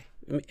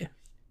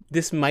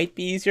this might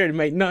be easier. It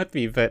might not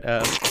be. But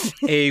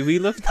a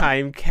Wheel of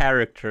Time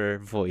character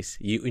voice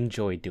you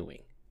enjoy doing.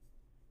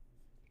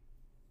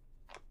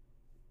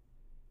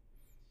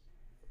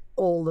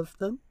 All of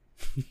them.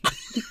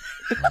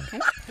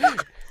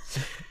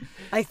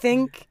 I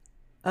think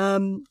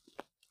what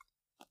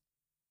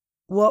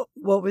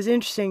was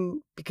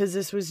interesting, because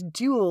this was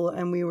dual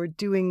and we were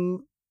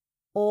doing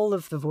all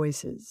of the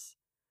voices,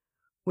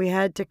 we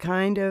had to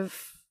kind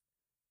of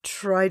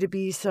try to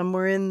be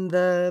somewhere in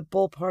the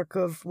ballpark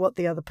of what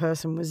the other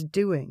person was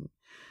doing.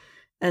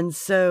 And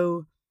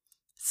so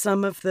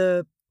some of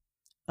the,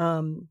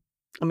 I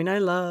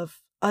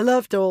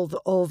loved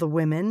all the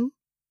women.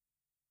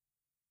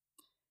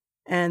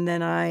 And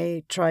then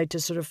I tried to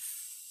sort of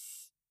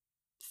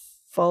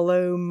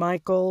follow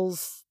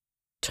Michael's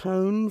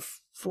tone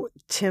for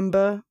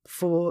timbre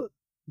for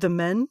the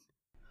men.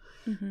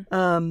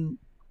 Mm-hmm.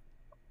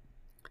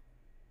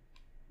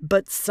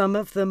 But some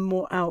of the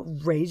more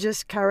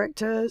outrageous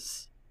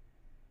characters,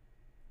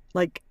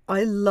 like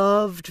I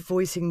loved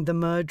voicing the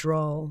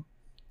Murdroll.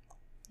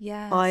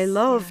 Yes. I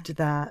loved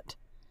that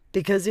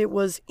because it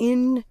was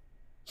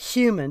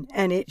inhuman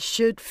and it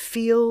should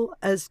feel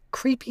as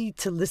creepy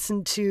to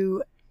listen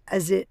to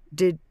as it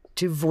did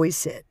to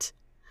voice it.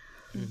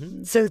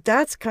 Mm-hmm. So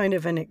that's kind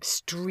of an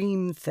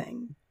extreme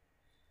thing.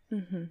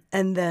 Mm-hmm.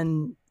 And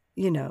then,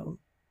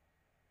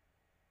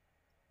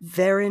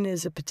 Verin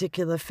is a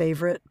particular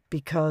favorite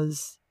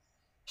because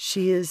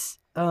she is,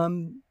 I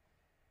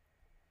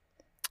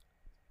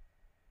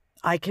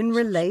can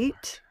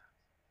relate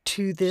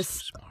to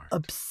this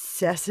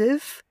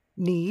obsessive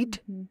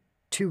need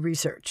to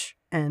research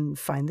and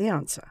find the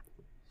answer.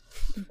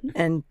 Mm-hmm.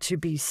 And to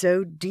be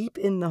so deep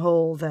in the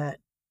hole that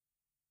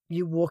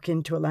you walk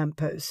into a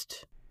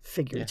lamppost,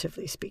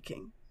 figuratively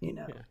speaking,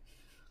 Yeah.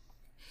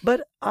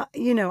 But,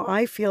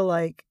 I feel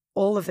like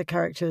all of the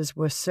characters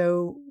were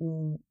so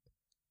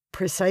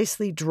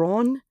precisely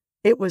drawn,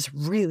 it was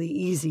really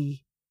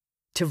easy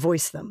to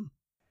voice them.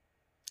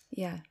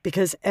 Yeah.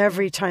 Because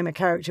every time a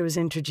character was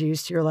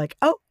introduced, you're like,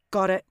 oh,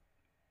 got it.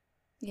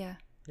 Yeah.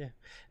 Yeah.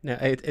 No,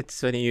 it's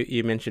funny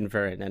you mentioned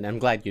Vern, and I'm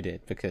glad you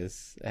did,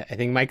 because I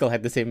think Michael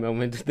had the same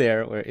moment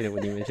there where,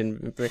 when you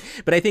mentioned Vern.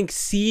 But I think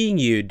seeing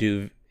you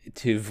to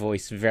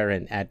voice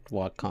Vern at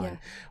WatCon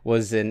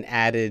was an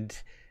added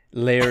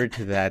layer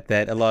to that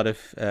a lot of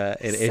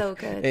So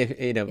good.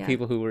 if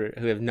people who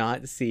have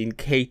not seen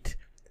Kate,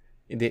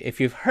 if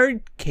you've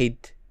heard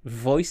Kate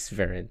voice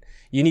Vern,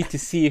 you need to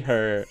see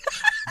her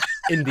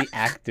in the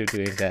act of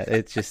doing that.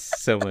 It's just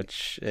so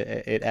much.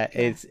 It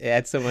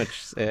adds so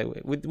much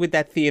with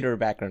that theater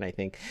background. I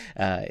think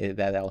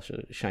that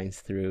also shines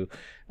through.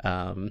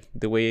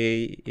 The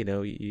way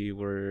you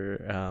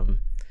were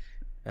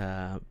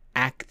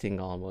acting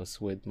almost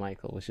with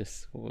Michael was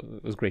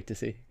great to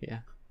see. Yeah.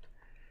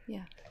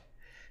 Yeah.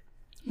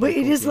 But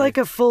it is like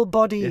a full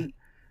body.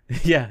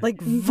 Yeah. Like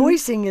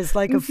voicing is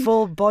like a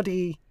full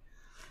body.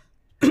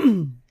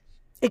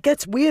 It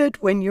gets weird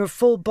when you're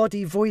full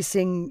body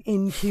voicing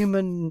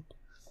inhuman,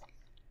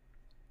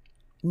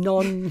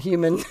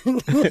 non-human.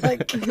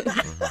 Like,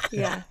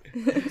 Yeah.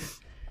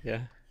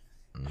 Yeah.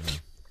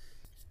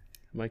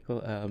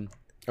 Michael,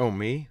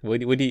 Me? who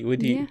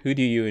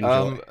do you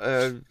enjoy?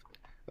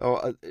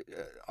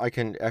 I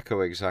can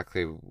echo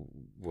exactly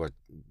what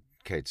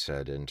Kate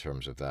said in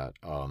terms of that.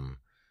 I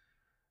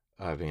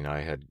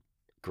had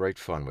great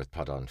fun with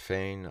Padan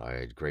Fain. I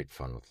had great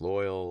fun with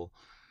Loyal.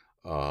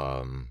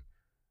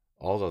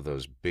 All of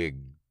those big,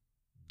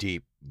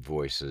 deep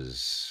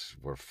voices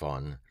were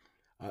fun.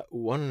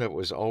 One that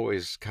was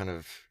always kind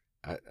of,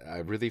 I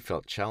really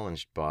felt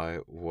challenged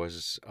by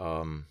was,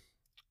 come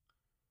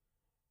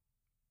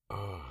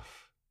on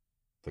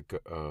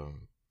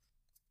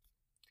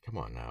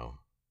now.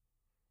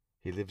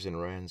 He lives in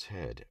Rand's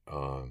head.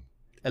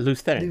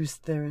 Luz Theron. Luz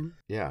Theron.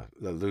 Yeah,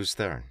 Luz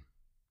Theron.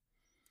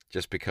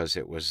 Just because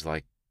it was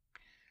like,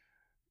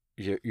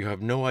 you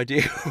have no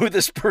idea who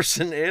this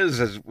person is,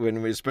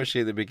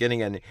 especially at the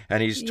beginning, and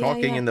he's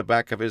talking in the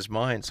back of his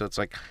mind. So it's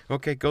like,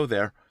 okay, go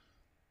there,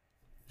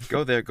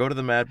 go to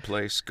the mad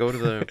place, go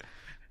to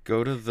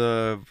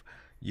the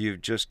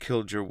you've just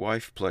killed your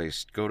wife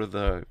place, go to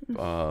the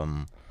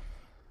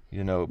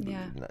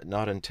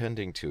not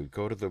intending to,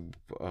 go to the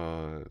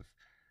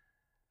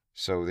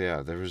so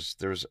yeah,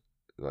 there's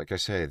like I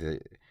say,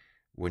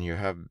 when you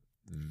have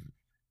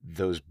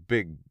those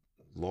big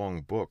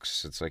long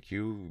books, it's like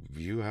you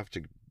have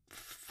to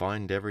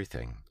find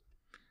everything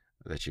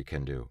that you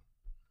can do.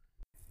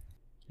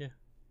 Yeah.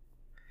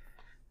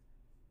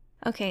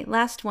 Okay,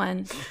 last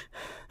one.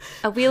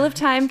 A Wheel of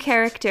Time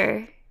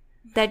character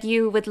that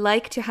you would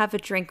like to have a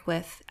drink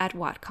with at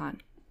WatCon.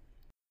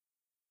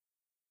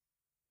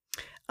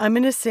 I'm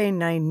going to say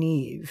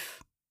Nynaeve.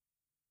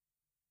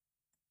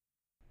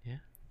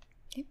 Yeah.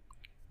 Okay.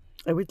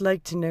 I would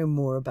like to know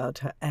more about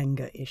her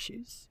anger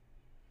issues.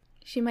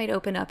 She might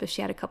open up if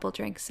she had a couple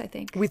drinks, I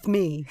think. With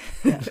me.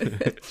 Yeah.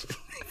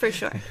 For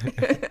sure.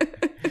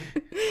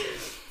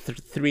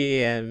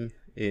 3 a.m.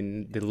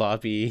 in the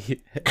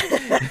lobby.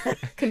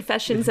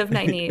 Confessions of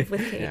Nynaeve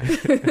with Kate.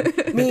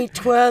 Yeah. Me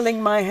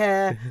twirling my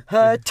hair,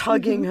 her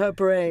tugging her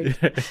braid.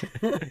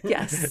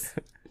 Yes.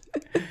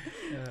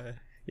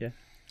 Yeah.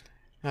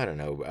 I don't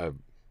know.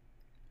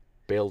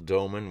 Bail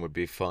Doman would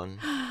be fun.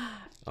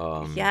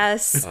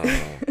 Yes.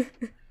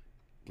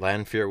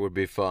 Lanfear would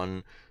be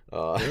fun.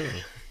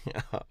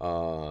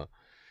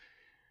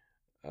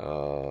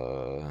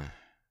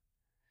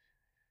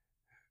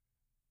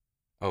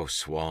 Oh,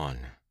 Swan.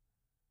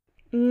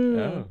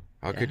 Oh.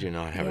 How could you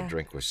not have Yeah. a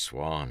drink with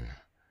Swan?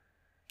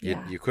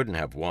 Yeah. You couldn't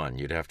have one.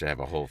 You'd have to have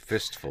a whole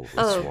fistful with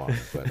Oh, Swan.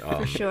 But,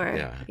 For sure.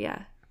 Yeah.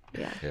 Yeah.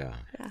 Yeah.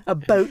 A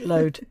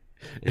boatload.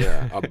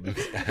 Yeah.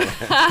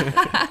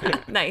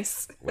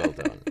 Nice. Well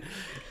done.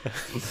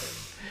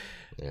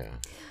 Yeah.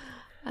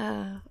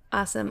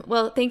 Awesome.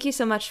 Well, thank you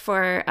so much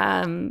for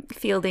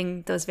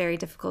fielding those very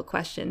difficult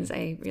questions.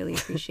 I really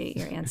appreciate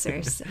your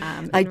answers.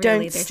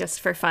 Really, they're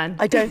just for fun.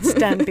 I don't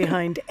stand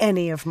behind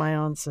any of my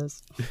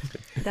answers.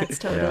 That's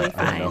totally I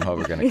fine. don't know how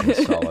we're going to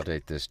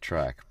consolidate this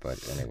track, but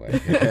anyway.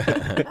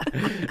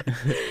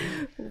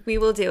 We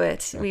will do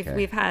it. Okay.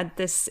 We've had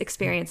this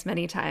experience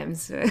many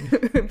times.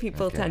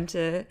 People tend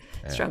to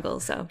struggle.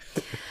 So,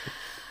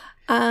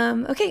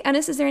 okay,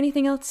 Anis, is there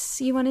anything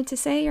else you wanted to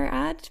say or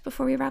add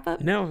before we wrap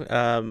up? No,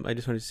 I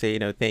just wanted to say,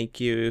 thank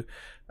you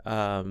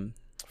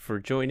for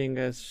joining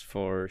us,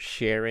 for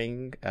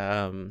sharing,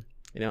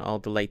 all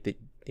the light that,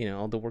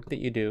 all the work that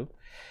you do,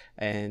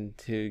 and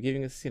to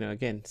giving us,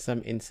 again,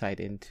 some insight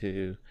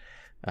into,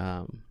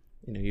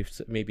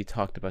 you've maybe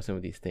talked about some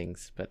of these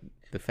things, but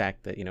the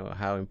fact that,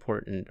 how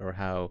important or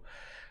how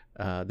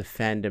the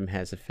fandom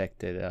has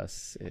affected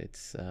us,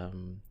 it's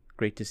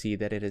great to see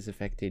that it has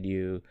affected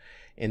you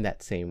in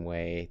that same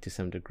way to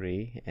some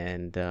degree,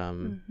 and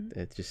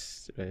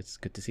it's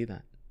good to see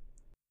that.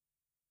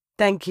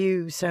 Thank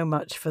you so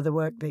much for the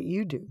work that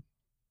you do.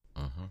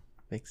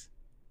 Thanks.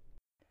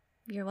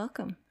 You're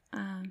welcome.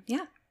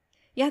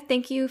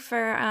 Thank you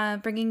for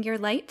bringing your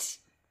light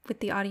with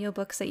the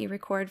audiobooks that you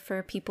record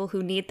for people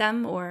who need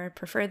them or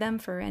prefer them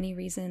for any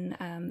reason.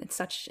 It's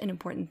such an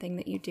important thing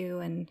that you do,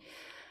 and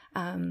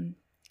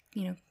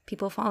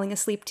people falling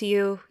asleep to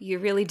you, you're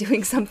really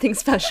doing something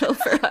special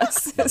for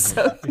us.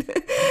 So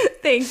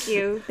thank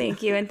you.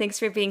 And thanks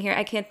for being here.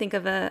 I can't think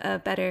of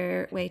a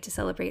better way to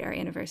celebrate our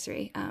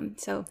anniversary.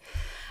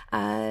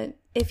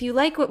 If you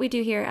like what we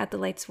do here at The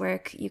Lights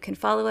Work, you can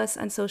follow us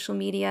on social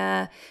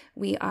media.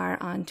 We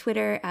are on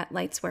Twitter at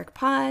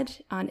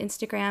LightsWorkPod, on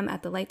Instagram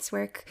at The Lights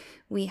Work.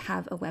 We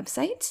have a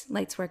website,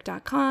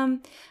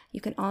 lightswork.com.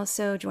 You can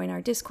also join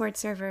our Discord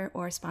server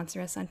or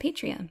sponsor us on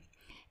Patreon.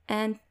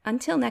 And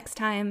until next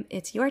time,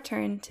 it's your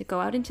turn to go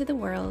out into the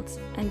world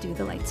and do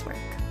the Lights Work.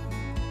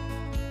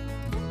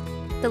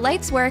 The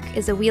Lights Work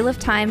is a Wheel of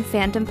Time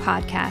fandom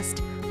podcast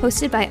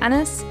hosted by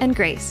Anas and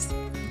Grace.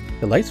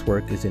 The Lights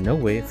Work is in no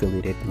way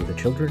affiliated with the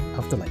Children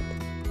of the Light.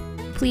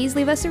 Please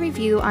leave us a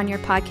review on your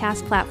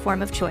podcast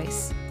platform of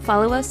choice.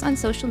 Follow us on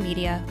social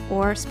media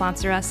or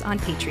sponsor us on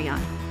Patreon.